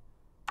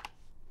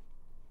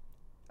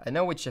 I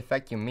know which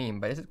effect you mean,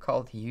 but is it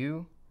called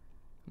hue?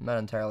 I'm not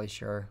entirely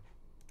sure.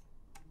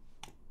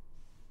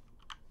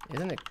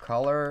 Isn't it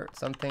color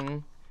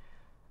something?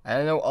 I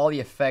don't know all the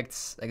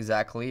effects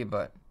exactly,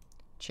 but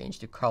change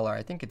to color.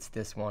 I think it's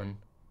this one.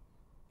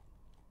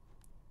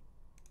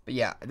 But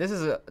yeah, this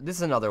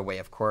is another way,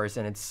 of course,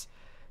 and it's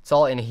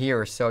all in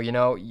here. So you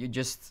know,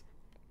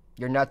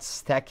 you're not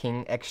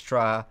stacking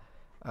extra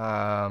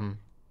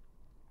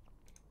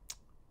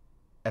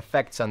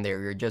effects on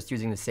there. You're just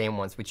using the same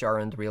ones, which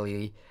aren't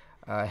really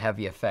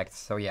heavy effects.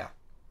 So yeah.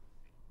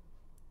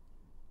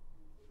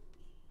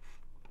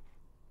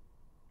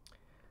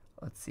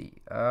 Let's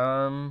see.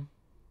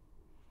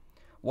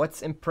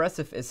 What's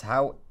impressive is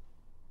how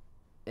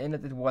in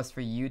it was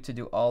for you to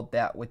do all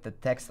that with the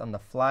text on the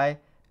fly.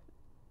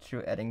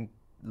 True, adding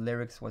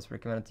lyrics was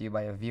recommended to you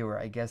by a viewer.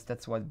 I guess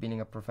that's what being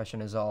a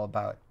professional is all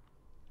about.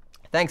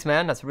 Thanks,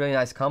 man. That's a really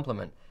nice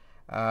compliment.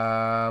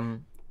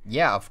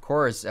 Yeah, of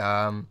course.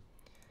 I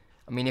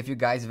mean, if you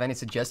guys have any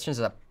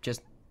suggestions,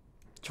 just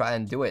try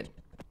and do it.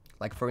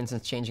 Like, for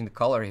instance, changing the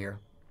color here.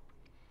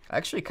 I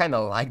actually kind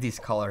of like these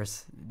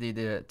colors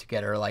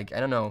together. Like,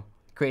 I don't know,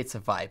 creates a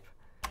vibe.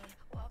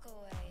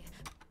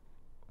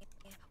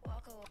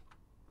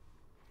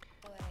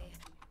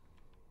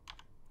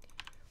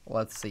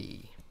 Let's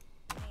see.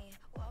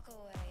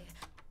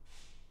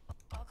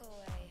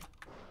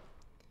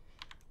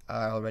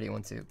 I already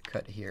want to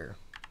cut here.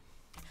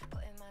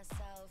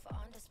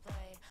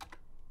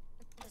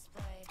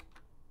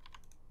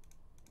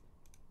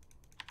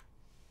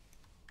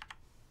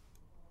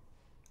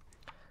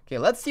 Okay,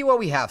 let's see what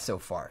we have so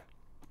far.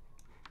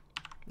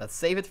 Let's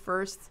save it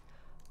first.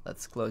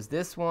 Let's close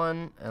this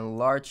one,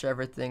 enlarge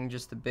everything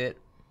just a bit.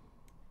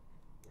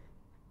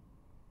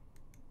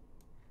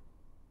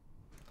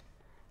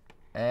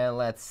 And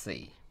let's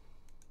see.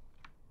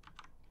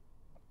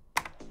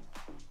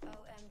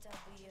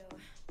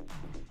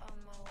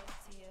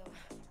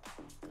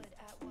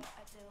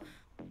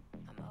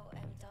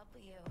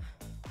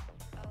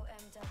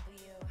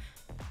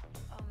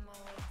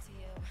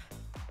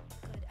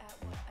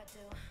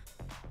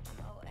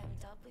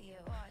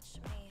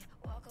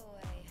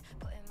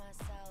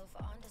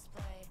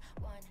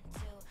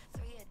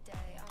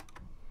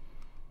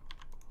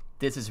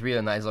 This is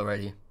really nice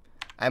already.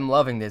 I'm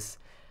loving this.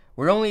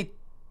 We're only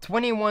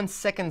 21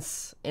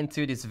 seconds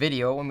into this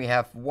video and we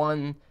have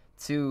 1,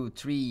 2,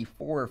 3,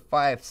 4,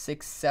 5,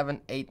 6,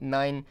 7, 8,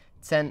 9,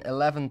 10,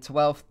 11,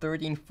 12,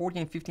 13,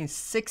 14, 15,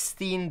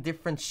 16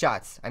 different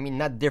shots. I mean,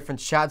 not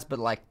different shots, but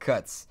like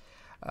cuts.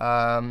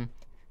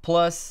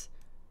 Plus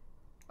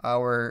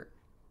our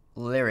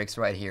lyrics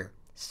right here.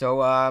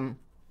 So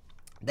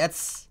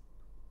that's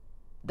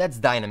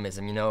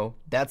dynamism, you know.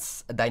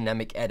 That's a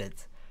dynamic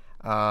edit.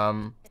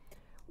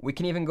 We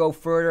can even go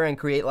further and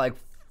create like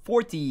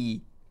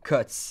 40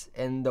 cuts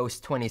in those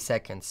 20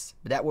 seconds.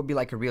 But that would be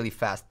like a really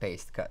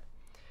fast-paced cut.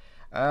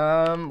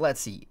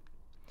 Let's see.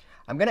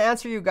 I'm gonna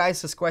answer you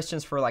guys'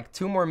 questions for like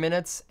 2 more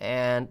minutes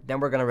and then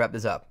we're gonna wrap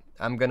this up.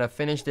 I'm gonna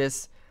finish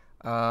this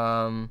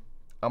on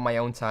my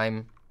own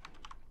time.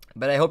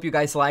 But I hope you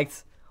guys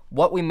liked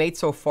what we made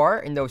so far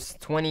in those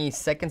 20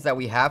 seconds that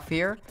we have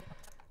here.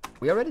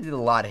 We already did a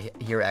lot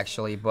here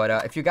actually, but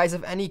if you guys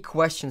have any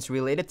questions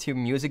related to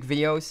music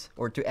videos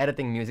or to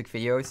editing music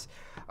videos,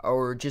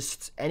 or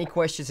just any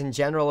questions in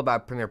general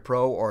about Premiere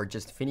Pro or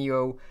just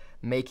video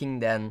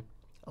making, then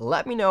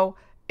let me know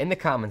in the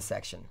comment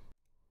section.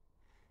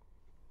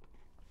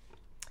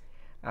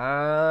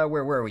 Where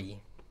were we?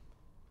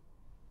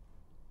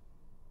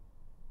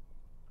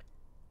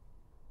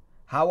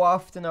 How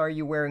often are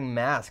you wearing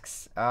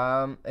masks?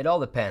 It all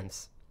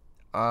depends.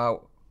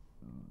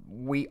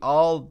 We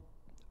all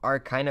are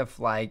kind of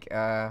like,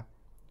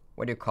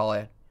 what do you call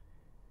it?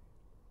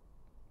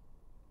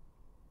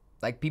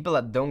 Like people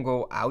that don't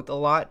go out a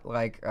lot,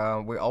 like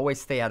we always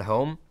stay at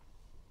home.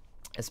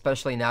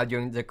 Especially now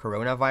during the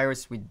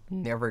coronavirus, we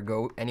never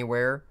go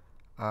anywhere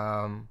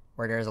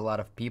where there's a lot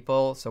of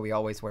people. So we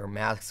always wear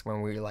masks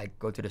when we like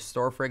go to the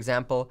store, for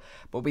example.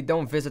 But we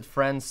don't visit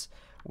friends.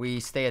 We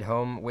stay at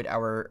home with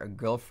our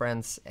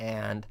girlfriends.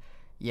 And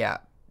yeah,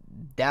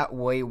 that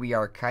way we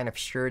are kind of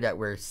sure that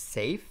we're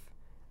safe.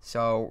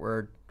 So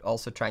we're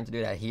also trying to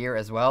do that here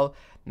as well.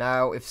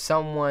 Now, if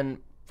someone,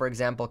 for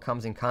example,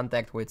 comes in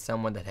contact with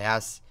someone that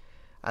has,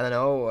 I don't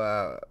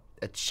know,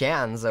 a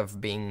chance of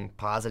being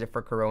positive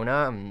for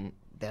corona, and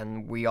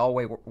then we all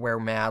wear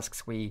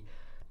masks. We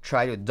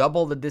try to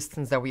double the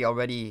distance that we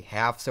already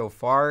have so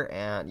far,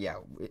 and yeah,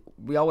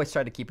 we always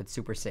try to keep it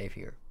super safe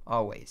here,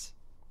 always.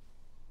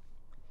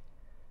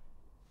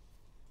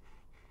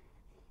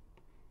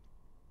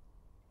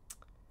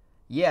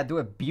 Yeah, do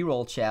a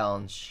B-roll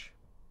challenge.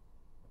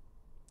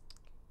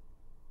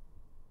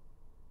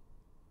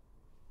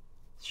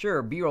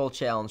 Sure, B-roll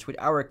challenge with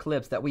our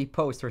clips that we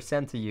post or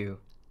send to you.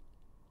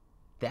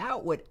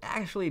 That would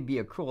actually be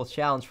a cool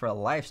challenge for a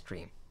live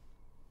stream.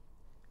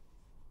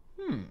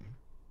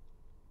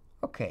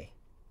 Okay.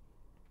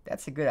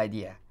 That's a good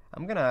idea.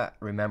 I'm gonna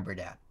remember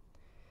that.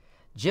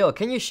 Jill,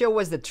 can you show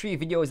us the 3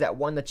 videos that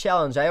won the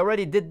challenge? I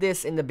already did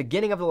this in the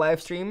beginning of the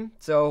live stream,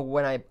 so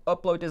when I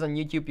upload this on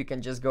YouTube, you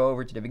can just go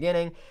over to the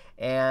beginning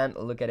and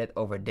look at it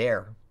over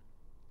there.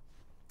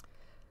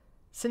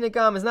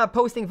 Cinecom is not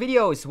posting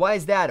videos. Why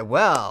is that?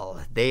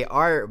 Well, they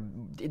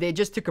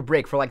just took a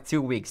break for like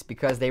 2 weeks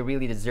because they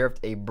really deserved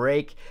a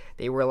break.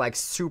 They were like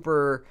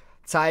super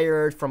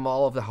tired from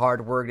all of the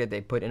hard work that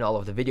they put in all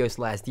of the videos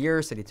last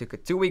year, so they took a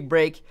 2-week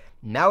break.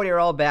 Now they're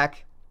all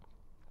back,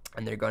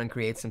 and they're going to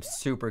create some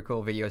super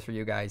cool videos for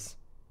you guys.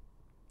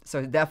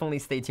 So definitely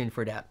stay tuned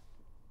for that.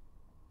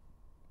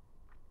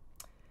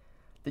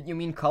 Did you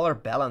mean color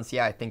balance?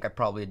 Yeah, I think I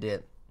probably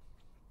did.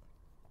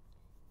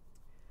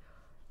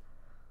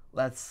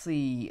 Let's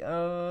see.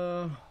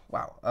 Wow.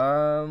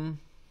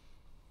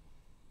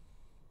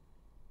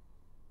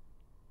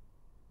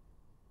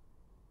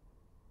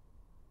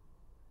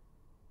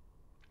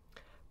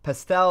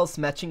 Pastels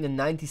matching the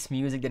 90s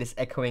music that is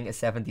echoing a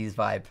 70s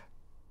vibe.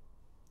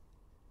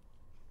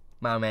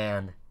 My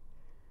man,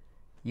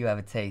 you have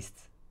a taste.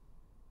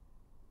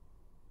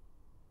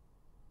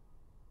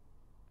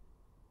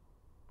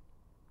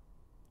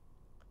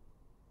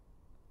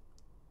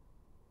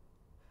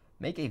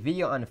 Make a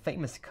video on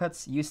famous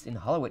cuts used in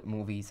Hollywood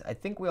movies. I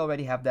think we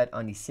already have that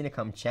on the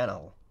Cinecom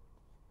channel.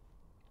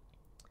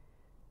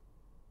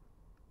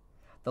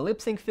 The lip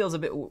sync feels a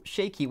bit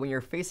shaky when you're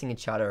facing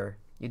each other.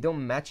 You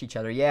don't match each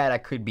other. Yeah,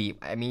 that could be.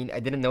 I mean,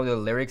 I didn't know the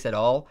lyrics at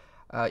all.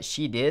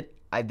 She did.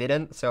 I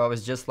didn't. So I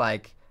was just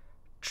like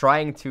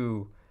trying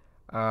to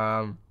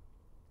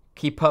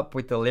keep up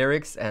with the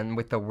lyrics and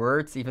with the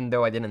words, even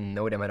though I didn't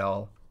know them at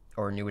all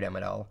or knew them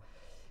at all.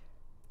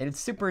 And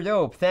it's super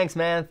dope. Thanks,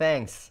 man.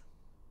 Thanks.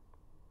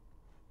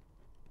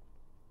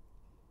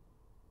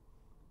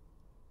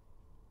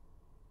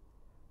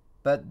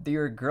 But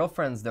your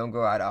girlfriends don't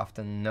go out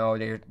often. No,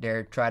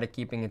 they're trying to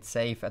keeping it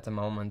safe at the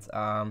moment.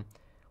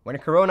 When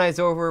Corona is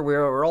over,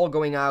 we're all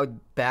going out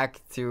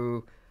back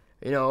to,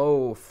 you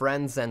know,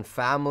 friends and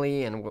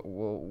family and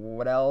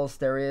what else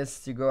there is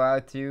to go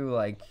out to,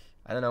 like,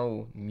 I don't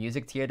know,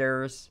 music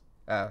theaters.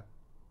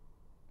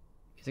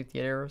 Music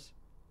theaters?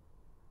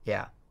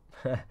 Yeah.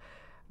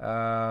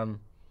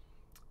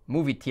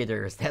 Movie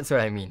theaters, that's what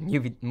I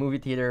mean. Movie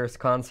theaters,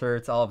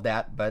 concerts, all of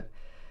that. But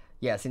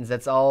yeah, since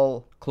that's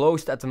all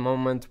closed at the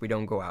moment, we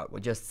don't go out.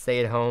 We just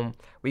stay at home.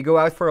 We go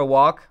out for a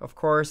walk, of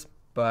course,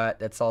 but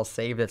that's all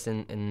safe. That's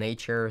in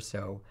nature,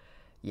 so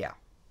yeah.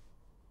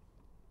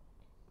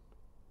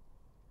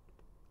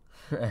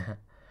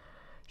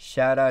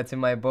 Shout out to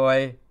my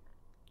boy.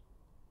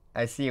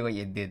 I see what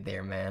you did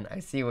there, man. I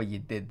see what you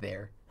did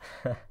there.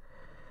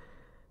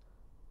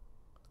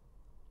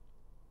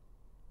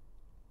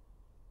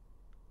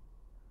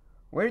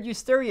 Where did you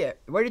study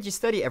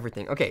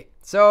everything? Okay,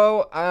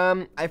 so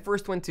I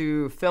first went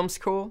to film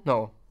school.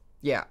 No,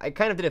 yeah, I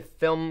kind of did a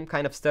film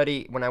kind of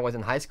study when I was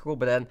in high school,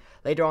 but then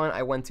later on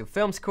I went to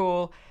film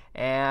school,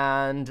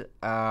 and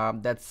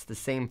that's the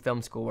same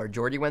film school where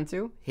Jordy went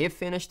to. He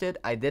finished it,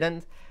 I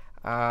didn't.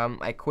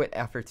 I quit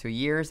after 2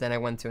 years, then I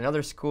went to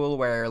another school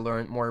where I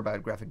learned more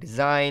about graphic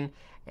design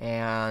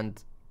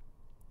and,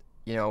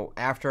 you know,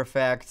 After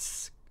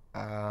Effects,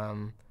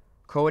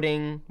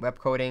 coding, web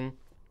coding.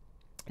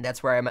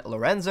 That's where I met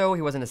Lorenzo.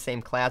 He was in the same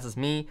class as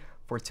me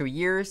for 2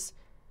 years.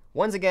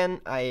 Once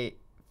again, I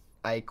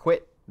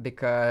quit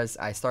because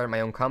I started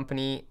my own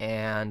company,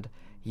 and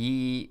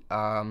he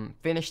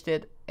finished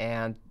it,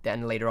 and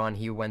then later on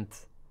he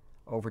went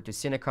over to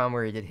Cinecom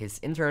where he did his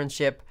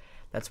internship.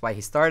 That's why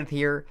he started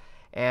here,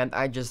 and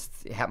I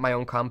just had my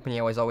own company.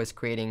 I was always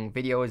creating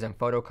videos and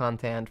photo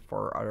content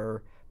for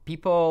other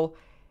people,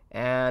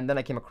 and then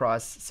I came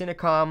across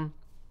Cinecom,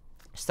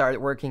 started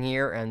working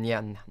here, and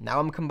yeah, now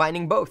I'm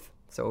combining both.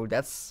 So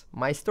that's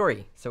my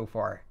story so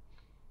far.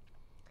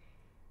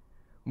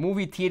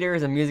 Movie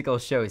theaters and musical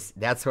shows.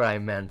 That's what I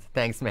meant.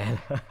 Thanks, man.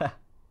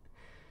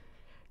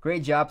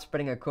 Great job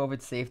spreading a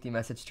COVID safety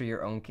message through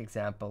your own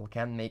example.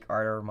 Can't make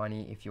art or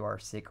money if you are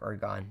sick or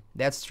gone.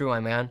 That's true, my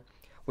man.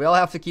 We all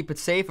have to keep it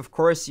safe. Of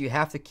course, you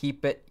have to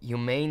keep it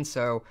humane.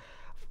 So,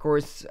 of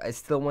course, I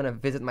still want to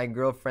visit my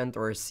girlfriend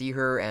or see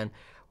her and,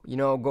 you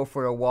know, go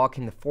for a walk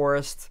in the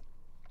forest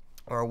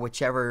or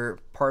whichever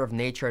part of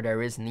nature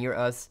there is near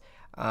us.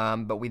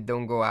 But we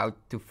don't go out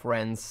to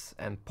friends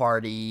and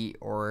party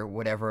or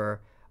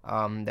whatever.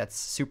 That's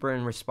super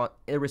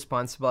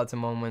irresponsible at the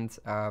moment.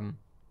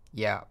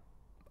 Yeah,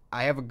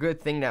 I have a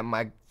good thing that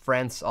my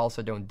friends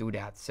also don't do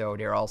that, so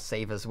they're all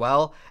safe as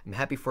well. I'm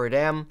happy for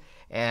them,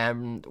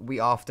 and we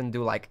often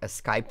do like a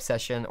Skype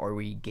session, or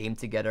we game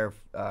together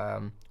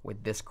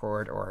with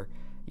Discord, or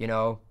you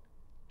know,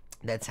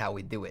 that's how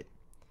we do it.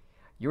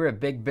 You're a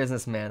big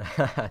businessman.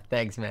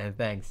 Thanks, man.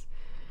 Thanks.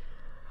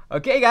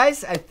 Okay,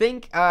 guys, I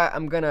think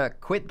I'm gonna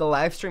quit the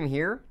live stream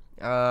here.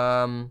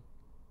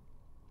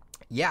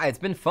 Yeah, it's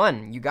been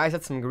fun. You guys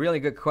had some really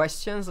good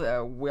questions.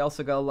 We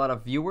also got a lot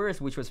of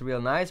viewers, which was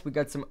real nice. We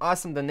got some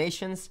awesome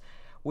donations,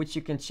 which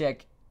you can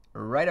check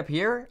right up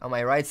here on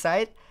my right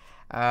side.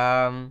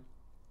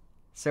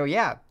 So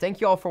yeah, thank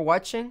you all for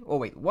watching. Oh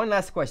wait, one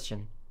last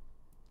question.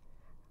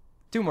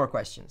 2 more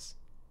questions.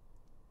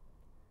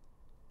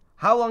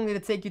 How long did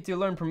it take you to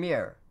learn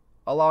Premiere?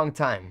 A long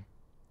time.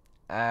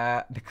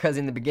 Because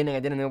in the beginning I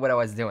didn't know what I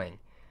was doing.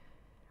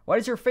 What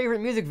is your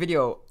favorite music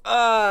video?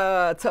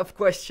 Tough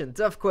question,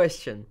 tough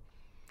question.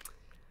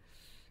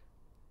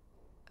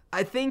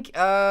 I think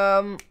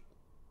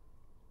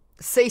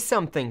Say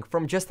Something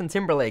from Justin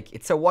Timberlake.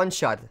 It's a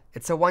one-shot.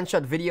 It's a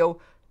one-shot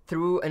video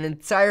through an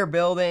entire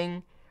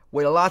building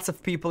with lots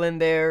of people in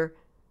there.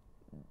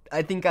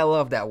 I think I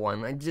love that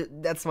one.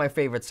 That's my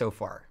favorite so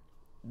far.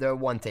 The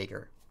one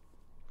taker.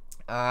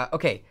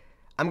 Okay,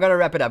 I'm gonna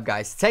wrap it up,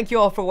 guys. Thank you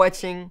all for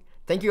watching.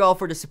 Thank you all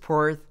for the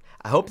support.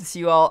 I hope to see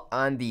you all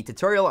on the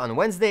tutorial on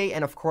Wednesday,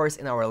 and of course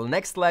in our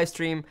next live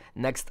stream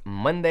next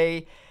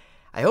Monday.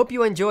 I hope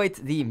you enjoyed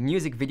the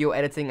music video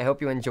editing. I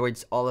hope you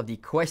enjoyed all of the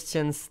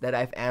questions that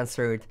I've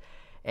answered.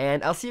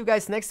 And I'll see you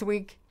guys next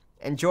week.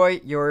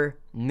 Enjoy your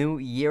new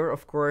year,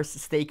 of course.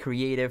 Stay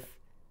creative.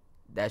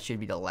 That should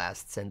be the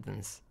last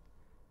sentence.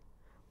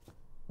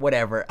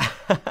 Whatever.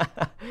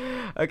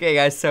 Okay,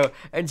 guys, so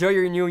enjoy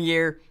your new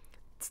year.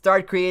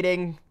 Start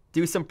creating,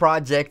 do some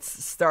projects,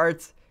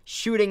 start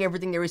shooting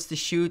everything there is to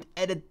shoot,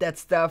 edit that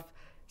stuff,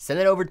 send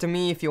it over to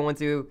me if you want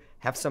to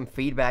have some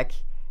feedback.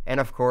 And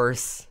of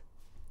course,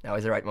 now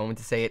is the right moment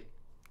to say it,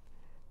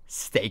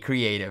 stay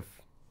creative.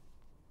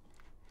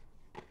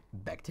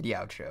 Back to the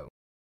outro.